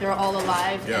 They're all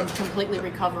alive Yeah. and completely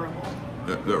recoverable.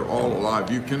 They're all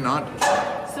alive. You cannot.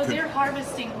 So they're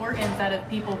harvesting organs out of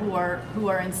people who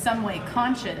are in some way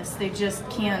conscious. They just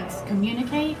can't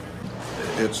communicate.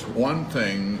 It's one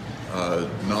thing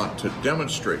not to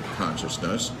demonstrate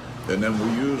consciousness, and then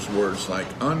we use words like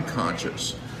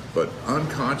unconscious. But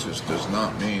unconscious does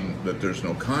not mean that there's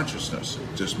no consciousness.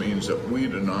 It just means that we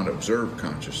do not observe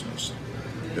consciousness,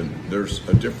 and there's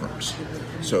a difference.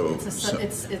 So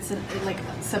It's like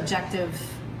subjective.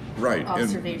 Right,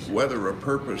 observation. and whether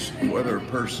a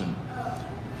person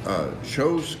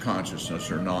shows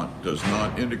consciousness or not does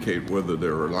not indicate whether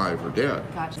they're alive or dead.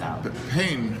 Gotcha. But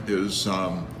pain is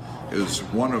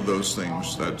one of those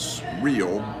things that's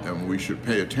real, and we should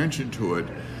pay attention to it.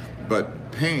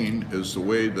 But pain is the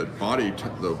way that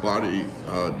the body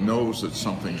knows that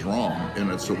something's wrong,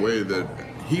 and it's the way that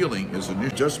healing is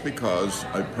initiated. Just because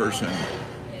a person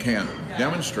can't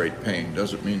demonstrate pain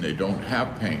doesn't mean they don't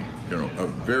have pain. You know, a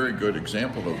very good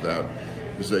example of that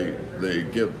is they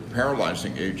give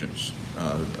paralyzing agents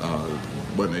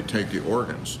when they take the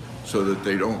organs, so that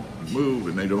they don't move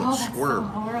and they don't squirm.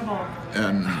 So horrible.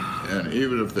 And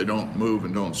even if they don't move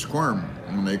and don't squirm,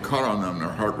 when they cut on them, their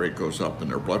heart rate goes up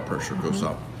and their blood pressure goes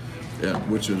up,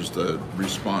 which is the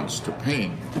response to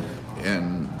pain.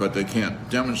 But they can't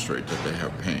demonstrate that they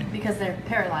have pain. Because they're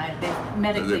paralyzed. They've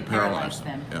medically paralyzed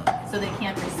them. Yeah. So they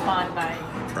can't respond by.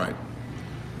 Right.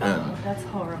 Oh, that's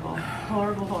horrible.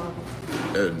 Horrible, horrible.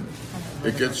 And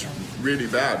it gets really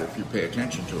bad if you pay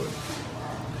attention to it.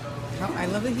 Oh, I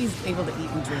love that he's able to eat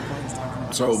and drink while he's talking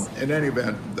about So, this. in any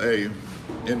event, they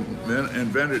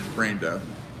invented brain death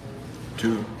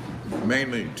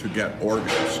mainly to get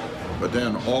organs, but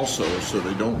then also so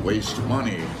they don't waste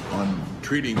money on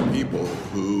treating people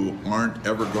who aren't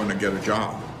ever going to get a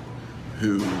job,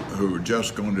 who are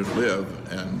just going to live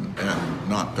and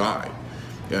not die.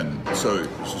 And so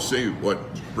to see what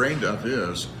brain death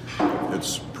is,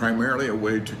 it's primarily a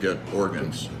way to get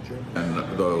organs. And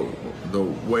the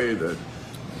way that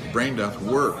brain death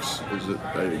works is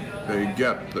that they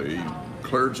get the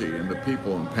clergy and the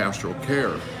people in pastoral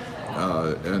care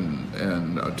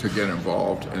and to get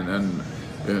involved. And then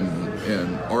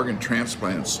in organ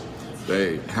transplants,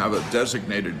 they have a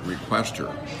designated requester.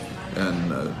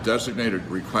 And a designated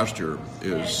requester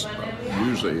is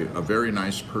usually a very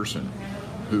nice person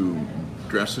who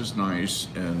dresses nice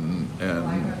and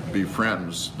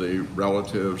befriends the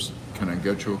relatives. Can I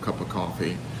get you a cup of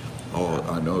coffee? Oh,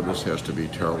 I know this has to be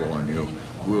terrible on you.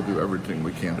 We'll do everything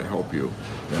we can to help you.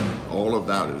 And all of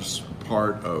that is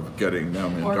part of getting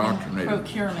them indoctrinated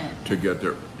procurement. to get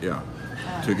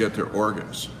their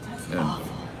organs. And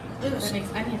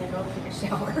I need to go take a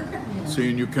shower. see,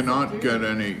 and you cannot get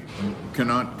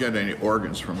any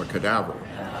organs from a cadaver.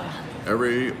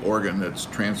 Every organ that's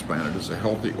transplanted is a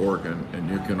healthy organ, and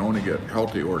you can only get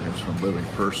healthy organs from living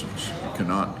persons. You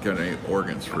cannot get any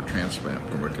organs for transplant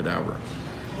from a cadaver.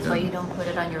 That's why you don't put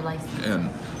it on your license. And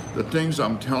the things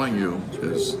I'm telling you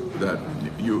is that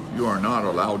you are not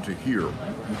allowed to hear,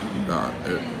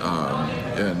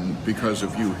 and because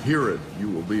if you hear it, you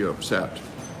will be upset.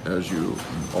 as you,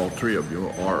 all three of you,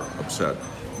 are upset,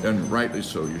 and rightly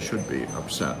so. You should be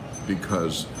upset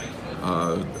because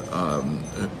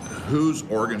whose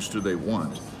organs do they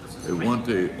want? They want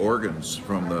the organs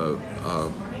from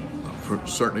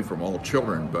certainly from all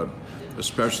children, but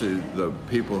especially the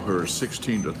people who are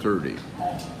 16 to 30,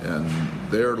 and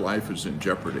their life is in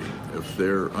jeopardy. If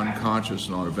they're unconscious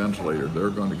and on a ventilator, they're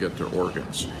going to get their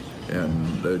organs,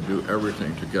 and they do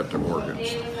everything to get their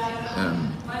organs.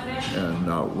 And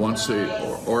once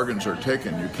the organs are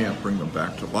taken, you can't bring them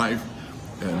back to life.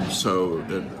 And so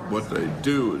what they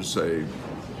do is they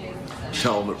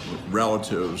tell the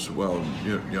relatives, well,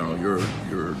 you know,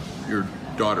 your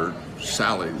daughter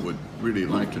Sally would really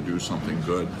like to do something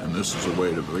good, and this is a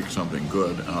way to make something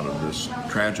good out of this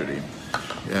tragedy,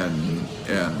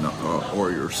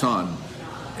 or your son,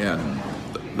 and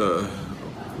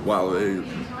while they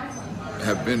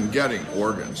have been getting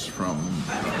organs from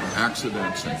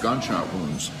accidents and gunshot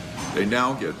wounds, they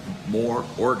now get more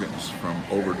organs from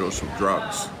overdose of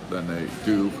drugs than they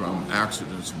do from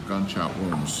accidents and gunshot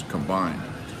wounds combined.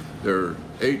 There are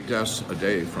 8 deaths a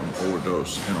day from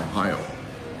overdose in Ohio,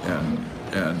 and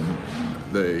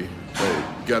they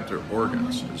get their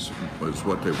organs is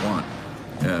what they want.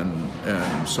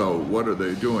 And so what are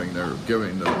they doing? They're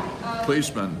giving the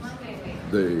policemen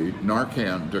the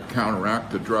Narcan to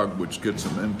counteract the drug, which gets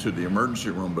them into the emergency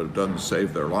room, but it doesn't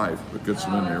save their life. It gets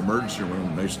them in the emergency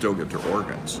room, and they still get their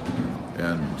organs.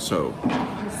 And so...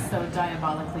 It's so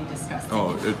diabolically disgusting.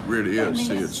 Oh, it really is.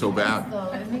 See, it's so bad.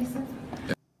 It makes sense.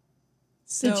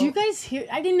 Did you guys hear?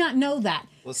 I did not know that.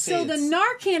 Well, So the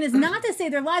Narcan is not to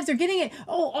save their lives. They're getting it.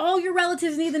 Oh, all your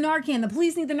relatives need the Narcan. The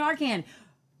police need the Narcan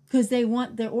because they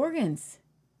want their organs.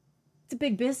 It's a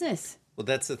big business. Well,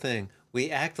 that's the thing. We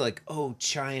act like, oh,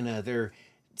 China, they're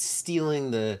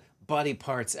stealing the body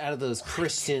parts out of those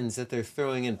Christians that they're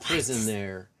throwing in prison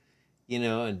there. You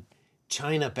know, and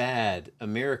China bad,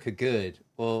 America good.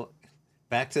 Well,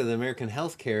 back to the American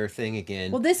healthcare thing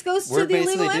again. Well, this goes to the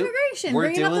illegal immigration,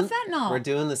 bringing up the fentanyl. We're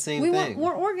doing the same thing. We thing.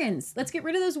 want more organs. Let's get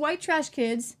rid of those white trash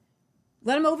kids.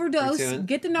 Let them overdose.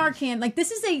 Get the Narcan. Like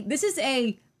this is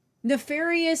a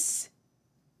nefarious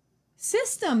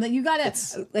system that you got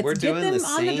to. Let's get them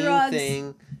on the drugs.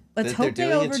 Thing let's that hope they're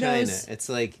they doing overdose. in China. It's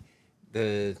like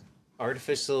the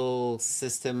artificial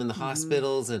system in the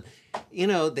hospitals, and you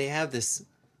know they have this.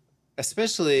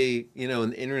 Especially, you know,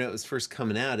 when the internet was first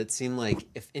coming out, it seemed like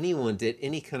if anyone did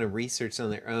any kind of research on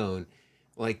their own,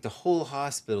 like the whole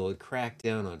hospital would crack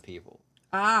down on people.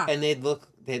 And they'd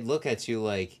look at you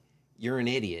like you're an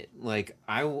idiot. Like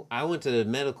I went to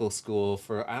medical school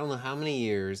for I don't know how many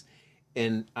years,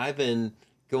 and I've been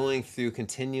going through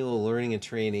continual learning and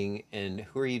training, and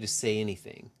who are you to say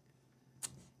anything?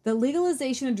 The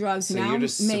legalization of drugs So now you're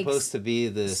just makes supposed to be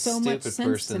the so much stupid sense to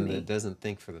person me. that doesn't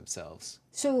think for themselves.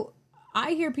 So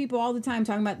I hear people all the time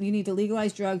talking about you need to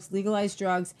legalize drugs,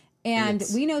 and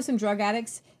we know some drug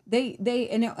addicts. They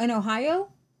in Ohio,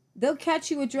 they'll catch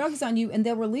you with drugs on you and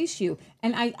they'll release you.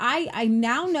 And I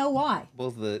now know why.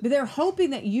 Well, they're hoping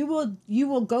that you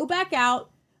will go back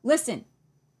out. Listen,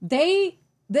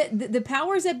 the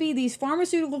powers that be, these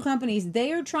pharmaceutical companies,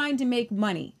 they are trying to make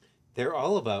money. They're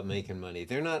all about making money.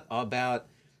 They're not about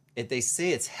it. They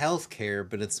say it's healthcare,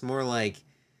 but it's more like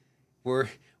we're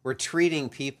treating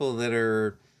people that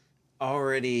are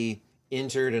already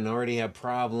injured and already have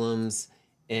problems.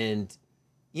 And,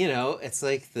 you know, it's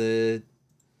like in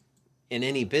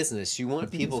any business, you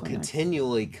want people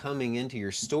continually coming into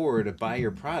your store to buy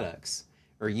your products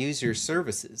or use your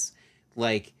services.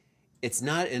 Like, it's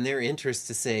not in their interest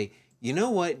to say, you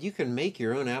know what, you can make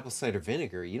your own apple cider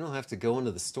vinegar. You don't have to go into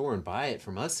the store and buy it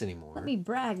from us anymore. Let me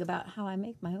brag about how I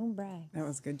make my own brag. That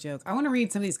was a good joke. I want to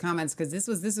read some of these comments because this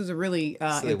was a really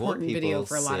important video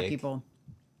for a lot of people.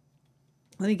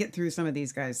 Let me get through some of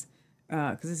these guys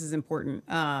because this is important.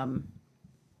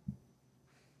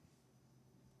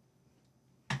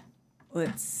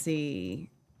 Let's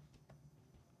see.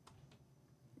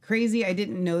 Crazy, I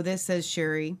didn't know this, says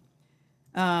Sherry.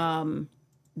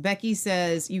 Becky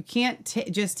says, you can't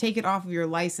just take it off of your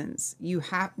license. You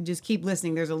have just keep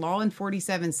listening. There's a law in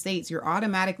 47 states. You're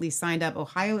automatically signed up.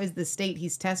 Ohio is the state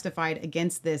he's testified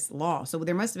against this law. So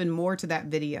there must have been more to that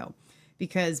video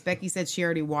because Becky said she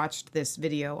already watched this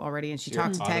video already and she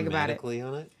talked to Tag about it.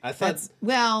 On it? I thought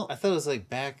it was like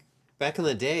back in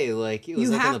the day, like it was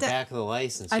like on the back of the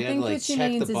license. I think had to, what she check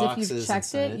means the is if you've boxes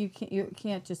checked it, you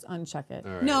can't just uncheck it.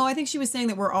 Right. No, I think she was saying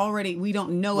that we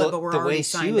don't know it, but we're already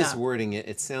signed up. The way she was wording it,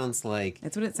 it sounds like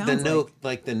that's what it sounds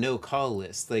like the no call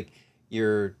list, like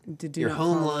your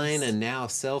home line and now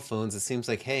cell phones. It seems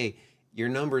like, hey, your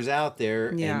number's out there,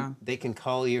 and they can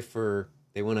call you for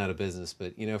they went out of business,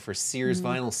 but for Sears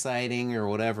vinyl siding or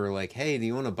whatever, like, hey, do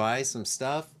you want to buy some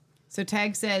stuff? So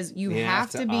Tag says you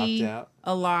have to be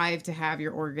alive to have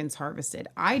your organs harvested.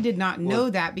 I did not know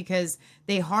that because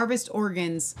they harvest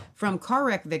organs from car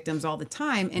wreck victims all the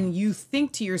time, and you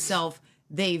think to yourself,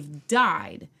 they've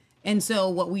died. And so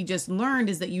what we just learned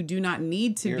is that you do not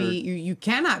need to be, you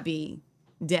cannot be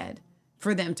dead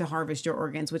for them to harvest your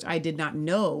organs, which I did not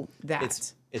know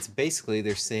that. It's basically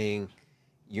they're saying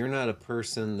you're not a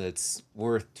person that's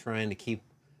worth trying to keep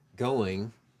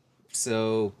going.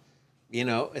 So,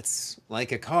 it's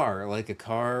like a car. Like a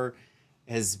car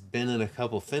has been in a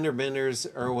couple fender benders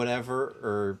or whatever,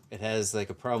 or it has like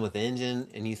a problem with the engine,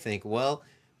 and you think, well,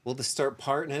 we'll just start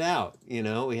parting it out.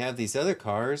 We have these other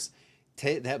cars.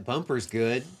 That bumper's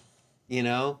good.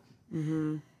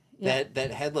 Mm-hmm.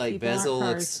 That headlight bezel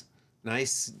looks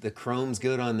nice. The chrome's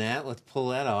good on that. Let's pull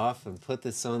that off and put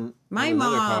this on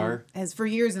another car. Has for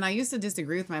years, and I used to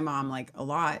disagree with my mom like a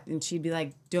lot, and she'd be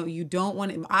like, "You don't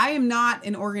want to." I am not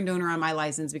an organ donor on my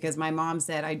license because my mom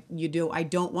said I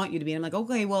don't want you to be. And I'm like,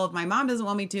 okay, well, if my mom doesn't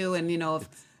want me to, and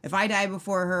if I die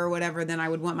before her or whatever, then I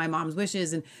would want my mom's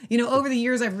wishes. And over the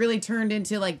years, I've really turned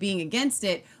into like being against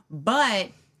it, but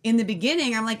in the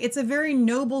beginning, I'm like, it's a very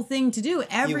noble thing to do.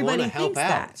 Everybody thinks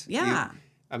that. Yeah.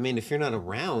 If you're not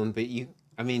around, but you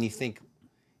think,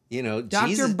 Dr.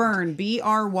 Jesus. Byrne,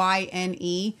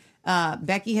 Bryne.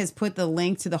 Becky has put the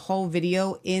link to the whole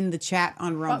video in the chat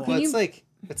on Rumble. Well,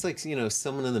 it's like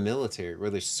someone in the military where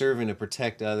they're serving to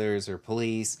protect others or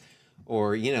police,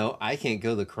 or, I can't go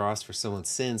to the cross for someone's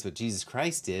sins, but Jesus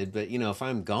Christ did. But, if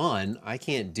I'm gone, I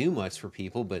can't do much for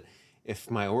people, but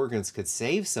if my organs could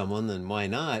save someone, then why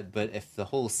not? But if the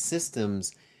whole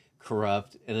system's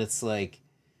corrupt and it's like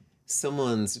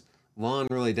someone's lawn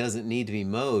really doesn't need to be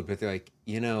mowed, but they're like,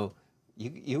 your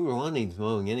lawn needs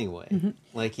mowing anyway. Mm-hmm.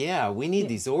 Like, yeah, we need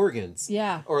these organs.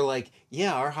 Yeah. Or like,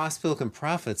 yeah, our hospital can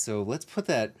profit, so let's put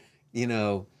that,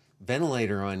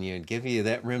 ventilator on you and give you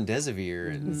that remdesivir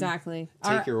and exactly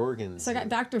take your organs. So I got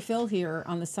Dr. Phil here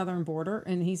on the southern border,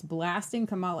 and he's blasting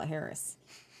Kamala Harris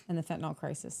and the fentanyl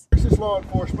crisis. Texas law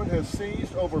enforcement has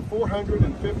seized over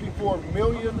 454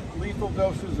 million lethal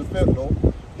doses of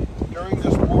fentanyl during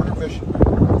this border mission.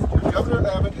 Governor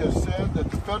Abbott has said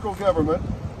that the federal government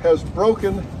has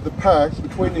broken the pact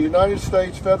between the United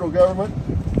States federal government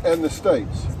and the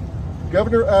states.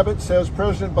 Governor Abbott says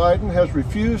President Biden has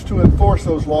refused to enforce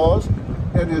those laws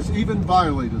and has even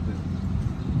violated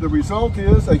them. The result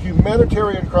is a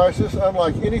humanitarian crisis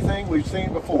unlike anything we've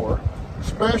seen before,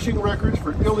 smashing records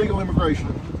for illegal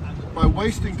immigration by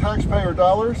wasting taxpayer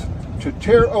dollars to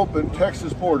tear open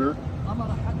Texas border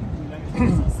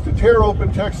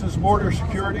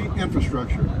security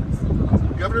infrastructure.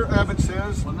 Governor Abbott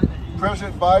says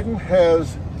President Biden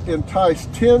has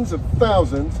enticed tens of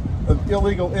thousands of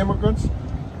illegal immigrants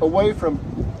away from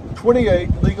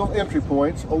 28 legal entry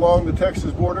points along the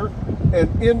Texas border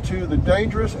and into the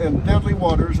dangerous and deadly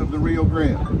waters of the Rio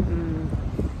Grande.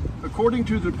 According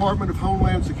to the Department of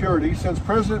Homeland Security, since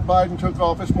President Biden took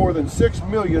office, more than 6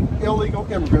 million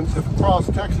illegal immigrants have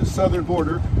crossed Texas' southern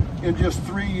border in just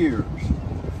 3 years.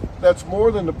 That's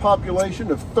more than the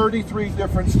population of 33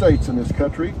 different states in this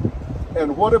country.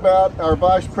 And what about our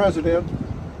Vice President,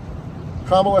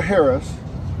 Kamala Harris?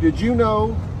 Did you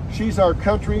know she's our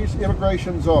country's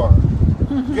immigration czar?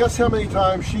 Guess how many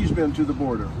times she's been to the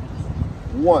border?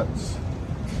 Once.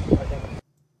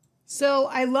 So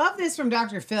I love this from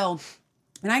Dr. Phil.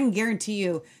 And I can guarantee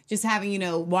you, just having,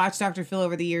 watched Dr. Phil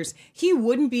over the years, he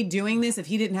wouldn't be doing this if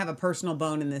he didn't have a personal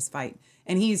bone in this fight.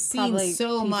 And he's seen Probably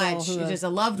so much, just a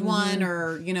loved one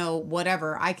or,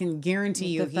 whatever. I can guarantee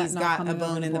you he's got a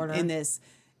bone in this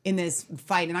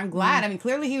fight. And I'm glad. I mean,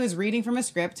 clearly he was reading from a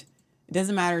script. It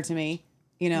doesn't matter to me.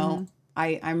 I'm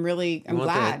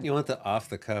glad. You want the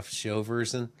off-the-cuff show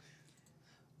version?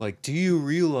 Like, do you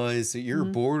realize that your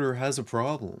border has a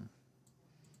problem?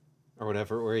 Or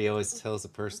whatever, where he always tells the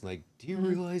person, like, do you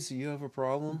realize that you have a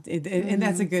problem? And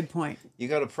that's a good point. You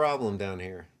got a problem down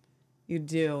here. You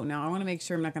do. Now, I want to make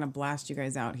sure I'm not going to blast you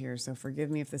guys out here, so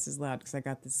forgive me if this is loud, because I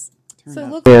got this turned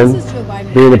up. Look, this is Joe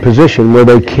Biden. Be in a position where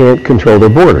they can't control their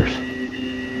borders.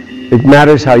 It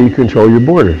matters how you control your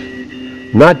borders.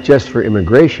 Not just for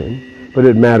immigration, but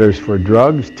it matters for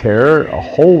drugs, terror, a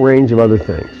whole range of other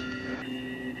things.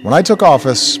 When I took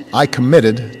office, I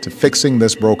committed to fixing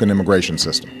this broken immigration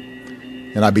system.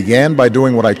 And I began by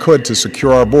doing what I could to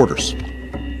secure our borders.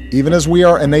 Even as we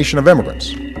are a nation of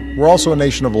immigrants, we're also a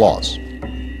nation of laws.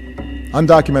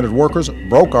 Undocumented workers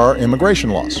broke our immigration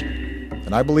laws,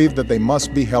 and I believe that they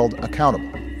must be held accountable,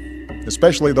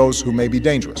 especially those who may be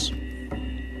dangerous.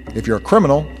 If you're a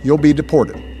criminal, you'll be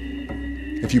deported.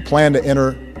 If you plan to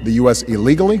enter the U.S.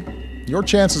 illegally, your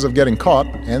chances of getting caught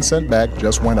and sent back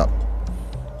just went up.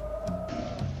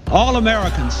 All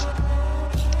Americans,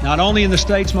 not only in the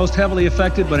states most heavily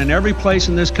affected, but in every place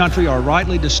in this country, are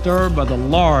rightly disturbed by the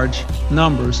large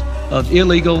numbers of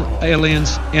illegal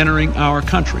aliens entering our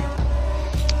country.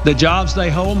 The jobs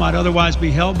they hold might otherwise be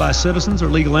held by citizens or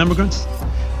legal immigrants.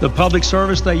 The public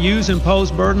service they use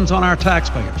impose burdens on our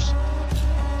taxpayers.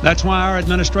 That's why our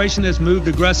administration has moved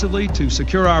aggressively to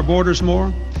secure our borders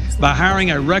more, by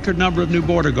hiring a record number of new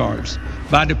border guards,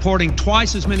 by deporting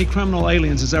twice as many criminal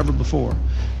aliens as ever before,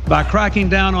 by cracking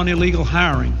down on illegal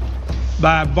hiring,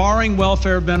 by barring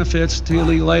welfare benefits to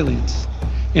illegal aliens.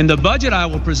 In the budget I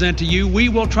will present to you, we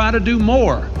will try to do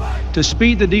more to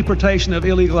speed the deportation of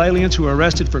illegal aliens who are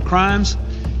arrested for crimes,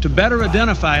 to better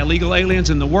identify illegal aliens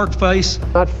in the workplace.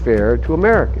 Not fair to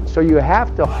Americans. So you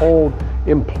have to hold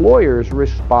employers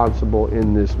responsible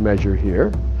in this measure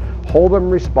here. Hold them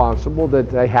responsible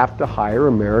that they have to hire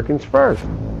Americans first.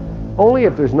 Only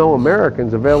if there's no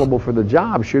Americans available for the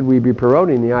job should we be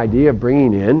promoting the idea of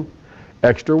bringing in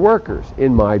extra workers,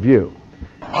 in my view.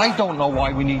 I don't know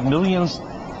why we need millions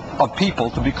of people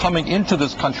to be coming into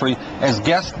this country as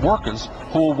guest workers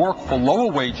who will work for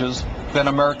lower wages than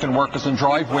American workers and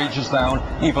drive wages down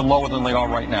even lower than they are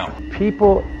right now.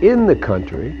 People in the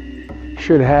country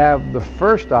should have the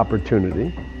first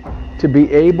opportunity to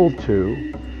be able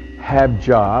to have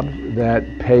jobs that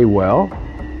pay well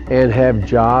and have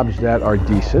jobs that are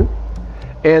decent,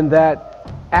 and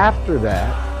that after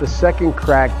that, the second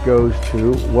crack goes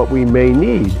to what we may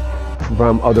need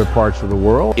from other parts of the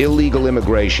world. Illegal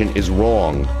immigration is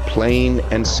wrong, plain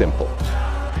and simple.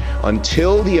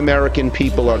 Until the American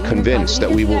people are convinced that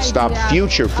we will stop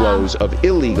future flows of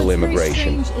illegal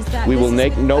immigration, we will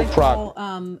make no progress.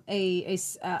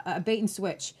 A bait and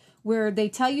switch, where they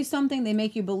tell you something, they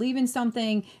make you believe in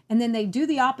something, and then they do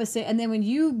the opposite. And then when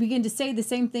you begin to say the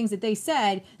same things that they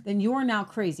said, then you're now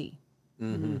crazy.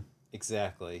 Mm-hmm.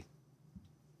 Exactly.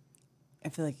 I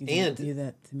feel like you do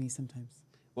that to me sometimes.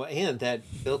 Well, and that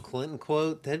Bill Clinton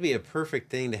quote, that'd be a perfect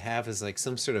thing to have as like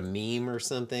some sort of meme or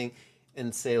something,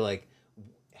 and say like,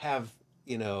 have,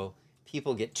 you know,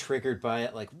 people get triggered by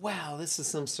it, like, wow, this is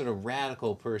some sort of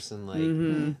radical person,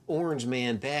 like Orange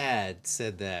Man Bad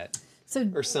said that,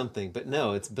 or something. But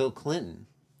no, it's Bill Clinton.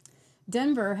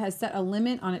 Denver has set a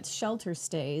limit on its shelter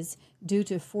stays due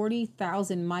to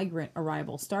 40,000 migrant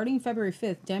arrivals. Starting February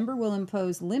 5th, Denver will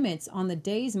impose limits on the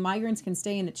days migrants can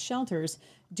stay in its shelters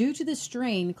due to the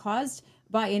strain caused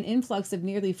by an influx of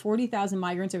nearly 40,000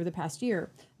 migrants over the past year.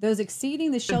 Those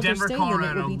exceeding the shelter stay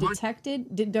limit will be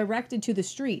directed to the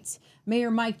streets.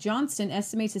 Mayor Mike Johnston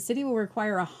estimates the city will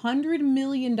require $100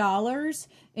 million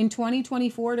in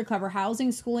 2024 to cover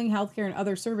housing, schooling, healthcare, and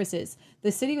other services.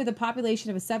 The city, with a population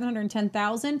of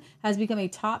 710,000, has become a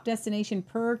top destination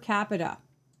per capita.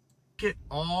 Get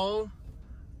all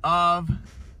of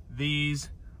these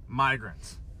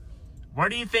migrants. Where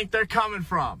do you think they're coming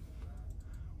from?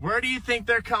 Where do you think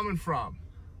they're coming from?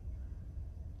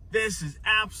 This is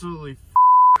absolutely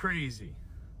crazy.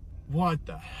 What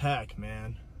the heck,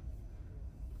 man?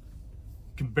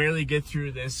 Can barely get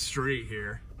through this street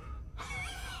here.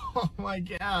 Oh my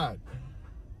God.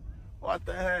 What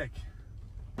the heck?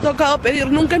 Tocado pedir,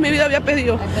 nunca en mi vida había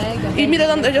pedido. Y mire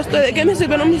donde yo estoy, ¿de qué me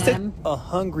sirvieron mis? A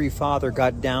hungry father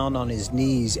got down on his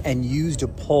knees and used a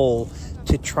pole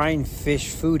to try and fish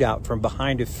food out from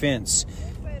behind a fence.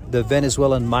 The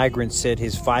Venezuelan migrant said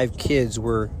his 5 kids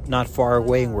were not far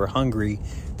away and were hungry.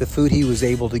 The food he was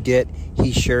able to get,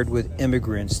 he shared with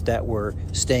immigrants that were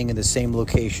staying in the same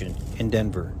location in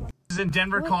Denver. This is in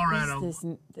Denver, Colorado.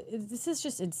 This is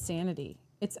just insanity.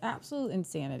 It's absolute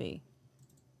insanity.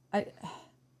 I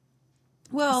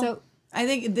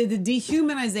think the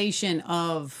dehumanization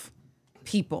of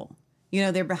people, you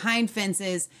know, they're behind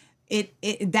fences.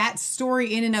 That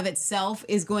story in and of itself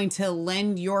is going to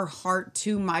lend your heart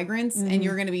to migrants, and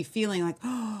you're going to be feeling like,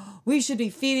 oh, we should be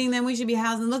feeding them, we should be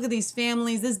housing. Look at these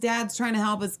families. This dad's trying to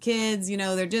help his kids. You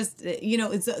know, they're just, you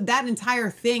know, it's that entire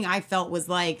thing I felt was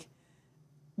like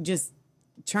just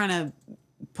trying to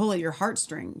pull at your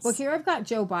heartstrings. Well, here I've got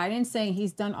Joe Biden saying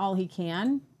he's done all he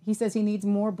can. He says he needs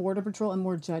more border patrol and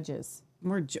more judges.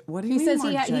 What do you mean? He says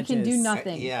more he can do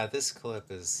nothing. This clip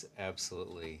is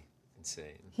absolutely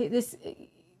insane.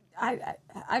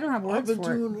 I don't have words for it. I've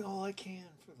been doing all I can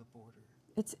for the border.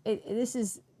 This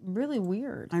is really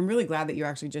weird. I'm really glad that you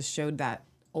actually just showed that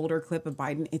older clip of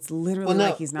Biden. It's literally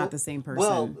like he's not the same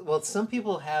person. Well, some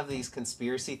people have these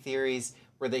conspiracy theories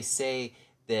where they say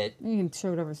that you can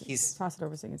show it over. He's toss it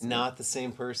over. So not the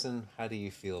same person. How do you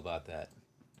feel about that?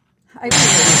 I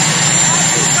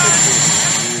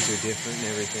views are different and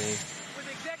everything.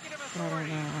 I don't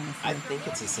know, honestly. I think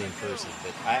it's the same person,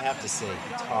 but I have to say,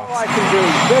 he talks. All I can do,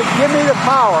 give me the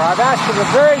power. I've asked for the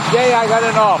very day I got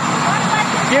in office.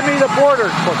 Give me the border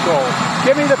patrol.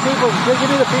 Give me the people,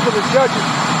 the judges.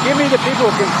 Give me the people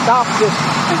who can stop this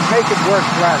and make it work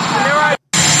for us.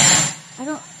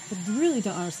 I really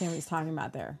don't understand what he's talking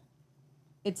about there.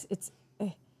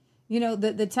 You know,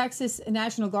 the Texas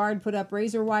National Guard put up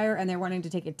razor wire and they're wanting to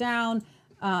take it down.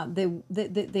 They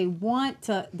want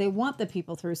the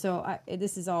people through. So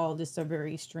this is all just a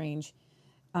very strange,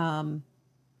 look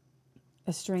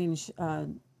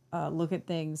at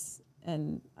things,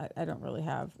 and I don't really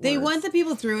have words. They want the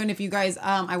people through, and if you guys,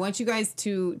 I want you guys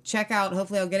to check out.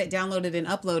 Hopefully, I'll get it downloaded and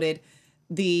uploaded.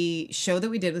 The show that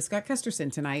we did with Scott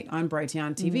Kesterson tonight on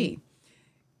Brighteon TV.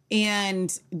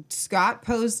 And Scott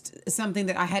posed something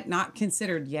that I had not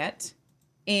considered yet.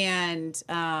 And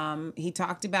he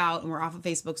talked about, and we're off of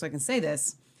Facebook, so I can say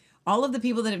this, all of the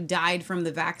people that have died from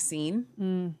the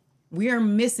vaccine, we are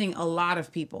missing a lot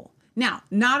of people. Now,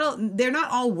 they're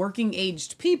not all working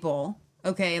aged people.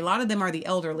 Okay, a lot of them are the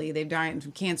elderly. They've died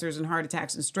from cancers and heart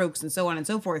attacks and strokes and so on and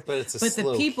so forth. But it's a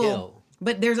slow kill.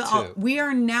 But we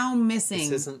are now missing.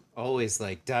 This isn't always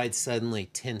like died suddenly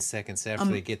 10 seconds after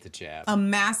they get the jab. A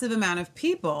massive amount of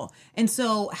people. And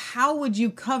so how would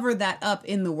you cover that up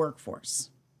in the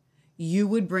workforce? You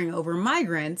would bring over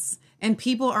migrants, and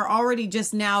people are already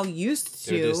just now used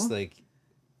to. They're just like,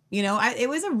 you know,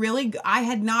 I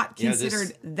had not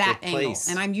considered that angle.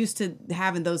 And I'm used to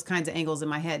having those kinds of angles in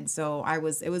my head. So it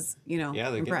was, you know,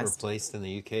 yeah, they're impressed. getting replaced in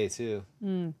the UK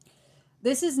too.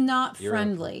 This is not Europe.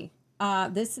 friendly.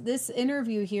 This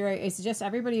interview here, I suggest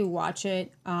everybody watch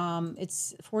it.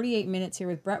 It's 48 minutes here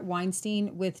with Brett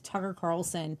Weinstein with Tucker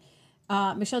Carlson.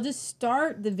 Michelle, just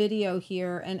start the video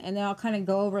here, and then I'll kind of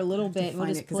go over a little bit. We'll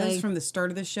just play. That was from the start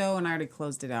of the show, and I already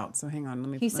closed it out. So hang on, let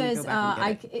me. He says, go back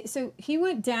and get it. so he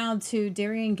went down to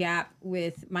Darien Gap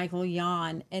with Michael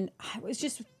Yon, and I was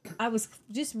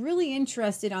just really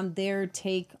interested on their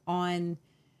take on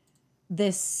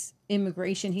this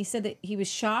immigration. He said that he was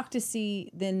shocked to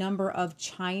see the number of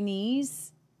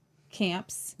Chinese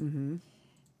camps.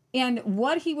 And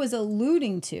what he was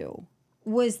alluding to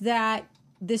was that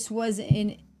this was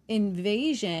an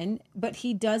invasion, but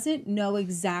he doesn't know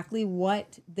exactly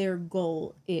what their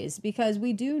goal is, because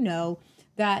we do know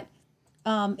that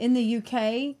in the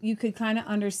UK, you could kind of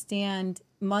understand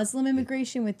Muslim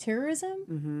immigration with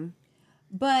terrorism.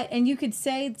 And you could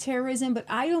say terrorism, but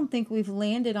I don't think we've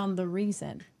landed on the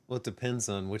reason. Well, it depends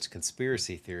on which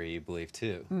conspiracy theory you believe,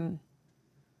 too.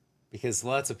 Because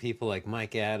lots of people like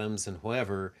Mike Adams and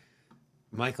whoever,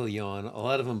 Michael Yon, a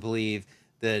lot of them believe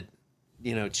that,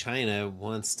 you know, China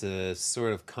wants to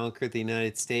sort of conquer the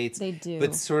United States. They do.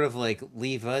 But sort of like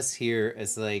leave us here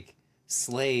as like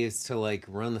slaves to like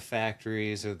run the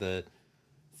factories or the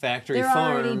factory farms.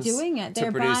 They're already doing it. They're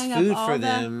to produce buying food up all for the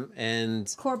them,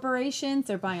 and corporations.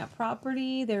 They're buying up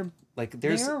property. They're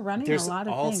running a lot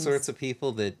of all things. sorts of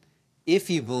people that, if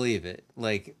you believe it,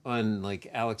 like on like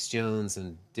Alex Jones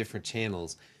and different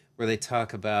channels where they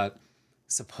talk about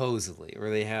supposedly,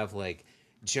 or they have like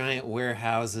giant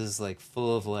warehouses like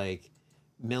full of like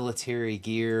military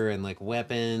gear and like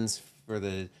weapons for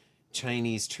the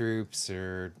Chinese troops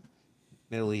or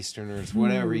Middle Easterners,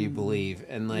 whatever you believe,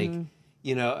 and like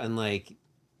you know, and like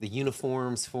the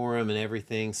uniforms for them and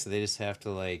everything, so they just have to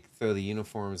like throw the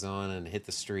uniforms on and hit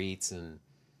the streets and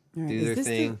do their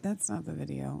thing. That's not the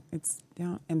video. It's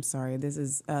down. I'm sorry. This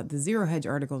is the Zero Hedge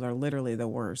articles are literally the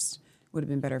worst. Would have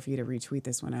been better for you to retweet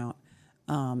this one out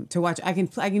to watch. I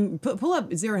can pull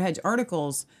up Zero Hedge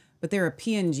articles, but they're a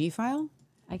PNG file.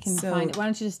 I can find it. Why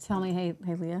don't you just tell me, hey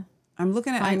Leah? I'm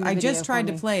looking at. I just tried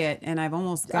to play it, and I've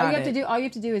almost got it. All you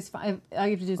have to do is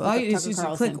just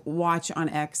click watch on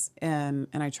X, and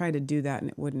I tried to do that,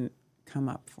 and it wouldn't come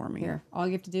up for me. Here, all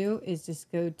you have to do is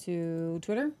just go to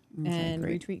Twitter and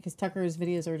retweet, because Tucker's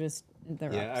videos are just they're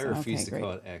up. Yeah, I refuse to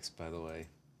call it X, by the way.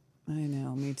 I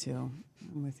know, me too.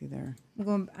 I'm with you there.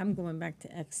 I'm going back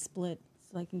to X Split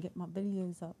so I can get my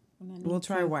videos up. We'll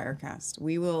try Wirecast.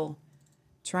 We will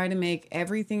try to make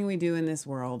everything we do in this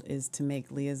world is to make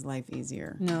Leah's life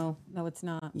easier. No, it's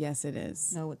not. Yes, it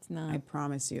is. No, it's not. I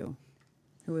promise you.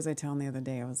 Who was I telling the other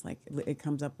day? I was like, it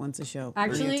comes up once a show.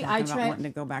 Actually, I try wanting to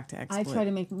go back to XSplit. I try to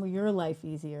make your life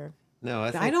easier. No,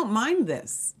 I don't mind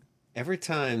this. Every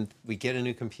time we get a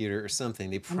new computer or something,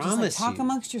 they promise I'm just like, talk you,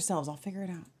 amongst yourselves. I'll figure it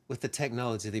out. with the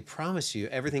technology, they promise you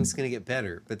everything's going to get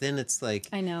better, but then it's like,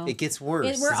 I know it gets worse.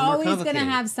 We're it's more always going to complicated.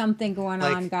 have something going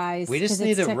on, guys. We just 'cause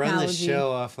need it's to run the technology.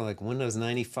 show off of like Windows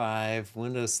 95,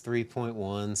 Windows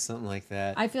 3.1, something like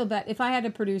that. I feel bad. If I had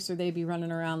a producer, they'd be running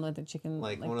around with a chicken,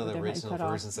 Like one with of the their head original cut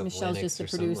off. versions of Michelle's Linux just a or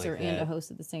something producer like and a that. host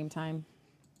at the same time.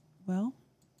 Well,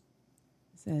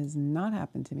 this has not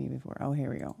happened to me before. Oh,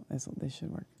 here we go. This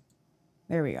should work.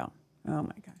 There we go. Oh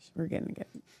my gosh, we're getting it.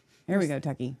 Here we go,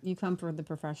 Tucky. You come for the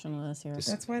professionalness here. Just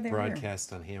That's why they're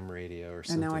broadcast on ham radio or And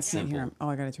something now I can't simple. hear him. Oh,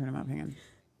 I got to turn him up. Hang on.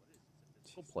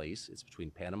 Place. It's between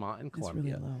Panama and It's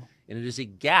Colombia. really low. And it is a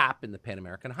gap in the Pan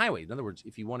American Highway. In other words,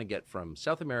 if you want to get from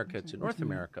South America to North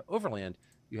America overland,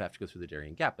 you have to go through the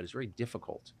Darien Gap, but it's very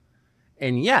difficult.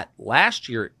 And yet, last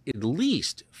year, at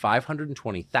least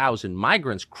 520,000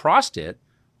 migrants crossed it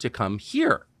to come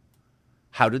here.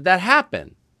 How did that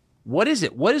happen? What is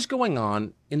it? What is going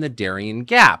on in the Darien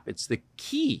Gap? It's the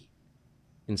key,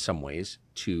 in some ways,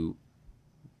 to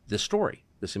this story,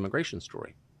 this immigration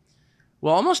story.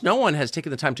 Well, almost no one has taken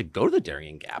the time to go to the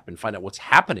Darien Gap and find out what's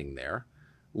happening there.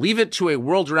 Leave it to a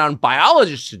world-renowned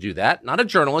biologist to do that, not a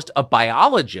journalist, a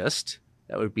biologist.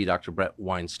 That would be Dr. Brett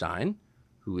Weinstein,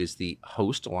 who is the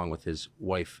host, along with his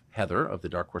wife, Heather, of the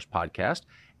Dark Horse podcast.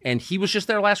 And he was just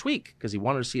there last week because he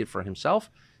wanted to see it for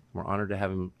himself. We're honored to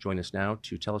have him join us now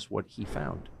to tell us what he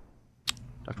found.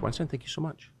 Dr. Weinstein, thank you so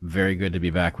much. Very good to be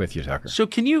back with you, Tucker. So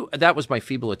that was my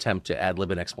feeble attempt to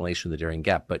ad-lib an explanation of the Darien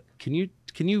Gap, but can you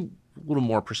a little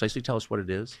more precisely tell us what it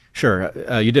is? Sure.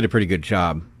 You did a pretty good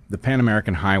job. The Pan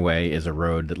American Highway is a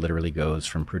road that literally goes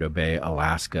from Prudhoe Bay,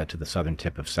 Alaska to the southern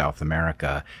tip of South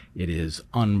America. It is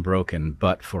unbroken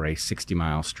but for a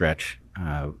 60-mile stretch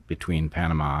between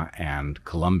Panama and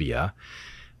Colombia.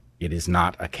 It is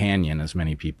not a canyon, as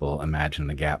many people imagine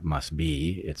the gap must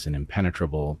be. It's an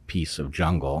impenetrable piece of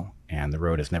jungle, and the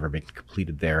road has never been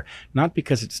completed there, not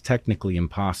because it's technically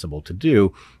impossible to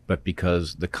do, but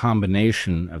because the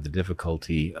combination of the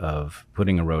difficulty of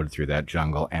putting a road through that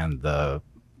jungle and the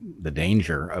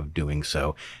danger of doing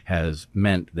so has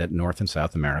meant that North and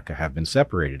South America have been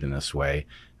separated in this way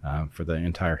for the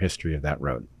entire history of that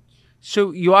road.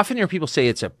 So you often hear people say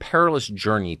it's a perilous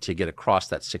journey to get across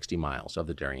that 60 miles of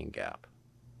the Darien Gap.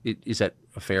 Is that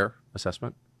a fair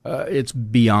assessment? It's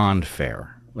beyond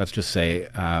fair. Let's just say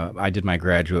I did my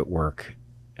graduate work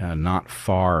not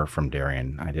far from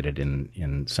Darien. I did it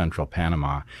in central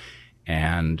Panama.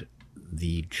 And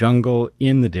the jungle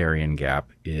in the Darien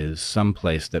Gap is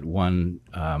someplace that one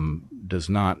does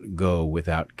not go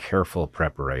without careful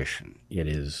preparation. It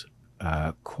is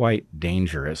quite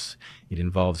dangerous. It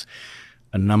involves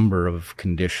a number of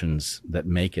conditions that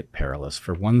make it perilous.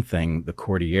 For one thing, the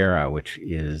Cordillera, which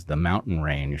is the mountain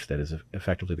range that is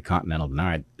effectively the continental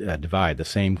divide, the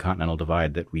same continental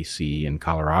divide that we see in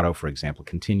Colorado, for example,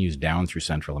 continues down through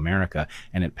Central America,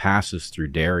 and it passes through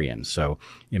Darien. So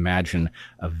imagine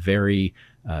a very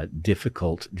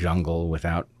difficult jungle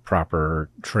without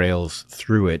proper trails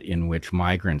through it, in which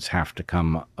migrants have to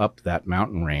come up that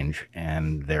mountain range,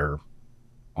 and they're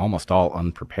almost all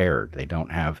unprepared. They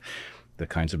don't have the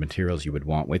kinds of materials you would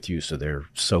want with you, so they're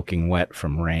soaking wet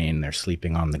from rain, they're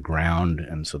sleeping on the ground,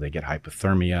 and so they get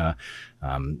hypothermia.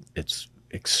 It's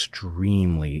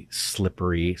extremely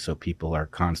slippery, so people are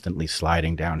constantly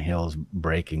sliding down hills,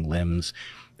 breaking limbs.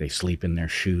 They sleep in their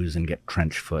shoes and get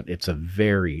trench foot. It's a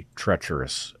very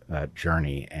treacherous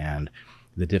journey, and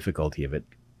the difficulty of it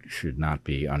should not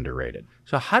be underrated.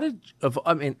 So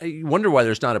you wonder why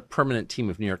there's not a permanent team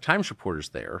of New York Times reporters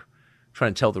there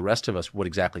trying to tell the rest of us what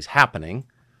exactly is happening.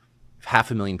 If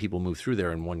 500,000 people move through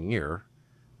there in 1 year,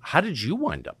 how did you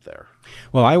wind up there?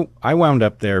 Well, I wound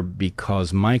up there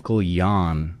because Michael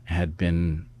Yon had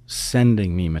been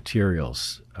sending me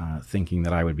materials, thinking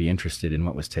that I would be interested in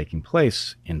what was taking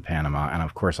place in Panama. And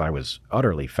of course, I was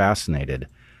utterly fascinated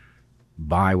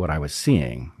by what I was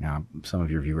seeing. Now, some of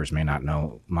your viewers may not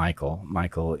know Michael.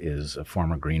 Michael is a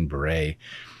former Green Beret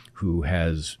who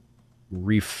has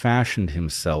refashioned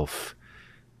himself.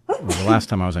 The last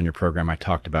time I was on your program, I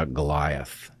talked about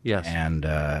Goliath. Yes. And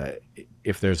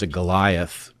if there's a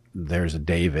Goliath, there's a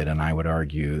David, and I would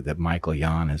argue that Michael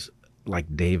Yon is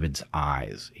like David's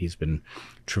eyes. He's been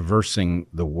traversing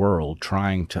the world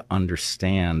trying to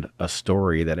understand a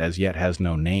story that as yet has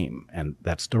no name, and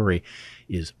that story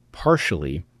is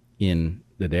partially in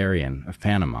the Darien of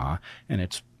Panama, and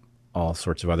it's all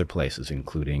sorts of other places,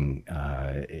 including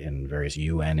in various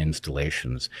UN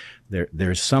installations.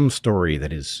 There's some story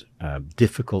that is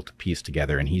difficult to piece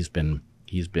together, and he's been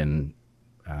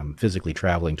physically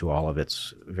traveling to all of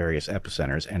its various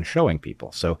epicenters and showing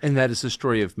people. And that is the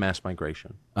story of mass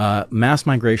migration. Mass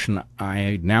migration,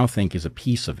 I now think, is a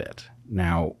piece of it.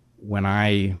 Now, when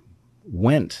I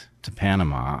went to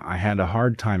Panama, I had a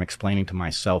hard time explaining to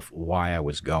myself why I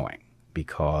was going,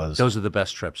 because Those are the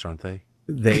best trips, aren't they?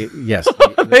 Yes,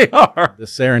 they are. The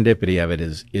serendipity of it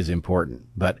is important,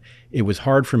 but it was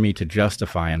hard for me to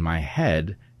justify in my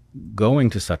head going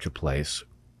to such a place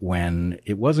when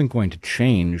it wasn't going to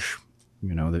change.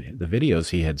 You know, the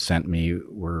videos he had sent me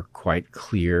were quite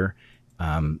clear.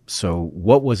 So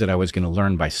what was it I was going to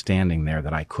learn by standing there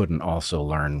that I couldn't also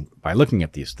learn by looking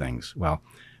at these things? Well,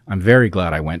 I'm very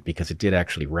glad I went, because it did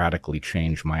actually radically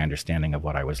change my understanding of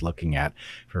what I was looking at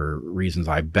for reasons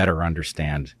I better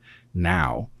understand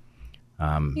now.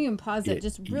 You can pause it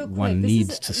just real quick. One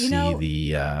needs to see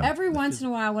the... every once in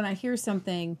a while when I hear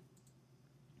something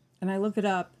and I look it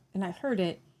up and I heard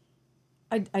it,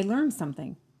 I learned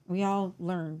something. We all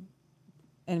learn,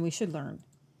 and we should learn.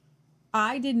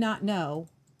 I did not know,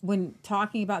 when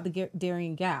talking about the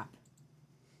Darien Gap,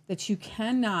 that you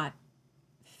cannot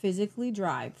physically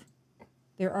drive.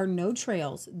 There are no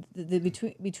trails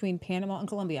between Panama and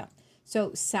Colombia.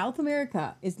 So South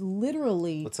America is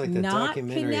literally It's like the not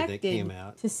documentary that connected came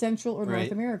out. to Central or Right.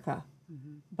 North America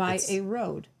by a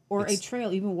road or a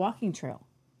trail, even walking trail.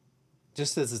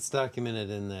 Just as it's documented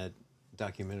in that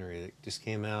documentary that just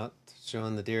came out,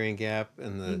 showing the Darien Gap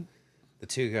and the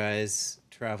two guys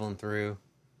traveling through.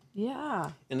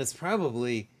 Yeah. And it's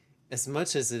probably, as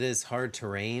much as it is hard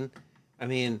terrain, I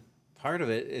mean, part of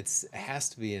it has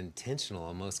to be intentional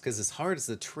almost, because as hard as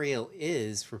the trail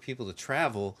is for people to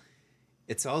travel,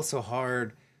 it's also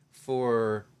hard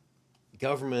for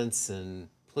governments and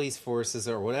police forces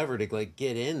or whatever to like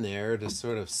get in there to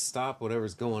sort of stop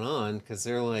whatever's going on, because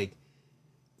they're like,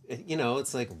 you know,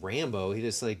 it's like Rambo. He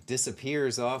just like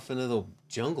disappears off into the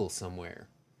jungle somewhere.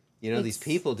 You know, these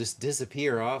people just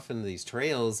disappear off into these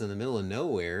trails in the middle of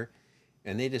nowhere,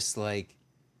 and they just like,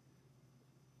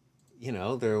 you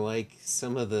know, they're like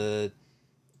some of the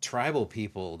tribal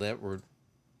people that were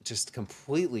just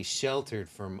completely sheltered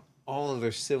from all of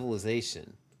their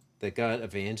civilization, that got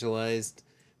evangelized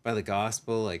by the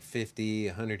gospel like 50,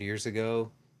 100 years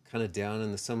ago, kind of down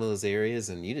in some of those areas,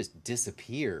 and you just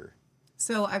disappear.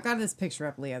 So I've got this picture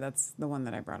up, Leah. That's the one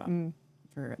that I brought up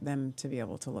for them to be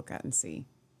able to look at and see.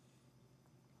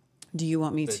 Do you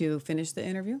want me to finish the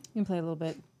interview? You can play a little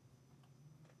bit.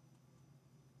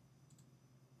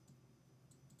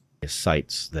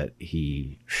 Sites that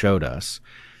he showed us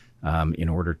in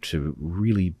order to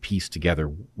really piece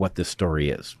together what this story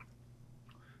is.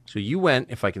 So you went,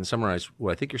 if I can summarize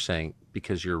what I think you're saying,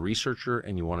 because you're a researcher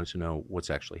and you wanted to know what's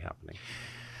actually happening.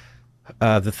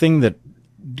 The thing that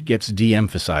gets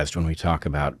de-emphasized when we talk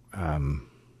about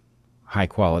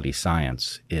high-quality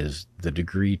science is the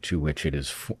degree to which it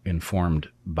is informed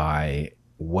by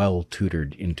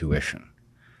well-tutored intuition.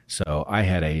 So I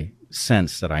had a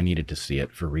sense that I needed to see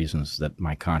it for reasons that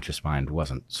my conscious mind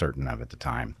wasn't certain of at the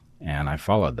time, and I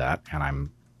followed that,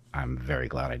 and I'm very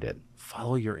glad I did.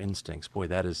 Follow your instincts. Boy,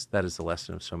 that is the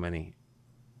lesson of so many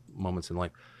moments in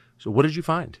life. So what did you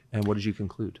find, and what did you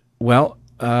conclude? Well,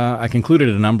 I concluded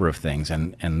a number of things,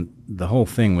 and the whole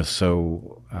thing was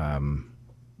so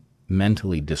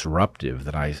mentally disruptive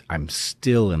that I'm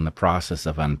still in the process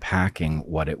of unpacking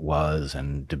what it was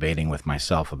and debating with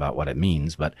myself about what it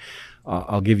means. But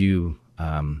I'll give you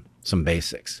some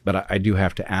basics. But I do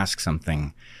have to ask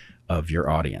something of your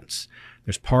audience.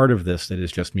 There's part of this that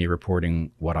is just me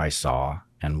reporting what I saw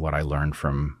and what I learned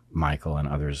from Michael and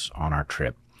others on our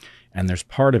trip. And there's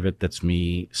part of it that's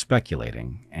me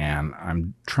speculating, and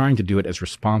I'm trying to do it as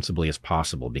responsibly as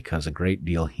possible, because a great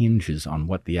deal hinges on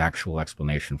what the actual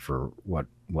explanation for what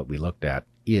we looked at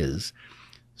is.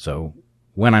 So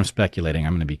when I'm speculating,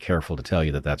 I'm going to be careful to tell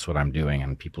you that that's what I'm doing,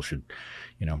 and people should,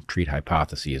 treat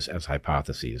hypotheses as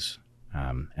hypotheses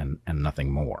and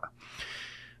nothing more.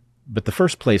 But the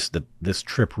first place that this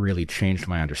trip really changed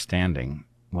my understanding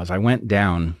was I went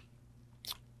down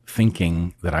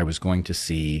thinking that I was going to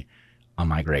see a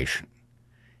migration.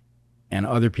 And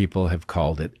other people have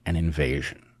called it an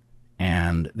invasion.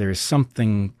 And there's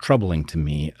something troubling to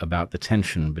me about the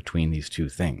tension between these two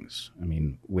things. I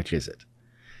mean, which is it?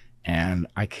 And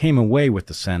I came away with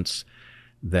the sense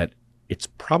that it's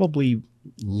probably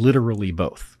literally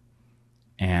both.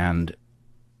 And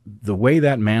the way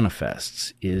that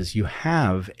manifests is you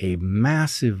have a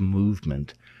massive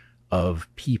movement of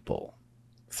people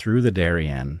through the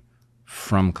Darien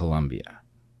from Colombia.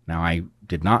 Now, I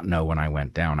did not know when I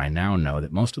went down. I now know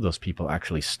that most of those people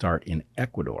actually start in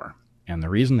Ecuador. And the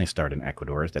reason they start in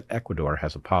Ecuador is that Ecuador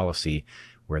has a policy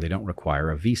where they don't require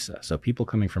a visa. So people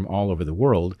coming from all over the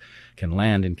world can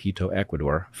land in Quito,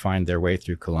 Ecuador, find their way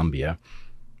through Colombia,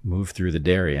 move through the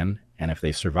Darien, And if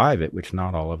they survive it, which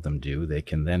not all of them do, they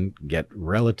can then get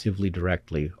relatively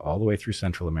directly all the way through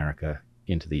Central America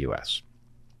into the U.S.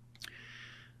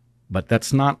 But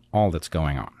that's not all that's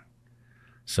going on.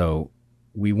 So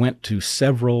we went to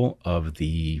several of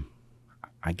the,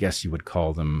 I guess you would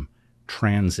call them,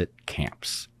 transit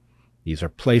camps. These are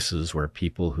places where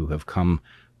people who have come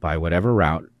by whatever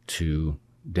route to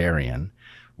Darien,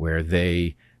 where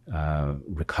they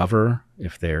recover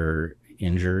if they're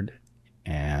injured,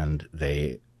 and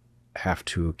they have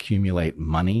to accumulate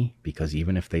money, because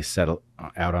even if they set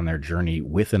out on their journey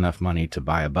with enough money to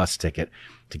buy a bus ticket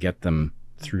to get them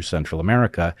through Central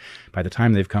America, by the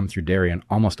time they've come through Darien,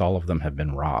 almost all of them have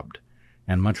been robbed.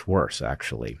 And much worse,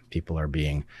 actually. People are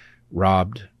being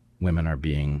robbed, women are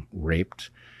being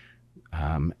raped,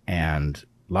 and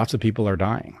lots of people are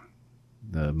dying.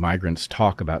 The migrants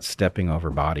talk about stepping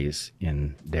over bodies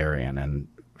in Darien, and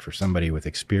for somebody with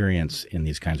experience in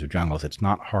these kinds of jungles, it's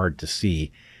not hard to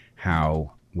see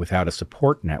how, without a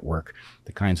support network,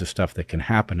 the kinds of stuff that can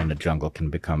happen in a jungle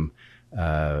can become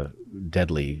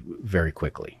deadly very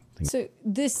quickly. So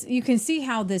this, you can see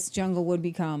how this jungle would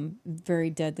become very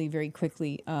deadly very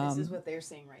quickly. This is what they're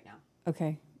saying right now.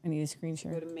 Okay, I need a screen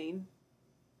share. Go to main.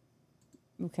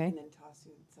 Okay. And then toss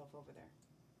yourself over there.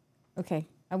 Okay,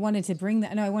 I wanted to bring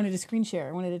that. No, I wanted to screen share.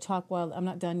 I wanted to talk while I'm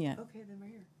not done yet. Okay, then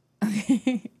right here.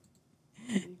 Okay.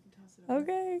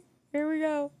 Okay, here we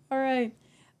go. All right.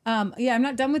 Yeah, I'm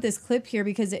not done with this clip here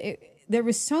because there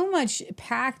was so much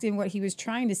packed in what he was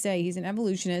trying to say. He's an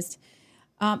evolutionist.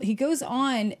 He goes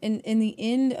on in the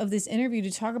end of this interview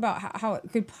to talk about how it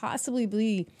could possibly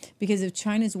be because of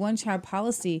China's one-child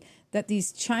policy that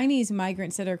these Chinese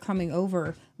migrants that are coming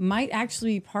over might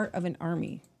actually be part of an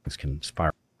army. This can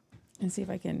spiral. Let's see if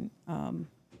I can...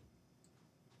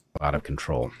 out of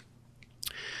control.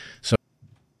 So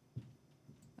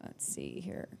let's see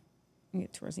here. Let me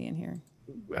get towards the end here.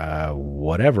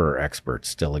 Whatever experts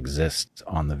still exist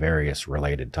on the various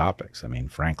related topics. I mean,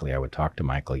 frankly, I would talk to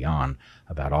Michael Yon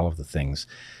about all of the things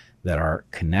that are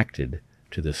connected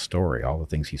to this story, all the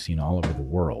things he's seen all over the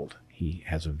world. He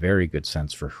has a very good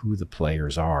sense for who the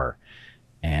players are,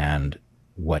 and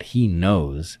what he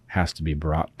knows has to be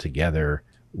brought together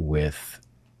with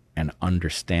an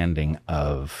understanding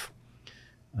of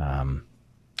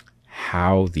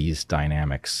how these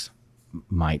dynamics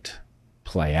might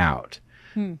play out.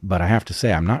 But I have to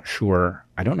say, I'm not sure.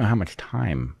 I don't know how much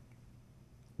time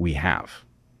we have.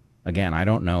 Again, I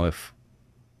don't know if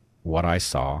what I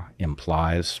saw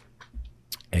implies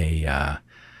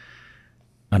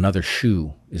another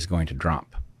shoe is going to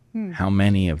drop. How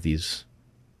many of these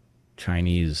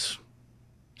Chinese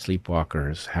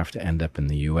sleepwalkers have to end up in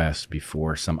the U.S.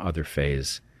 before some other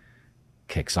phase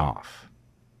kicks off?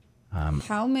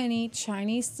 How many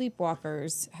Chinese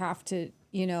sleepwalkers have to,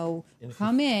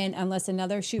 come in unless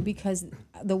another shoot? Because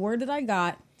the word that I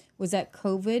got was that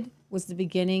COVID was the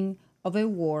beginning of a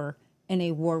war, and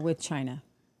a war with China.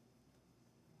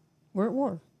 We're at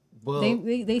war. Well,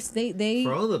 they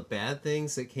for all the bad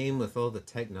things that came with all the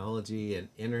technology and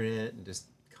internet and just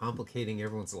complicating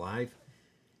everyone's life,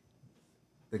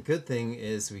 the good thing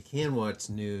is we can watch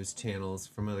news channels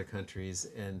from other countries,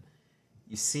 and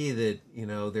you see that,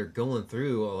 they're going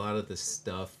through a lot of this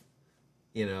stuff.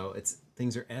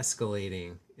 Things are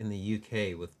escalating in the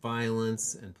UK with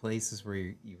violence and places where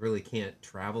you really can't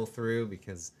travel through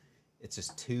because it's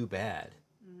just too bad.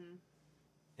 Mm-hmm.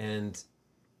 And,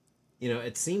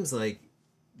 it seems like,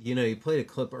 you played a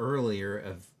clip earlier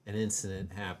of an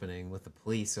incident happening with the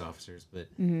police officers, but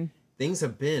things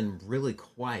have been really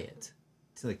quiet,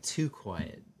 too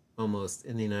quiet almost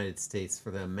in the United States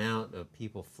for the amount of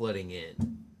people flooding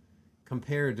in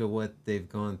compared to what they've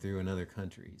gone through in other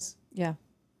countries. Yeah.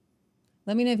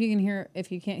 Let me know if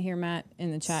you can't hear Matt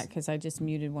in the chat, because I just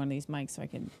muted one of these mics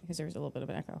because there was a little bit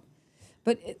of an echo.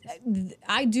 But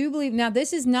I do believe, now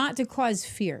this is not to cause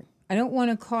fear. I don't want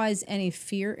to cause any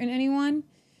fear in anyone,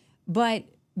 but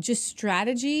just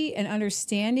strategy and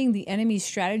understanding the enemy's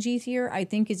strategy here, I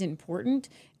think, is important.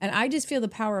 And I just feel the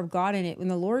power of God in it. When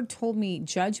the Lord told me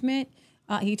judgment,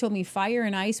 he told me fire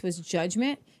and ice was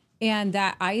judgment, and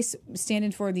that ice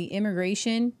standing for the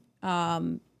immigration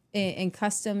and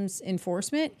customs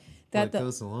enforcement. That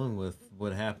goes along with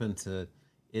what happened to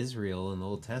Israel in the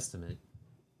Old Testament.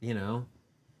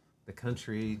 The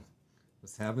country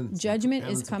was having judgment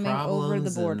is coming over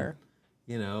the border.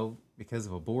 And, because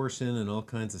of abortion and all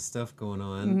kinds of stuff going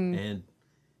on.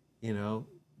 And,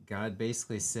 God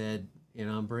basically said,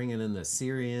 I'm bringing in the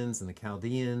Syrians and the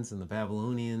Chaldeans and the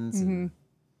Babylonians. And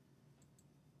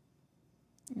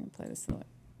I'm going to play this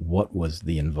what was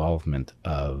the involvement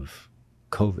of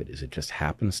COVID? Is it just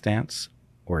happenstance,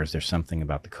 Or is there something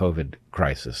about the COVID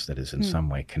crisis that is in some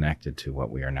way connected to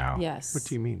what we are now? Yes. What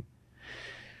do you mean?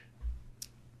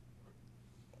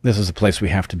 This is a place we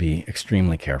have to be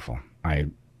extremely careful.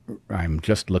 I'm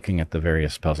just looking at the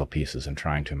various puzzle pieces and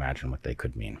trying to imagine what they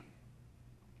could mean.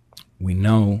 We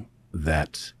know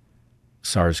that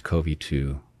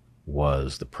SARS-CoV-2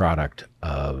 was the product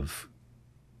of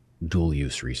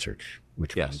dual-use research,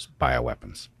 which means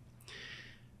bioweapons.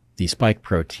 The spike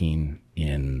protein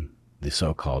in the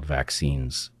so-called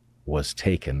vaccines was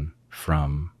taken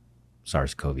from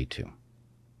SARS-CoV-2.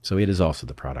 So it is also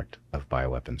the product of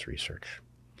bioweapons research.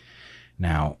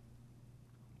 Now,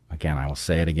 again, I will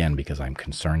say it again because I'm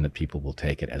concerned that people will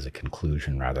take it as a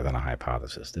conclusion rather than a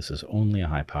hypothesis. This is only a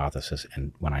hypothesis,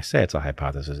 and when I say it's a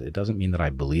hypothesis, it doesn't mean that I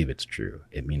believe it's true.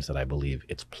 It means that I believe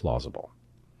it's plausible.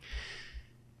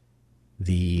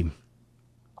 The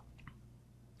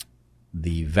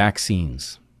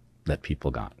vaccines that people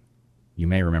got, you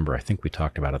may remember, I think we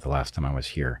talked about it the last time I was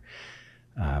here,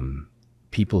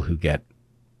 people who get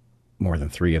more than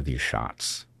 3 of these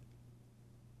shots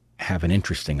have an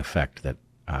interesting effect that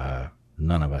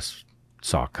none of us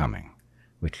saw coming,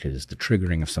 which is the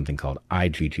triggering of something called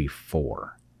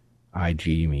IgG4.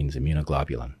 Ig means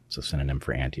immunoglobulin. It's a synonym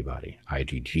for antibody.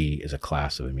 IgG is a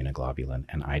class of immunoglobulin,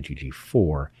 and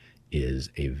IgG4 is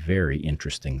a very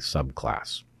interesting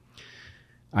subclass.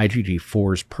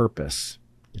 IgG4's purpose,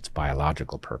 its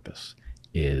biological purpose,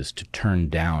 is to turn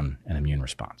down an immune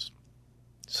response.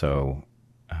 So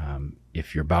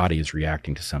if your body is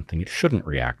reacting to something it shouldn't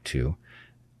react to,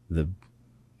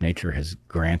 nature has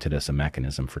granted us a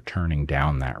mechanism for turning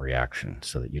down that reaction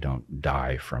so that you don't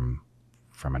die from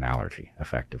an allergy,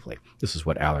 effectively. This is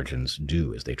what allergens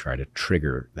do, is they try to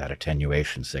trigger that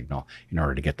attenuation signal in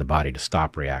order to get the body to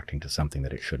stop reacting to something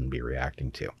that it shouldn't be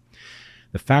reacting to.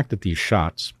 The fact that these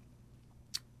shots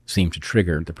seem to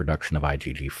trigger the production of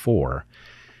IgG4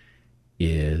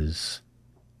 is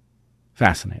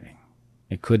fascinating.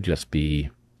 It could just be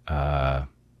an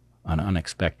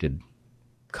unexpected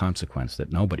consequence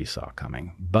that nobody saw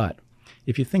coming. But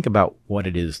if you think about what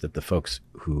it is that the folks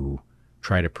who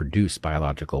try to produce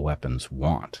biological weapons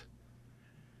want,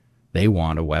 they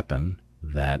want a weapon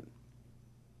that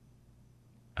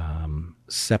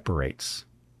separates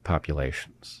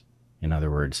populations. In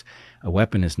other words, a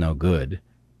weapon is no good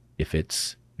if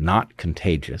it's not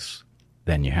contagious.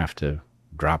 Then you have to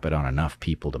drop it on enough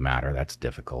people to matter. That's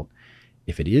difficult.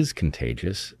 If it is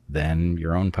contagious, then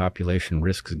your own population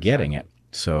risks getting it.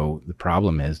 So the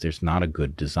problem is there's not a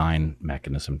good design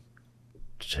mechanism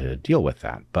to deal with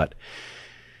that. But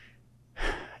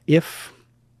if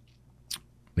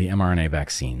the mRNA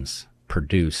vaccines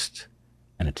produced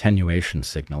an attenuation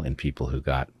signal in people who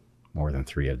got more than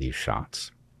 3 of these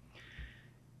shots,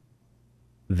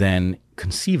 then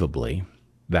conceivably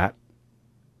that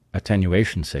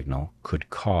attenuation signal could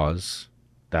cause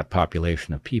that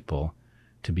population of people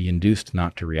to be induced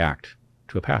not to react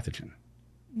to a pathogen.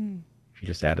 If you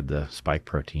just added the spike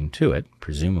protein to it,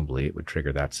 presumably it would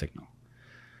trigger that signal.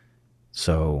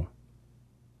 So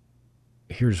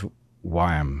here's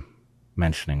why I'm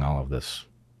mentioning all of this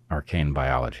arcane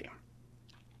biology.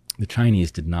 The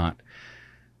Chinese did not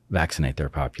vaccinate their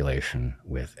population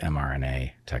with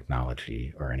mRNA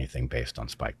technology or anything based on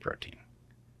spike protein.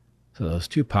 So those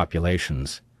two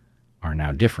populations are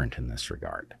now different in this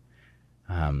regard,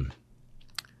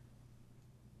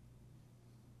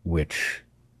 which,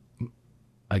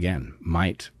 again,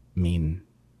 might mean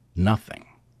nothing.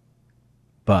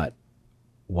 But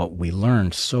what we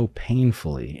learned so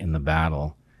painfully in the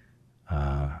battle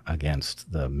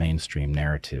against the mainstream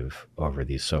narrative over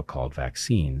these so-called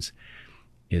vaccines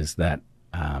is that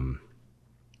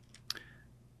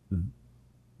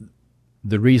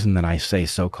the reason that I say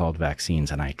so-called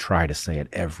vaccines, and I try to say it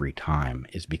every time,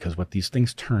 is because what these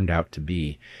things turned out to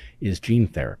be is gene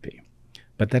therapy.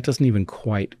 But that doesn't even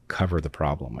quite cover the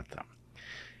problem with them.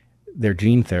 They're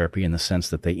gene therapy in the sense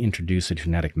that they introduce a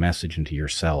genetic message into your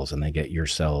cells and they get your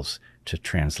cells to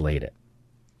translate it.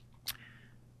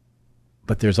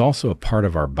 But there's also a part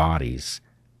of our bodies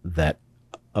that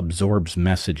absorbs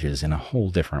messages in a whole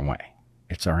different way.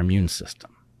 It's our immune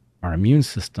system. Our immune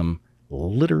system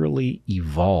literally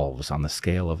evolves on the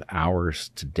scale of hours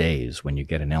to days when you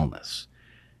get an illness.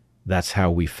 That's how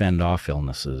we fend off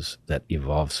illnesses that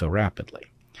evolve so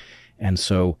rapidly. And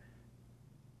so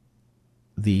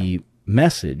the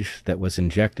message that was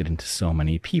injected into so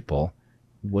many people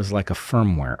was like a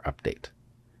firmware update.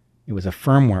 It was a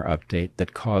firmware update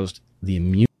that caused the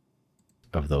immune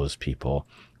of those people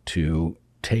to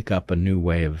take up a new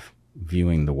way of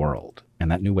viewing the world. And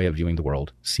that new way of viewing the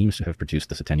world seems to have produced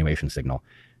this attenuation signal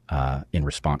in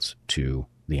response to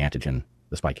the antigen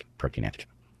the spike protein antigen.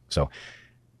 So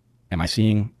am I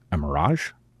seeing a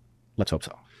mirage? Let's hope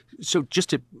so. So just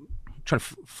to try to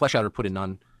flesh out or put in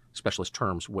non-specialist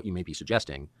terms what you may be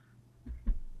suggesting,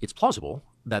 it's plausible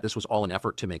that this was all an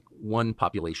effort to make one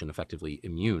population effectively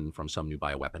immune from some new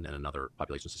bioweapon and another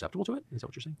population susceptible to it? Is that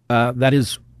what you're saying? That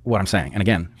is what I'm saying. And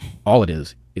again, all it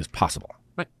is possible.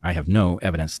 Right. I have no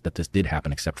evidence that this did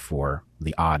happen except for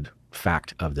the odd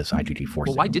fact of this IgG4.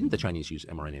 Well, why didn't the Chinese use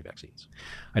mRNA vaccines?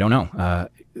 I don't know.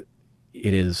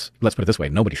 It is, let's put it this way,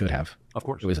 nobody should have. Of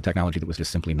course. It was a technology that was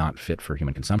just simply not fit for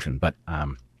human consumption. But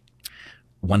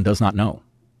one does not know.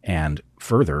 And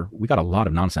further, we got a lot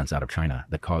of nonsense out of China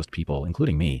that caused people,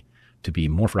 including me, to be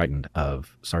more frightened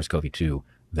of SARS-CoV-2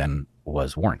 than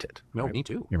was warranted. No, right? me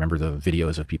too. You remember the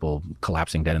videos of people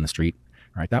collapsing dead in the street,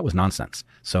 right? That was nonsense.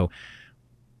 So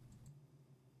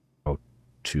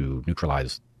to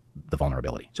neutralize the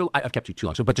vulnerability. So I've kept you too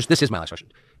long. So, but just this is my last question.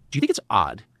 Do you think it's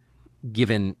odd,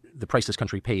 given the price this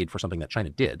country paid for something that China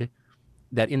did,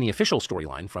 that in the official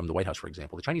storyline from the White House, for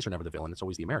example, the Chinese are never the villain. It's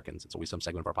always the Americans. It's always some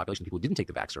segment of our population. People who didn't take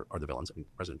the vax are the villains. And the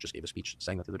president just gave a speech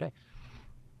saying that the other day.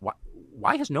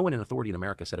 Why has no one in authority in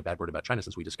America said a bad word about China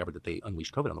since we discovered that they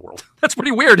unleashed COVID on the world? That's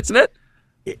pretty weird, isn't it?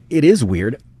 It is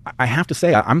weird. I have to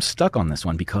say, I'm stuck on this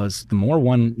one because the more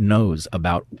one knows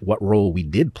about what role we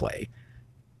did play,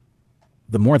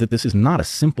 the more that this is not a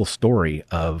simple story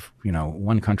of,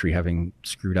 one country having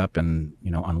screwed up and,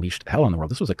 unleashed hell on the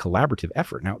world. This was a collaborative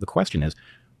effort. Now, the question is,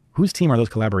 whose team are those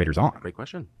collaborators on? Great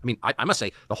question. I mean, I must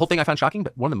say, the whole thing I found shocking,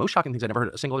 but one of the most shocking things I never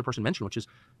heard a single other person mention, which is,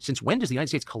 since when does the United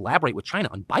States collaborate with China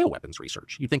on bioweapons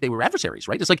research? You'd think they were adversaries,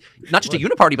 right? It's like not just a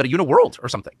uniparty, but a uniworld or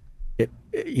something.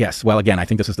 Yes. Well, again, I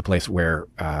think this is the place where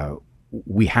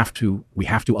we have to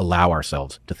allow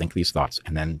ourselves to think these thoughts,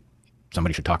 and then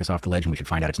somebody should talk us off the ledge, and we should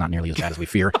find out it's not nearly as bad as we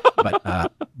fear.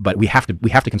 But we have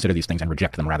to consider these things and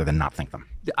reject them rather than not think them.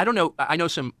 I don't know. I know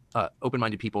some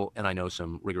open-minded people, and I know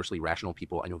some rigorously rational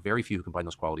people. I know very few who combine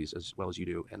those qualities as well as you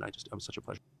do, and it was such a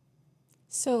pleasure.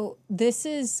 So this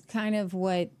is kind of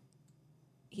what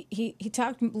he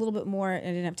talked a little bit more. I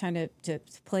didn't have time to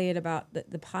play it about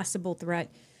the possible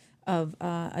threat of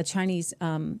a Chinese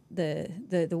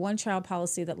the one-child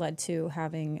policy that led to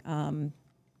having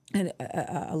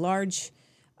a large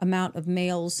amount of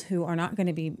males who are not going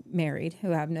to be married,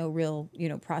 who have no real,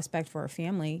 prospect for a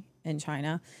family in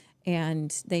China,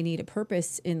 and they need a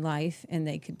purpose in life, and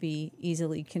they could be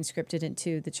easily conscripted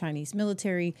into the Chinese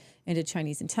military, into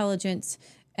Chinese intelligence,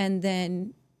 and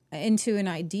then into an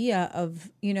idea of,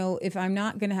 if I'm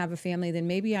not going to have a family, then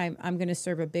maybe I'm going to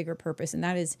serve a bigger purpose, and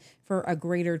that is for a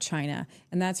greater China,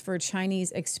 and that's for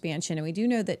Chinese expansion. And we do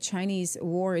know that Chinese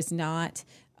war is not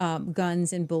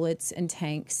guns and bullets and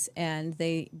tanks, and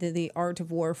the art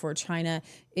of war for China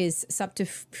is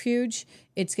subterfuge.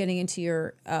 It's getting into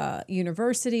your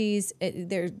universities.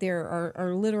 There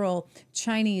are literal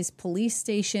Chinese police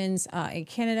stations in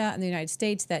Canada and the United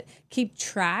States that keep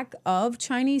track of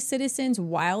Chinese citizens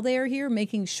while they are here,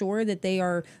 making sure that they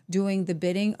are doing the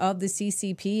bidding of the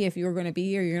CCP. If you're going to be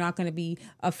here, you're not going to be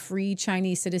a free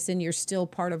Chinese citizen. You're still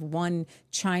part of one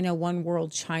China, one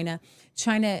world China.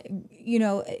 China,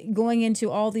 going into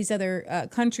all these other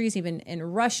countries, even in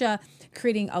Russia,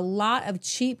 creating a lot of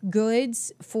cheap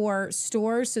goods for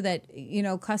stores so that,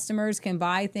 customers can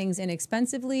buy things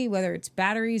inexpensively, whether it's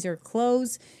batteries or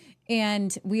clothes.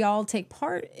 And we all take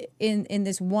part in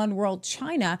this one world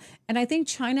China. And I think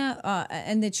China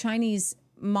and the Chinese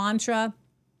mantra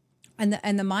and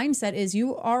the mindset is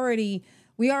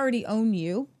we already own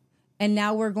you. And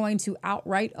now we're going to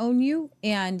outright own you.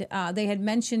 And they had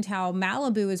mentioned how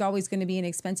Malibu is always going to be an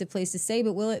expensive place to stay,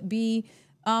 but will it be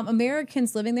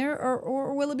Americans living there,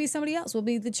 or will it be somebody else? Will it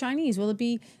be the Chinese? Will it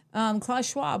be Klaus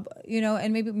Schwab?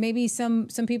 And maybe some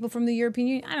people from the European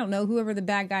Union. I don't know, whoever the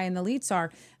bad guy and the elites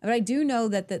are. But I do know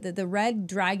that the red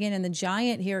dragon and the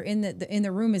giant here in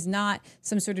the room is not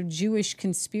some sort of Jewish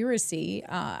conspiracy.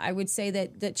 I would say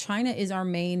that China is our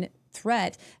main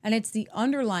threat, and it's the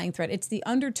underlying threat. It's the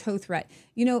undertow threat.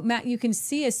 Matt, you can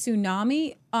see a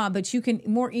tsunami, but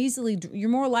you're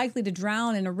more likely to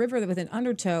drown in a river with an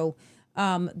undertow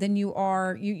than you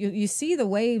are. You see the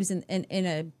waves in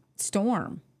a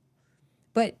storm,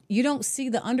 but you don't see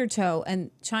the undertow, and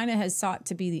China has sought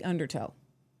to be the undertow.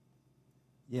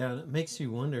 Yeah, it makes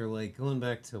you wonder, like going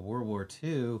back to World War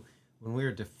II, when we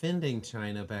were defending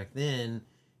China back then,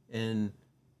 and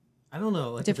I don't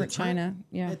know, like different China.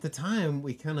 Yeah. At the time,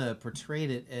 we kind of portrayed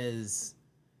it as,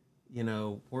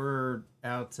 we're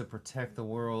out to protect the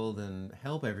world and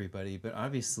help everybody. But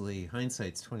obviously,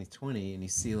 hindsight's 20/20, and you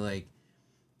see, like,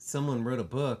 someone wrote a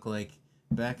book like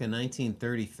back in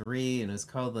 1933, and it was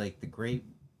called like The Great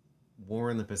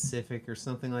war in the Pacific or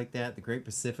something like that, the Great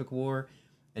Pacific War,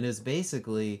 and it was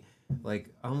basically like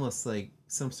almost like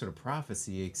some sort of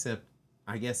prophecy, except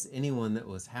I guess anyone that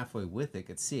was halfway with it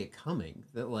could see it coming,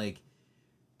 that like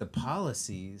the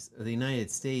policies of the United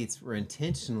States were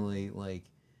intentionally like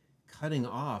cutting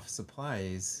off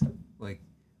supplies like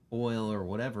oil or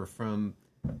whatever from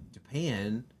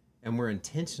Japan, and were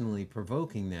intentionally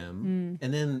provoking them.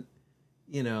 And then,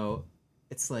 you know,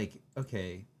 it's like,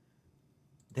 okay,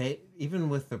 they, even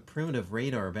with the primitive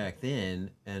radar back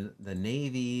then and the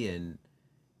Navy and,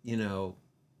 you know,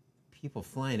 people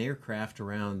flying aircraft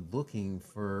around looking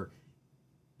for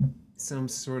some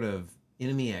sort of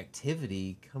enemy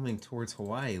activity coming towards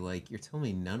Hawaii, like, you're telling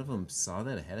me none of them saw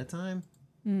that ahead of time?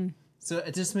 So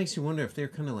it just makes you wonder if they're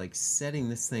kind of like setting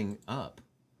this thing up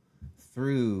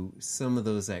through some of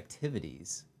those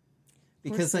activities.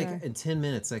 Because like in 10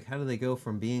 minutes, like how do they go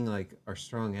from being like our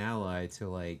strong ally to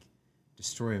like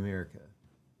destroy America?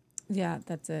 Yeah,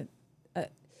 that's it.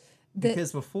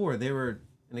 Because before they were,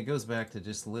 and it goes back to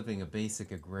just living a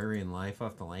basic agrarian life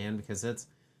off the land, because that's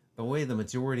the way the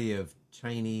majority of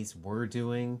Chinese were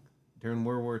doing during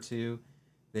World War II.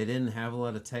 They didn't have a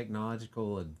lot of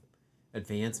technological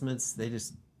advancements. They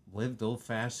just lived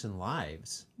old-fashioned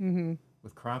lives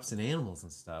with crops and animals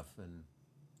and stuff. And,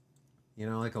 you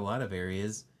know, like a lot of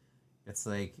areas, it's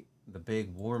like the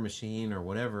big war machine or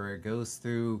whatever. It goes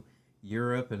through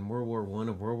Europe and World War I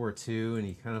and World War II, and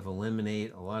you kind of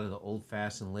eliminate a lot of the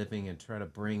old-fashioned living and try to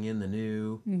bring in the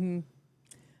new.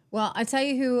 Well, I tell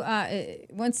you who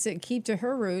wants to keep to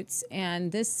her roots,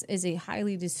 and this is a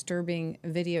highly disturbing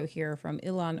video here from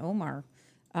Ilhan Omar.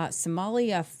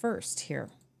 Somalia first here.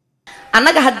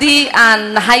 annaga haddii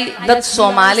aan nahay dad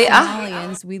Soomaali ah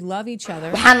Somalians, we love each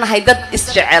other. waxaan nahay dad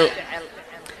isjecel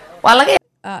waa laga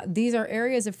These are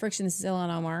areas of friction. This is Ilhan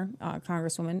Omar,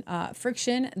 Congresswoman.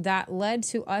 Friction that led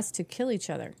to us to kill each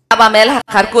other. yaabaa meelaha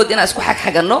qaarkood inaan isku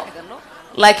xagxaganno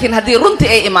laakiin haddii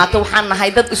runtii ay imaato waxaan nahay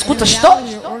dad isku tashto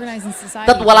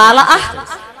dad walaalo ah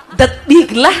dad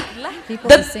dhiig lah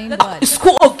dad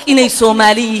isku og inay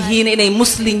Soomaali yihiin inay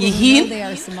Muslim yihiin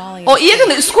oo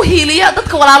iyagana isku hiiliya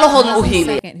dadka walaalahoodna u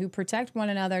hiiliya who protect one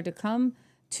another to come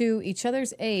to each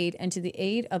other's aid and to the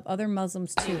aid of other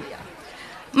Muslims too.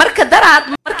 marka daraad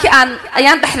markii aan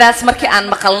ayaan dhaxdaas markii aan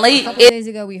maqalnay days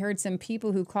ago we heard some people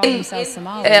who call themselves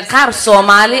Somalis qaar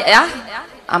Soomaali ah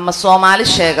ama Soomaali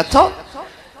sheegato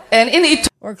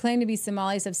or claim to be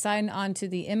Somalis have signed on to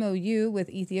the MOU with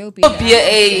Ethiopia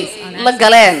la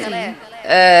galeen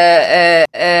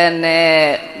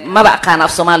ma baqaan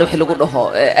af Soomaali wixii lagu dhaho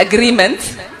agreement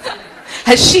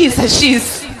heshiis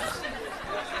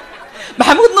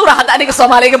Mahmoud Noor hadda aniga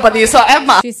Soomaaliga badiyo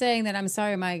ma She's saying that I'm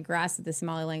sorry my grasp of the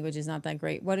Somali language is not that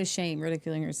great. What a shame,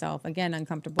 ridiculing herself. Again,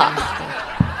 uncomfortable.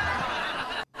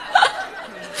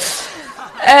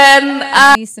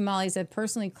 And these Somalis have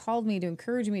personally called me to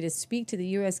encourage me to speak to the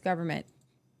U.S. government.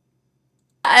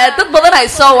 dad badan ay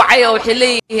soo wacay oo waxay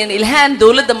leeyihiin ilhaan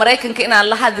dawladda Mareykanka inaan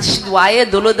la hadashid waaye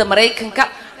dawladda Mareykanka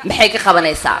maxay ka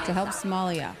qabanaysaa to help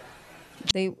Somalia.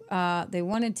 They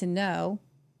wanted to know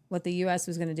what the U.S.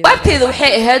 was going to do.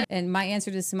 And my answer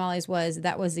to the Somalis was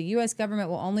the U.S. government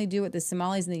will only do what the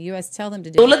Somalis in the U.S. tell them to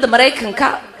do. dawladda Mareykanka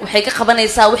waxay ka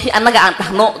qabanaysaa wixii annaga aan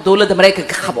dhahno dawladda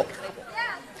Mareykanka qabo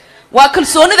waa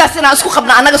kalsoonidaas inaan isku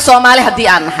qabno annaga Soomaali haddii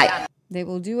aan nahay They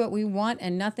will do what we want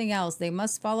and nothing else. They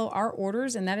must follow our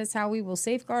orders, and that is how we will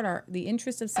safeguard the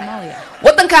interests of Somalia.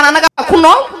 waddankan annaga ku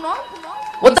nool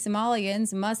Somalians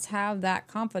must have that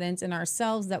confidence in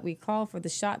ourselves that we call for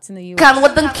the shots in the U.S. kan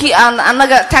waddankii aan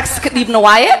annaga tax ka dhiibno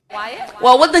waaye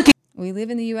waa waddankii We live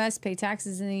in the U.S., pay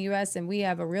taxes in the U.S., and we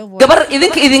have a real voice. gabar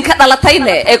idinka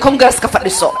dhalatayne ee Congress-ka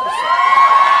fadhiso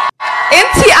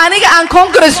intii aniga aan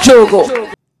Congress joogo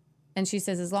And she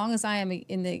says, as long as I am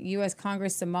in the U.S.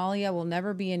 Congress, Somalia will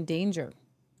never be in danger.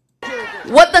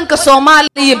 waddanka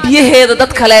Soomaaliya biyaheeda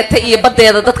dad kaleeta iyo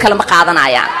badeeda dad kale ma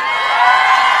qaadanayaan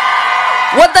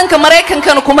waddanka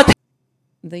Mareykankana kuma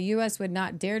The U.S. would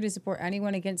not dare to support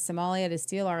anyone against Somalia to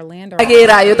steal our land or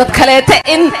taageerayo dad kaleeta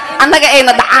in annaga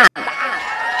ayna dhacaan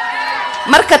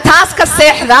marka taas ka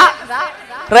seexda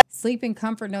sleep in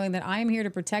comfort knowing that I am here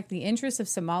to protect the interests of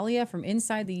Somalia from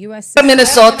inside the U.S.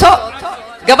 Minnesota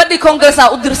gabadhii Congress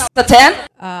u dirsateen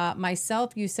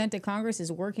myself you sent to Congress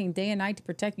is working day and night to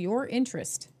protect your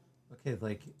interest. Okay,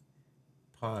 like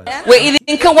pause. way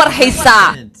idinka war haysaa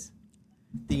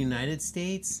The United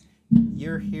States,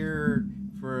 you're here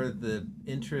for the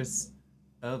interests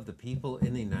of the people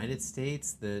in the United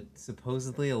States that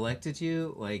supposedly elected you.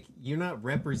 Like, you're not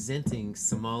representing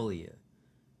Somalia.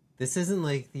 This isn't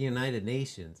like the United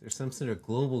Nations or some sort of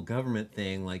global government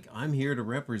thing. Like, I'm here to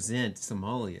represent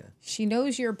Somalia. She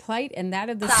knows your plight and that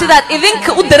of the sidaad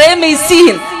idinka u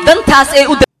dareemaysiin dantaas ay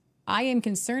u I am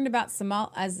concerned about Somalia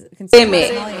as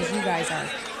you guys are.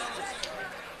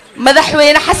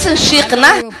 madaxweyne xasan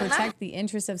shiikhna will protect the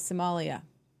interests of Somalia.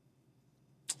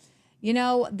 You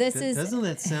know, Doesn't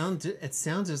that sound? It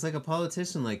sounds just like a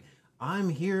politician. Like, I'm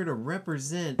here to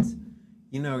represent,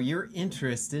 your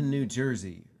interest in New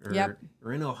Jersey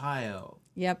or in Ohio.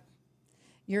 Yep.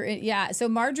 So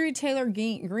Marjorie Taylor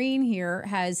Greene here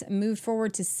has moved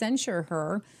forward to censure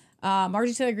her.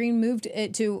 Marjorie Taylor Greene moved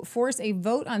to force a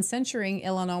vote on censuring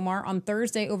Ilhan Omar on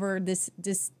Thursday over this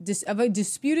of a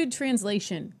disputed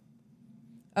translation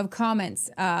of comments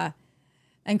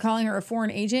and calling her a foreign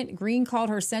agent. Greene called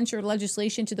her censured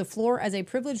legislation to the floor as a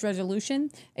privileged resolution,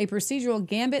 a procedural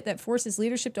gambit that forces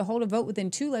leadership to hold a vote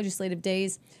within 2 legislative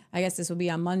days. I guess this will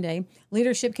be on Monday.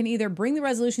 Leadership can either bring the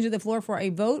resolution to the floor for a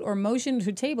vote or motion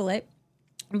to table it,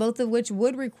 both of which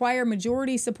would require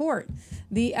majority support.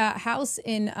 The House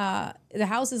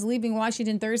is leaving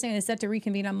Washington Thursday and is set to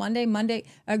reconvene on Monday.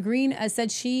 Greene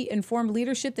said she informed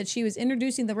leadership that she was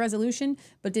introducing the resolution,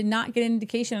 but did not get an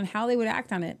indication on how they would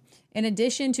act on it. In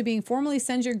addition to being formally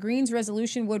censured, Greene's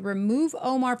resolution would remove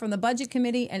Omar from the Budget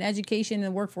Committee and Education and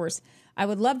the Workforce. I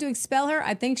would love to expel her.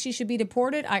 I think she should be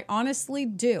deported. I honestly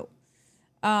do.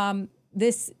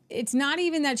 It's not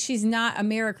even that she's not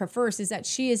America first, is that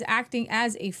she is acting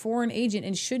as a foreign agent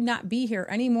and should not be here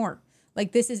anymore.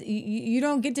 Like, this is, you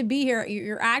don't get to be here.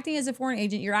 You're acting as a foreign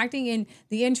agent. You're acting in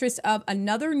the interest of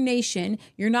another nation.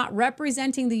 You're not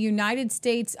representing the United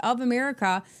States of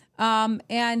America.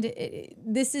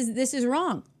 This is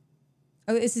wrong.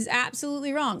 This is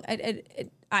absolutely wrong.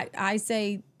 I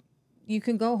say you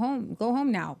can go home. Go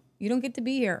home now. You don't get to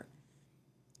be here.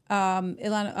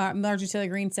 Marjorie Taylor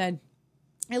Greene said,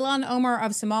 Ilhan Omar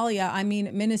of Somalia,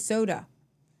 Minnesota.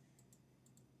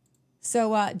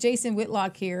 So Jason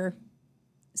Whitlock here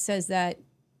says that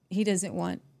he doesn't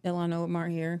want Ilhan Omar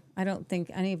here. I don't think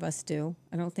any of us do.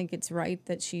 I don't think it's right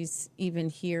that she's even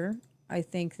here. I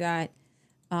think that,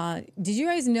 did you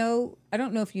guys know, I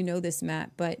don't know if you know this,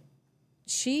 Matt, but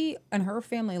she and her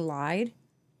family lied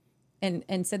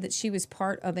and said that she was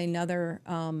part of another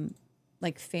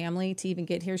family to even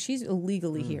get here. She's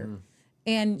illegally here.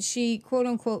 And she, quote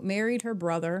unquote, married her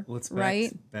brother. Well, it's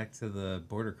right? Back to the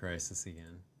border crisis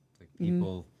again. Like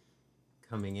people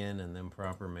coming in an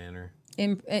improper manner.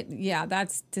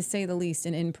 That's to say the least,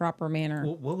 an improper manner.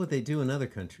 Well, what would they do in other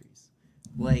countries?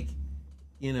 Like,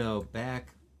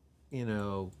 back,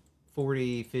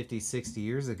 40, 50, 60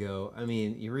 years ago,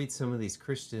 you read some of these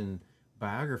Christian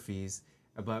biographies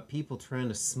about people trying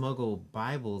to smuggle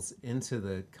Bibles into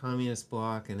the communist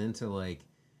bloc and into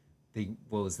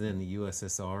what was then the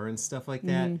USSR and stuff like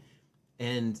that.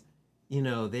 And,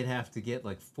 they'd have to get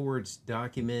forged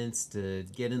documents to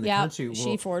get in the country. Well,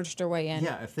 she forged her way in.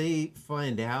 Yeah, if they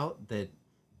find out that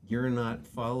you're not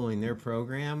following their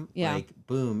program,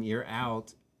 boom, you're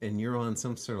out and you're on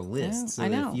some sort of list. So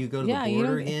that if you go to the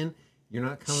border again, you're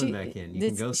not coming back in. You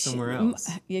can go somewhere else.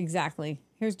 Exactly.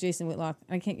 Here's Jason Whitlock.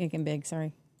 I can't make him big,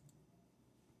 sorry.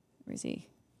 Where is he?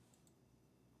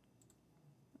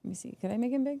 Let me see. Could I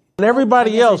make him big? And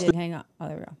everybody else, hang on. Oh,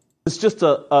 there we go. It's just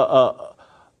a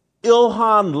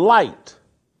Ilhan light.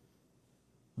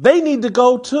 They need to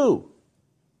go too.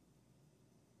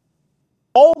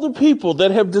 All the people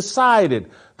that have decided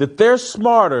that they're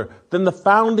smarter than the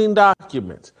founding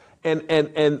documents and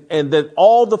that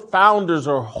all the founders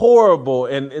are horrible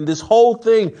and this whole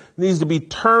thing needs to be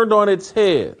turned on its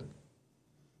head.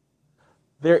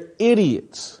 They're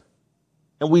idiots,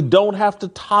 and we don't have to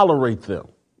tolerate them.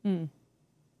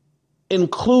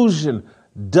 Inclusion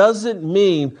doesn't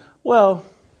mean, the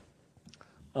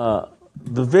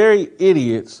very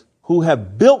idiots who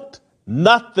have built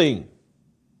nothing,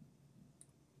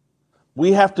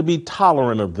 we have to be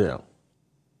tolerant of them.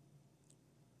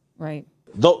 Right.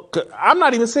 Though I'm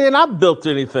not even saying I built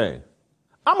anything.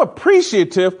 I'm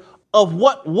appreciative of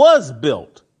what was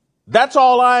built. That's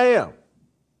all I am.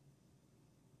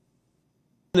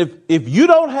 And if you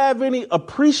don't have any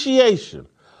appreciation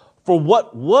for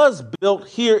what was built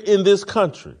here in this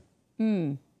country,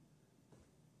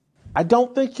 I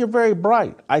don't think you're very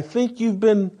bright. I think you've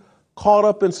been caught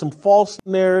up in some false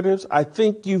narratives. I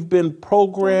think you've been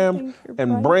programmed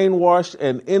and brainwashed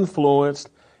and influenced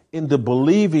into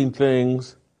believing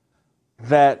things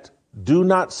that do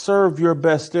not serve your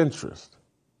best interest.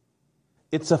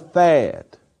 It's a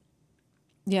fad.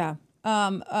 Yeah.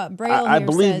 Braille here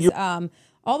says,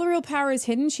 All the real power is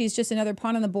hidden. She's just another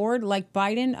pawn on the board, like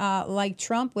Biden, like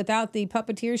Trump. Without the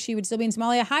puppeteers, she would still be in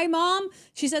Somalia. Hi, Mom.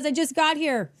 She says, I just got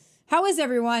here. How is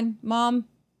everyone, Mom?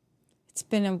 It's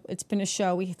been a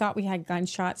show. We thought we had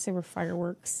gunshots. They were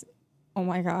fireworks. Oh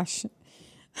my gosh.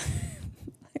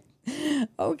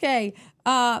 Okay.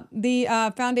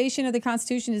 The foundation of the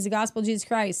Constitution is the gospel of Jesus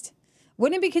Christ.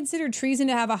 Wouldn't it be considered treason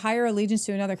to have a higher allegiance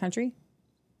to another country?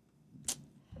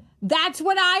 That's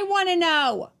what I want to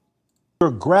know.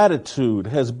 Your gratitude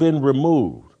has been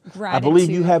removed. I believe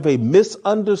you have a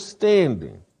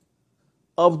misunderstanding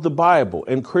of the Bible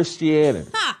and Christianity.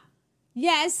 Ha!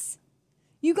 Yes.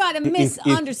 You got to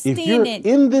misunderstand if you're it.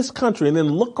 in this country and then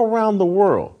look around the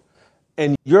world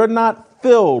and you're not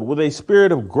filled with a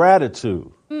spirit of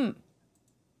gratitude,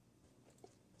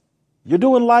 you're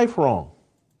doing life wrong.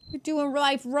 You're doing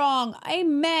life wrong.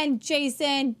 Amen,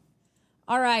 Jason.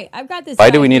 All right, I've got this.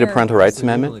 Why do we need a parental rights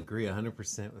amendment? I don't agree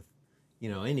 100% with,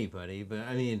 anybody, but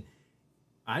I mean,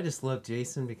 I just love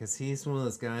Jason because he's one of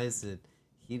those guys that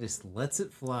he just lets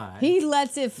it fly. He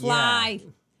lets it fly. Yeah.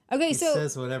 Okay, He so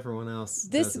says what everyone else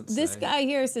this doesn't say. guy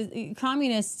here says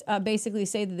communists basically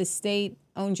say that the state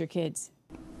owns your kids.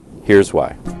 Here's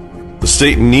why. The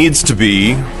state needs to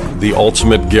be the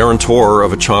ultimate guarantor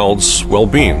of a child's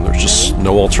well-being. There's just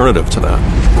no alternative to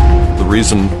that. The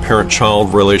reason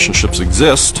parent-child relationships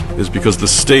exist is because the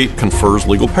state confers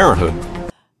legal parenthood.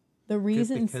 The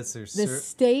reason because the they're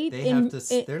state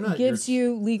they're not gives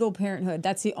you legal parenthood.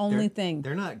 That's the only thing.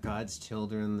 They're not God's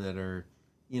children that are,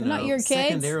 They're not your kids.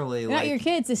 secondarily They're not your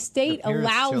kids. The state parents'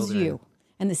 allows children. you,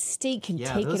 and the state can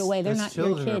take it away. They're those not your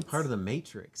children kids. are part of the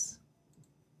matrix.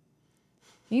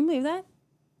 Can you believe that?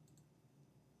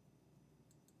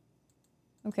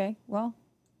 Okay, well,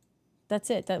 that's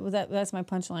it. That's my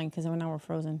punchline because now we're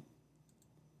frozen.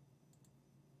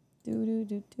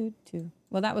 Do.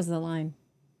 Well, that was the line.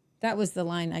 That was the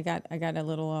line. I got a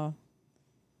little. I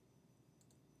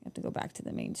have to go back to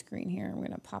the main screen here. I'm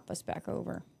going to pop us back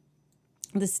over.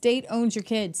 The state owns your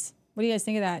kids. What do you guys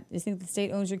think of that? Do you think the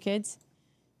state owns your kids?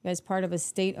 You guys part of a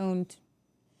state-owned?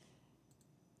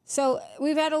 So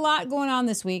we've had a lot going on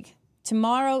this week.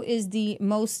 Tomorrow is the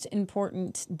most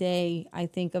important day, I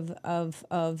think,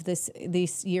 of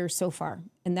this year so far,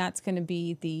 and that's going to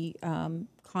be the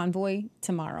convoy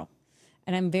tomorrow.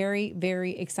 And I'm very,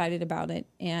 very excited about it.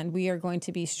 And we are going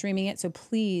to be streaming it. So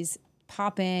please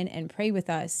pop in and pray with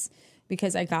us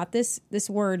because I got this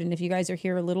word. And if you guys are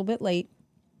here a little bit late,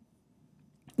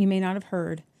 you may not have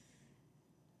heard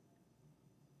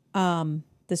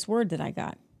this word that I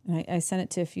got. And I sent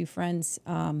it to a few friends.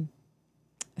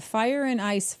 Fire and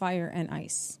ice, fire and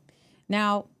ice.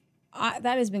 Now,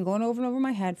 that has been going over and over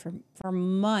my head for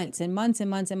months and months and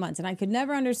months and months. And I could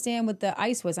never understand what the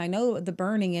ice was. I know what the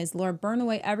burning is. Lord, burn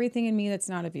away everything in me that's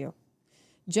not of you.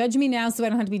 Judge me now so I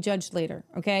don't have to be judged later,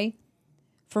 okay?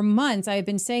 For months, I have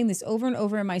been saying this over and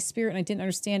over in my spirit, and I didn't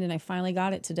understand, and I finally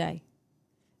got it today.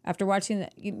 After watching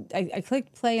that, I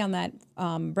clicked play on that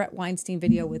Brett Weinstein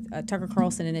video with Tucker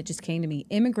Carlson, and it just came to me.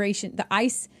 Immigration, the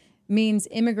ICE means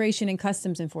Immigration and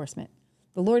Customs Enforcement.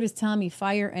 The Lord is telling me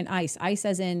fire and ice. Ice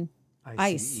as in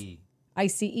ICE.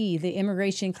 ICE, the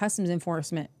Immigration Customs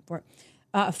Enforcement.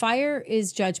 Fire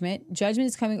is judgment. Judgment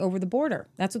is coming over the border.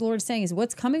 That's what the Lord is saying, is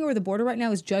what's coming over the border right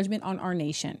now is judgment on our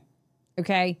nation.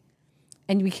 Okay?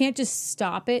 And we can't just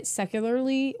stop it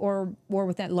secularly or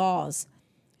with that laws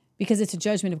because it's a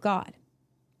judgment of God.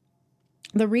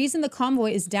 The reason the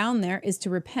convoy is down there is to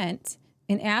repent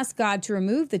and ask God to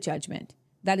remove the judgment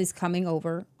that is coming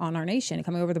over on our nation and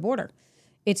coming over the border.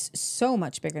 It's so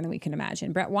much bigger than we can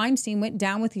imagine. Brett Weinstein went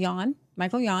down with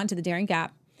Michael Yon, to the Daring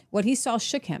Gap. What he saw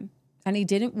shook him, and he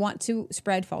didn't want to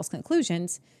spread false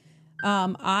conclusions.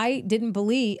 I don't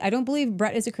believe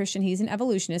Brett is a Christian. He's an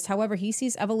evolutionist. However, he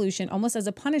sees evolution almost as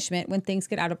a punishment when things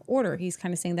get out of order. He's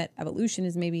kind of saying that evolution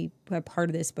is maybe a part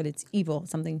of this, but it's evil,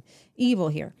 something evil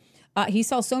here. He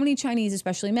saw so many Chinese,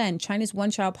 especially men. China's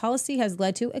one-child policy has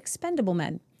led to expendable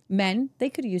men. Men they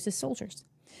could use as soldiers.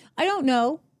 I don't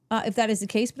know if that is the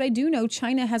case, but I do know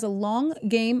China has a long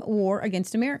game war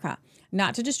against America,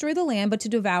 not to destroy the land, but to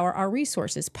devour our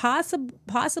resources,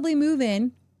 possibly move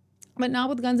in, but not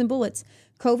with guns and bullets.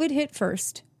 COVID hit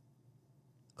first.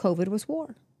 COVID was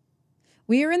war.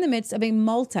 We are in the midst of a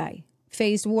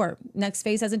multi-phased war. Next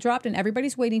phase hasn't dropped, and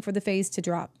everybody's waiting for the phase to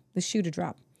drop, the shoe to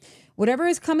drop. Whatever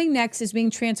is coming next is being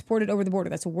transported over the border.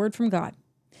 That's a word from God.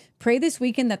 Pray this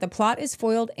weekend that the plot is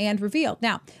foiled and revealed.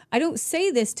 Now, I don't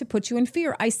say this to put you in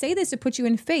fear. I say this to put you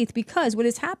in faith because what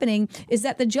is happening is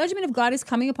that the judgment of God is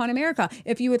coming upon America.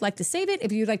 If you would like to save it,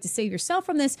 if you would like to save yourself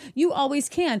from this, you always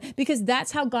can because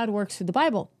that's how God works through the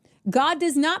Bible. God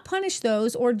does not punish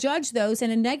those or judge those in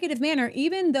a negative manner,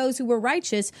 even those who were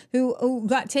righteous, who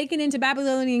got taken into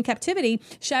Babylonian captivity,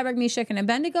 Shadrach, Meshach, and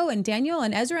Abednego, and Daniel,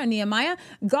 and Ezra, and Nehemiah.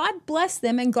 God blessed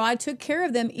them, and God took care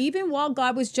of them, even while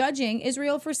God was judging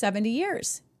Israel for 70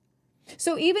 years.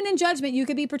 So even in judgment, you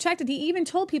could be protected. He even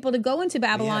told people to go into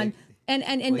Babylon and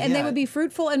they would be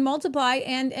fruitful and multiply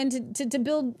and to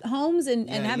build homes and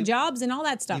have jobs and all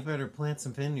that stuff. You better plant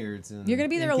some vineyards and you're going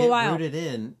to be there a little while. Rooted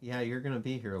in. Yeah, you're going to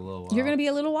be here a little while. You're going to be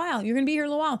a little while. You're going to be here a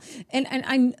little while.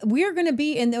 And we're going to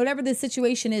be in whatever the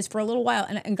situation is for a little while.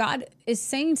 And God is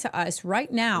saying to us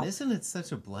right now. And isn't it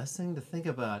such a blessing to think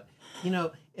about? You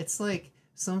know, it's like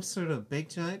some sort of big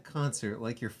giant concert,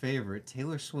 like your favorite,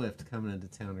 Taylor Swift, coming into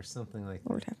town or something like that.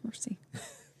 Lord have mercy.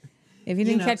 If you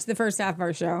didn't catch the first half of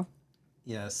our show.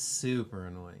 Yeah, super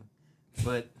annoying.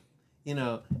 But, you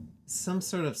know, some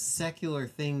sort of secular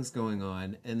things going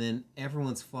on, and then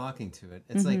everyone's flocking to it.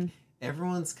 It's like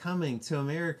everyone's coming to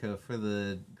America for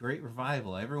the great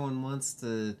revival. Everyone wants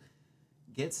to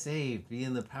get saved, be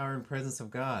in the power and presence of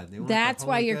God. That's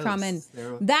why you're coming.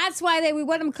 That's why we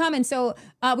want them coming. So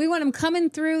we want them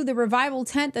coming through the revival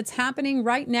tent that's happening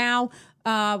right now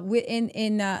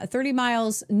in 30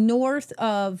 miles north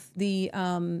of the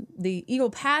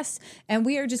Eagle Pass, and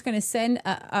we are just going to send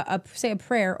say a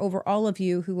prayer over all of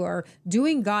you who are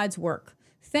doing God's work.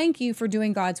 Thank you for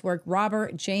doing God's work,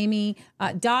 Robert, Jamie,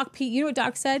 Doc, Pete. You know what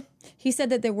Doc said? He said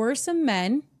that there were some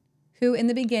men who in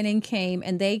the beginning came,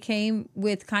 and they came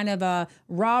with kind of a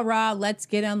rah, let's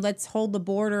get them, let's hold the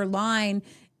border line.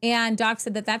 And Doc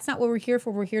said that that's not what we're here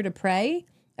for. We're here to pray,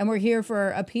 and we're here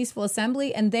for a peaceful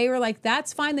assembly. And they were like,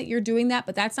 that's fine that you're doing that,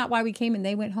 but that's not why we came, and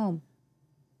they went home.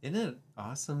 Isn't it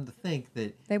awesome to think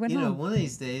that, they went home. One of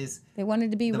these days... They wanted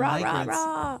to be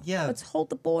rah. Yeah. Let's hold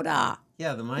the border.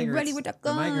 Yeah, the migrants, ready with the guns.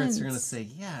 The migrants are going to say,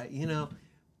 yeah, in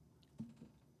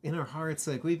our hearts,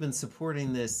 like, we've been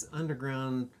supporting this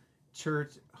underground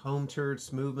home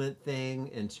church movement thing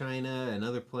in China and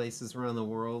other places around the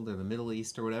world or the Middle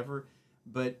East or whatever.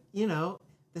 But,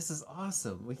 this is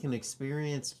awesome. We can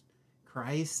experience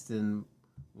Christ and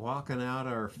walking out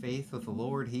our faith with the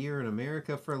Lord here in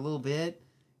America for a little bit,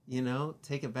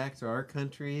 take it back to our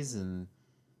countries and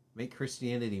make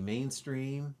Christianity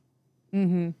mainstream.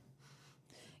 Mm-hmm.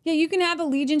 Yeah, you can have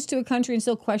allegiance to a country and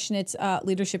still question its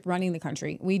leadership running the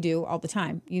country. We do all the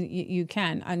time. You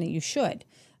can, and you should.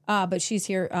 But she's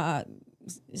here.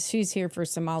 She's here for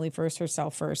Somali first,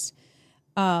 herself first.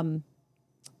 Let's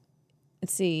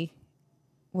see,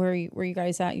 where you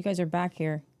guys at? You guys are back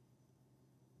here.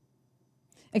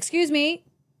 Excuse me.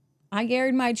 I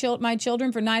carried my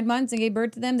children for 9 months and gave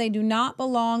birth to them. They do not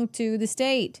belong to the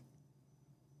state.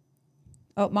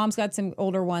 Oh, Mom's got some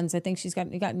older ones. I think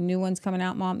you got new ones coming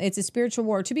out, Mom. It's a spiritual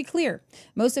war. To be clear,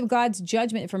 most of God's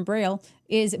judgment from Braille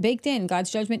is baked in.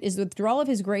 God's judgment is the withdrawal of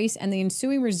his grace, and the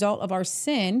ensuing result of our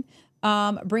sin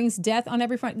brings death on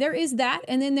every front. There is that,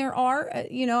 and then there are,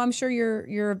 I'm sure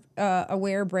you're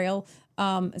aware, Braille,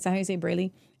 is that how you say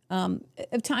Braille?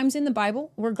 Of times in the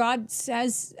Bible where God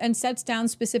says and sets down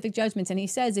specific judgments, and he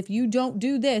says, if you don't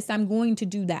do this, I'm going to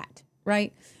do that,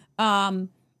 right?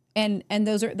 And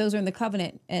those are in the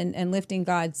covenant and lifting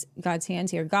God's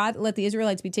hands here. God let the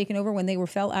Israelites be taken over when they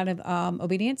fell out of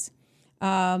obedience.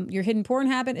 Your hidden porn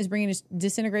habit is bringing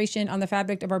disintegration on the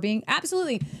fabric of our being.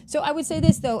 Absolutely. So I would say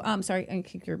this though. Sorry, I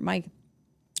kicked your mic.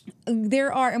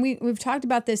 There are, and we've talked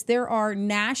about this. There are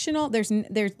national.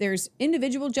 There's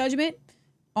individual judgment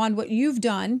on what you've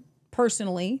done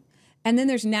personally. And then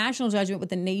there's national judgment what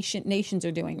the nations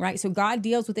are doing, right? So God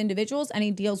deals with individuals and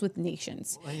he deals with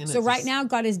nations. So right now,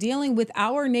 God is dealing with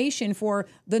our nation for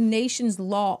the nation's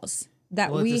laws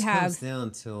that we have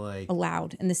down to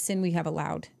allowed and the sin we have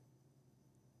allowed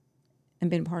and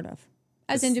been part of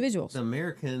as individuals. The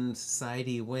American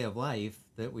society way of life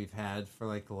that we've had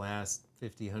for the last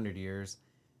 50, 100 years.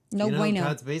 No bueno.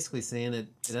 God's basically saying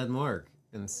it doesn't work.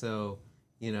 And so...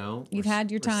 you've had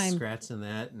your time scratching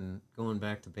that and going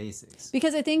back to basics.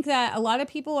 Because I think that a lot of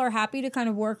people are happy to kind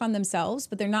of work on themselves,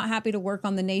 but they're not happy to work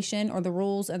on the nation or the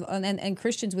rules. And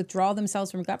Christians withdraw themselves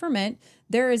from government.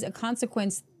 There is a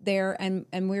consequence there, and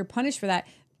we're punished for that.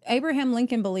 Abraham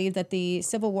Lincoln believed that the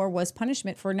Civil War was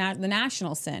punishment for the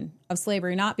national sin of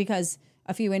slavery, not because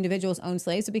a few individuals owned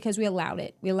slaves, but because we allowed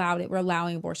it. We're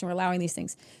allowing abortion. We're allowing these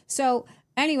things. So,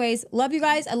 anyways, love you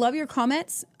guys. I love your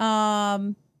comments.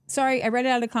 Sorry, I read it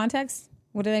out of context.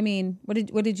 What did I mean? What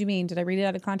did you mean? Did I read it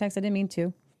out of context? I didn't mean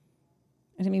to.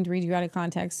 I didn't mean to read you out of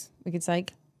context. Wicked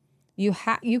psych.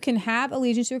 You can have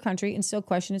allegiance to a country and still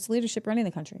question its leadership running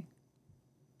the country.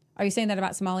 Are you saying that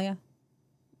about Somalia?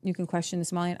 You can question the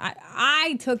Somalian.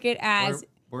 I took it as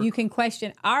you can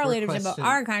question our leadership of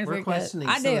our country. We're questioning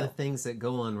I some do. of the things that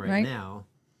go on right now.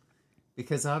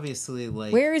 Because obviously,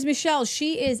 like... Where is Michelle?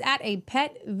 She is at a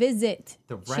pet visit.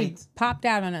 She popped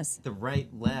out on us. The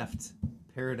right-left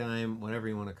paradigm, whatever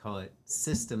you want to call it,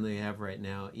 system they have right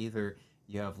now, either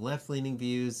you have left-leaning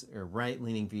views or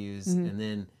right-leaning views, and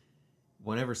then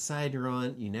whatever side you're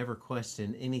on, you never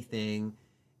question anything,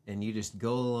 and you just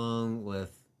go along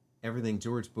with everything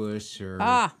George Bush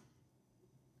or,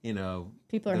 you know...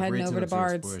 People are heading over to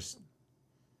Bard's. Bush.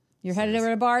 You're headed over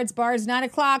to Bard's. Bard's 9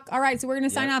 o'clock. All right, so we're going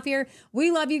to sign off here.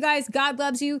 We love you guys. God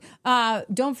loves you.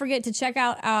 Don't forget to check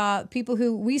out people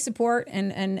who we support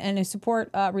and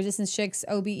support Resistance Chicks,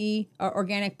 OBE,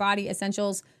 Organic Body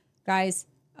Essentials. Guys,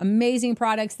 amazing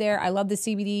products there. I love the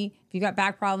CBD. If you got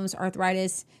back problems,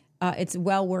 arthritis, it's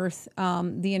well worth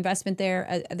the investment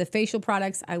there. The facial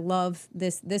products, I love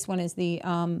this. This one is the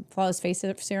Flawless Face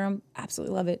Serum.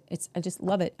 Absolutely love it. I just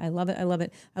love it. I love it. I love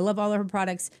it. I love all of her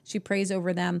products. She prays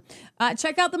over them.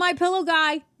 Check out the My Pillow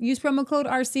guy. Use promo code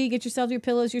RC. Get yourself your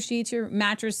pillows, your sheets, your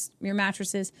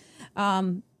mattresses.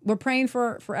 We're praying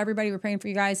for everybody. We're praying for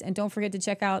you guys. And don't forget to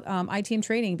check out ITM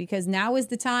Trading, because now is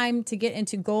the time to get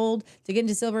into gold, to get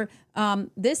into silver.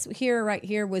 This here, right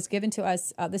here, was given to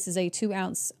us. This is a 2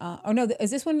 ounce. Is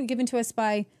this one given to us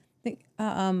by, I think,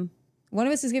 one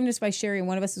of us is given to us by Sherry, and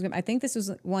one of us is given, I think this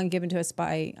was one given to us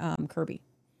by Kirby.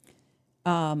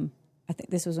 I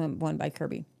think this was one by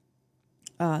Kirby.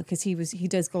 Because he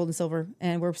does gold and silver,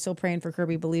 and we're still praying for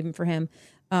Kirby, believing for him.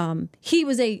 He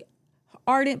was a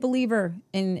ardent believer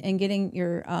in getting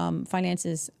your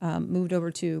finances moved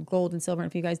over to gold and silver.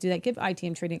 And if you guys do that, give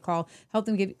ITM Trading a call.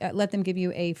 Let them give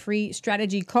you a free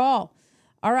strategy call.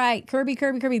 All right, Kirby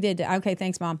did. Okay,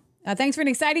 thanks, Mom. Thanks for an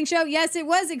exciting show. Yes, it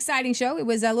was an exciting show. It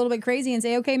was a little bit crazy. And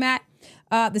say, okay, Matt,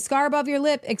 the scar above your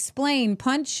lip. Explain.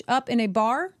 Punch up in a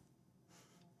bar.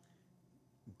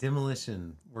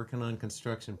 Demolition. Working on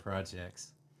construction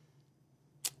projects.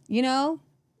 You know,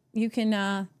 you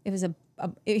can. It was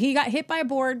he got hit by a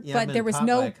board, but there was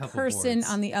no person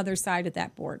on the other side of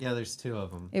that board. Yeah, there's 2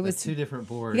 of them. It was 2 different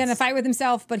boards. He got in a fight with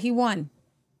himself, but he won.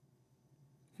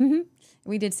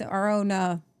 We did our own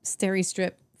Steri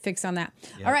strip fix on that.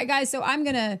 Yep. All right, guys. So I'm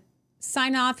gonna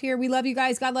sign off here. We love you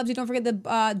guys. God loves you. Don't forget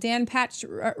the Dan Patch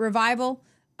revival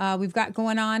we've got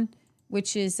going on,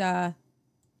 which is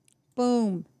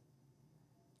boom.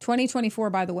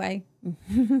 2024, by the way,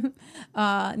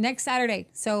 next Saturday.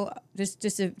 So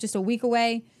just a week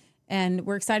away, and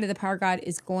we're excited. The power of God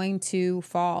is going to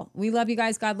fall. We love you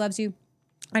guys. God loves you.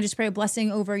 I just pray a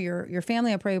blessing over your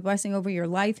family. I pray a blessing over your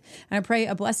life, and I pray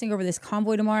a blessing over this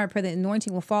convoy tomorrow. I pray that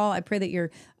anointing will fall. I pray that your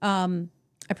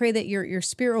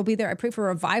spirit will be there. I pray for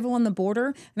revival on the border.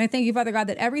 And I thank you, Father God,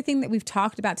 that everything that we've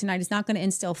talked about tonight is not going to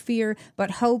instill fear,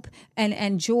 but hope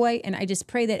and joy. And I just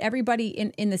pray that everybody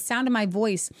in the sound of my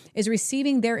voice is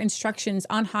receiving their instructions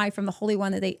on high from the Holy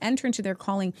One, that they enter into their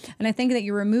calling. And I thank you that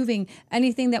you're removing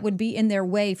anything that would be in their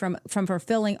way from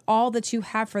fulfilling all that you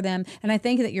have for them. And I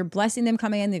thank you that you're blessing them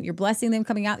coming in, that you're blessing them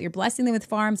coming out. You're blessing them with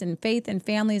farms and faith and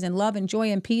families and love and joy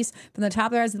and peace from the top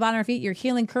of their heads to the bottom of their feet. You're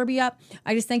healing Kirby up.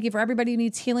 I just thank you for everybody who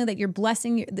needs healing, that you're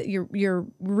blessing, that you're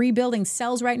rebuilding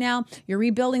cells right now. You're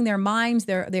rebuilding their minds,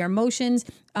 their emotions.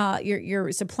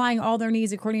 You're supplying all their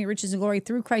needs according to riches and glory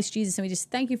through Christ Jesus. And we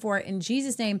just thank you for it in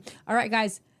Jesus' name. All right,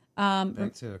 guys.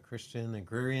 Back to a Christian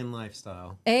agrarian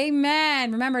lifestyle.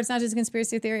 Amen. Remember, it's not just a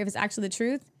conspiracy theory if it's actually the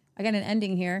truth. I got an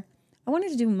ending here. I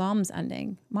wanted to do Mom's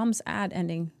ending. Mom's ad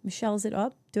ending. Michelle, is it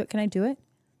up? Can I do it?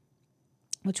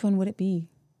 Which one would it be?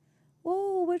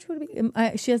 Oh, which would it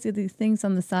be? She has these things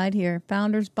on the side here.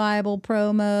 Founders Bible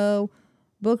promo,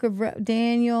 Book of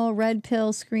Daniel, Red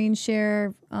Pill screen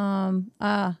share.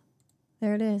 There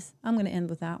it is. I'm going to end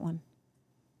with that one.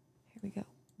 Here we go.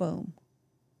 Boom.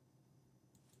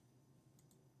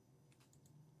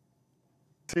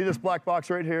 See this black box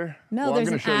right here? No, well, there's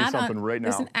I'm going to show you something right now.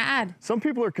 There's an ad. Some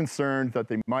people are concerned that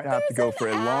they might have to go for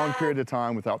a long period of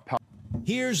time without power.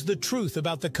 Here's the truth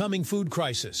about the coming food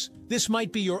crisis. This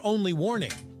might be your only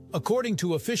warning. According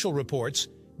to official reports,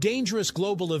 dangerous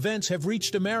global events have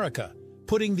reached America,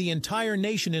 putting the entire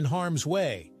nation in harm's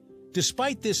way.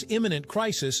 Despite this imminent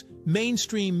crisis,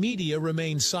 mainstream media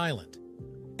remains silent.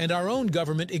 And our own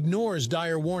government ignores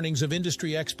dire warnings of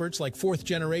industry experts like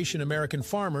fourth-generation American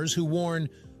farmers who warn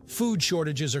food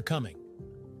shortages are coming.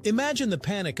 Imagine the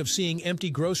panic of seeing empty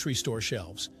grocery store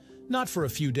shelves. Not for a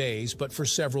few days, but for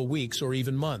several weeks or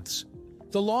even months.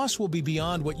 The loss will be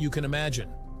beyond what you can imagine.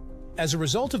 As a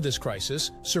result of this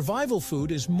crisis, survival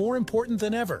food is more important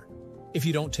than ever. If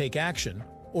you don't take action,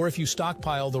 or if you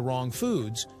stockpile the wrong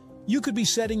foods, you could be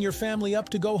setting your family up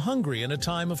to go hungry in a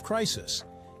time of crisis.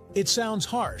 It sounds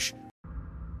harsh,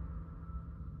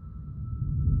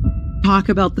 talk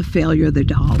about the failure of the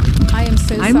dollar. I am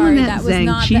so I'm sorry. Lynette That was Zhang,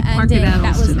 not Chief the Market ending. That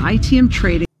Analyst was at ITM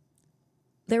Trading.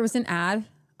 There was an ad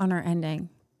on our ending.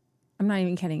 I'm not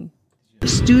even kidding. A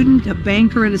student, a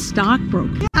banker, and a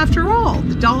stockbroker. After all,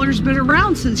 the dollar's been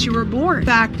around since you were born. The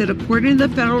fact that according to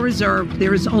the Federal Reserve,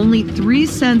 there is only 3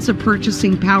 cents of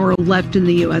purchasing power left in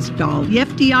the U.S. dollar. The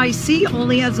FDIC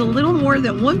only has a little more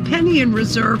than 1 penny in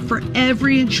reserve for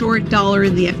every insured dollar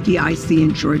in the FDIC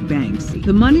insured banks.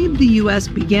 The money of the U.S.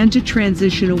 began to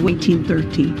transition in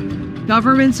 1913.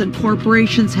 Governments and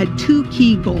corporations had 2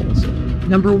 key goals.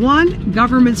 Number 1,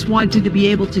 governments wanted to be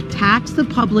able to tax the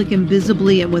public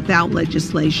invisibly and without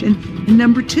legislation. And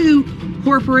number 2,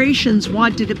 corporations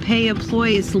wanted to pay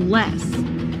employees less,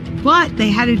 but they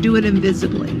had to do it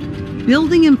invisibly.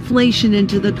 Building inflation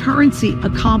into the currency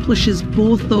accomplishes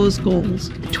both those goals.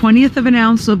 1/20 of an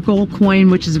ounce of gold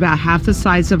coin, which is about half the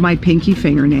size of my pinky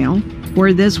fingernail,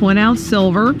 or this 1 ounce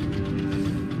silver,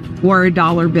 or a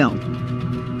dollar bill.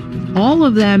 All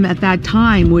of them at that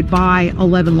time would buy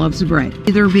 11 loaves of bread.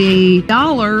 Either be a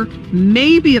dollar,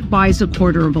 maybe it buys a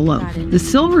quarter of a loaf. The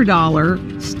silver dollar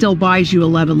still buys you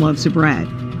 11 loaves of bread.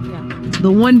 The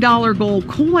 $1 gold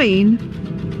coin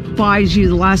buys you,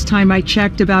 the last time I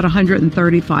checked, about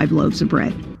 135 loaves of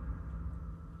bread.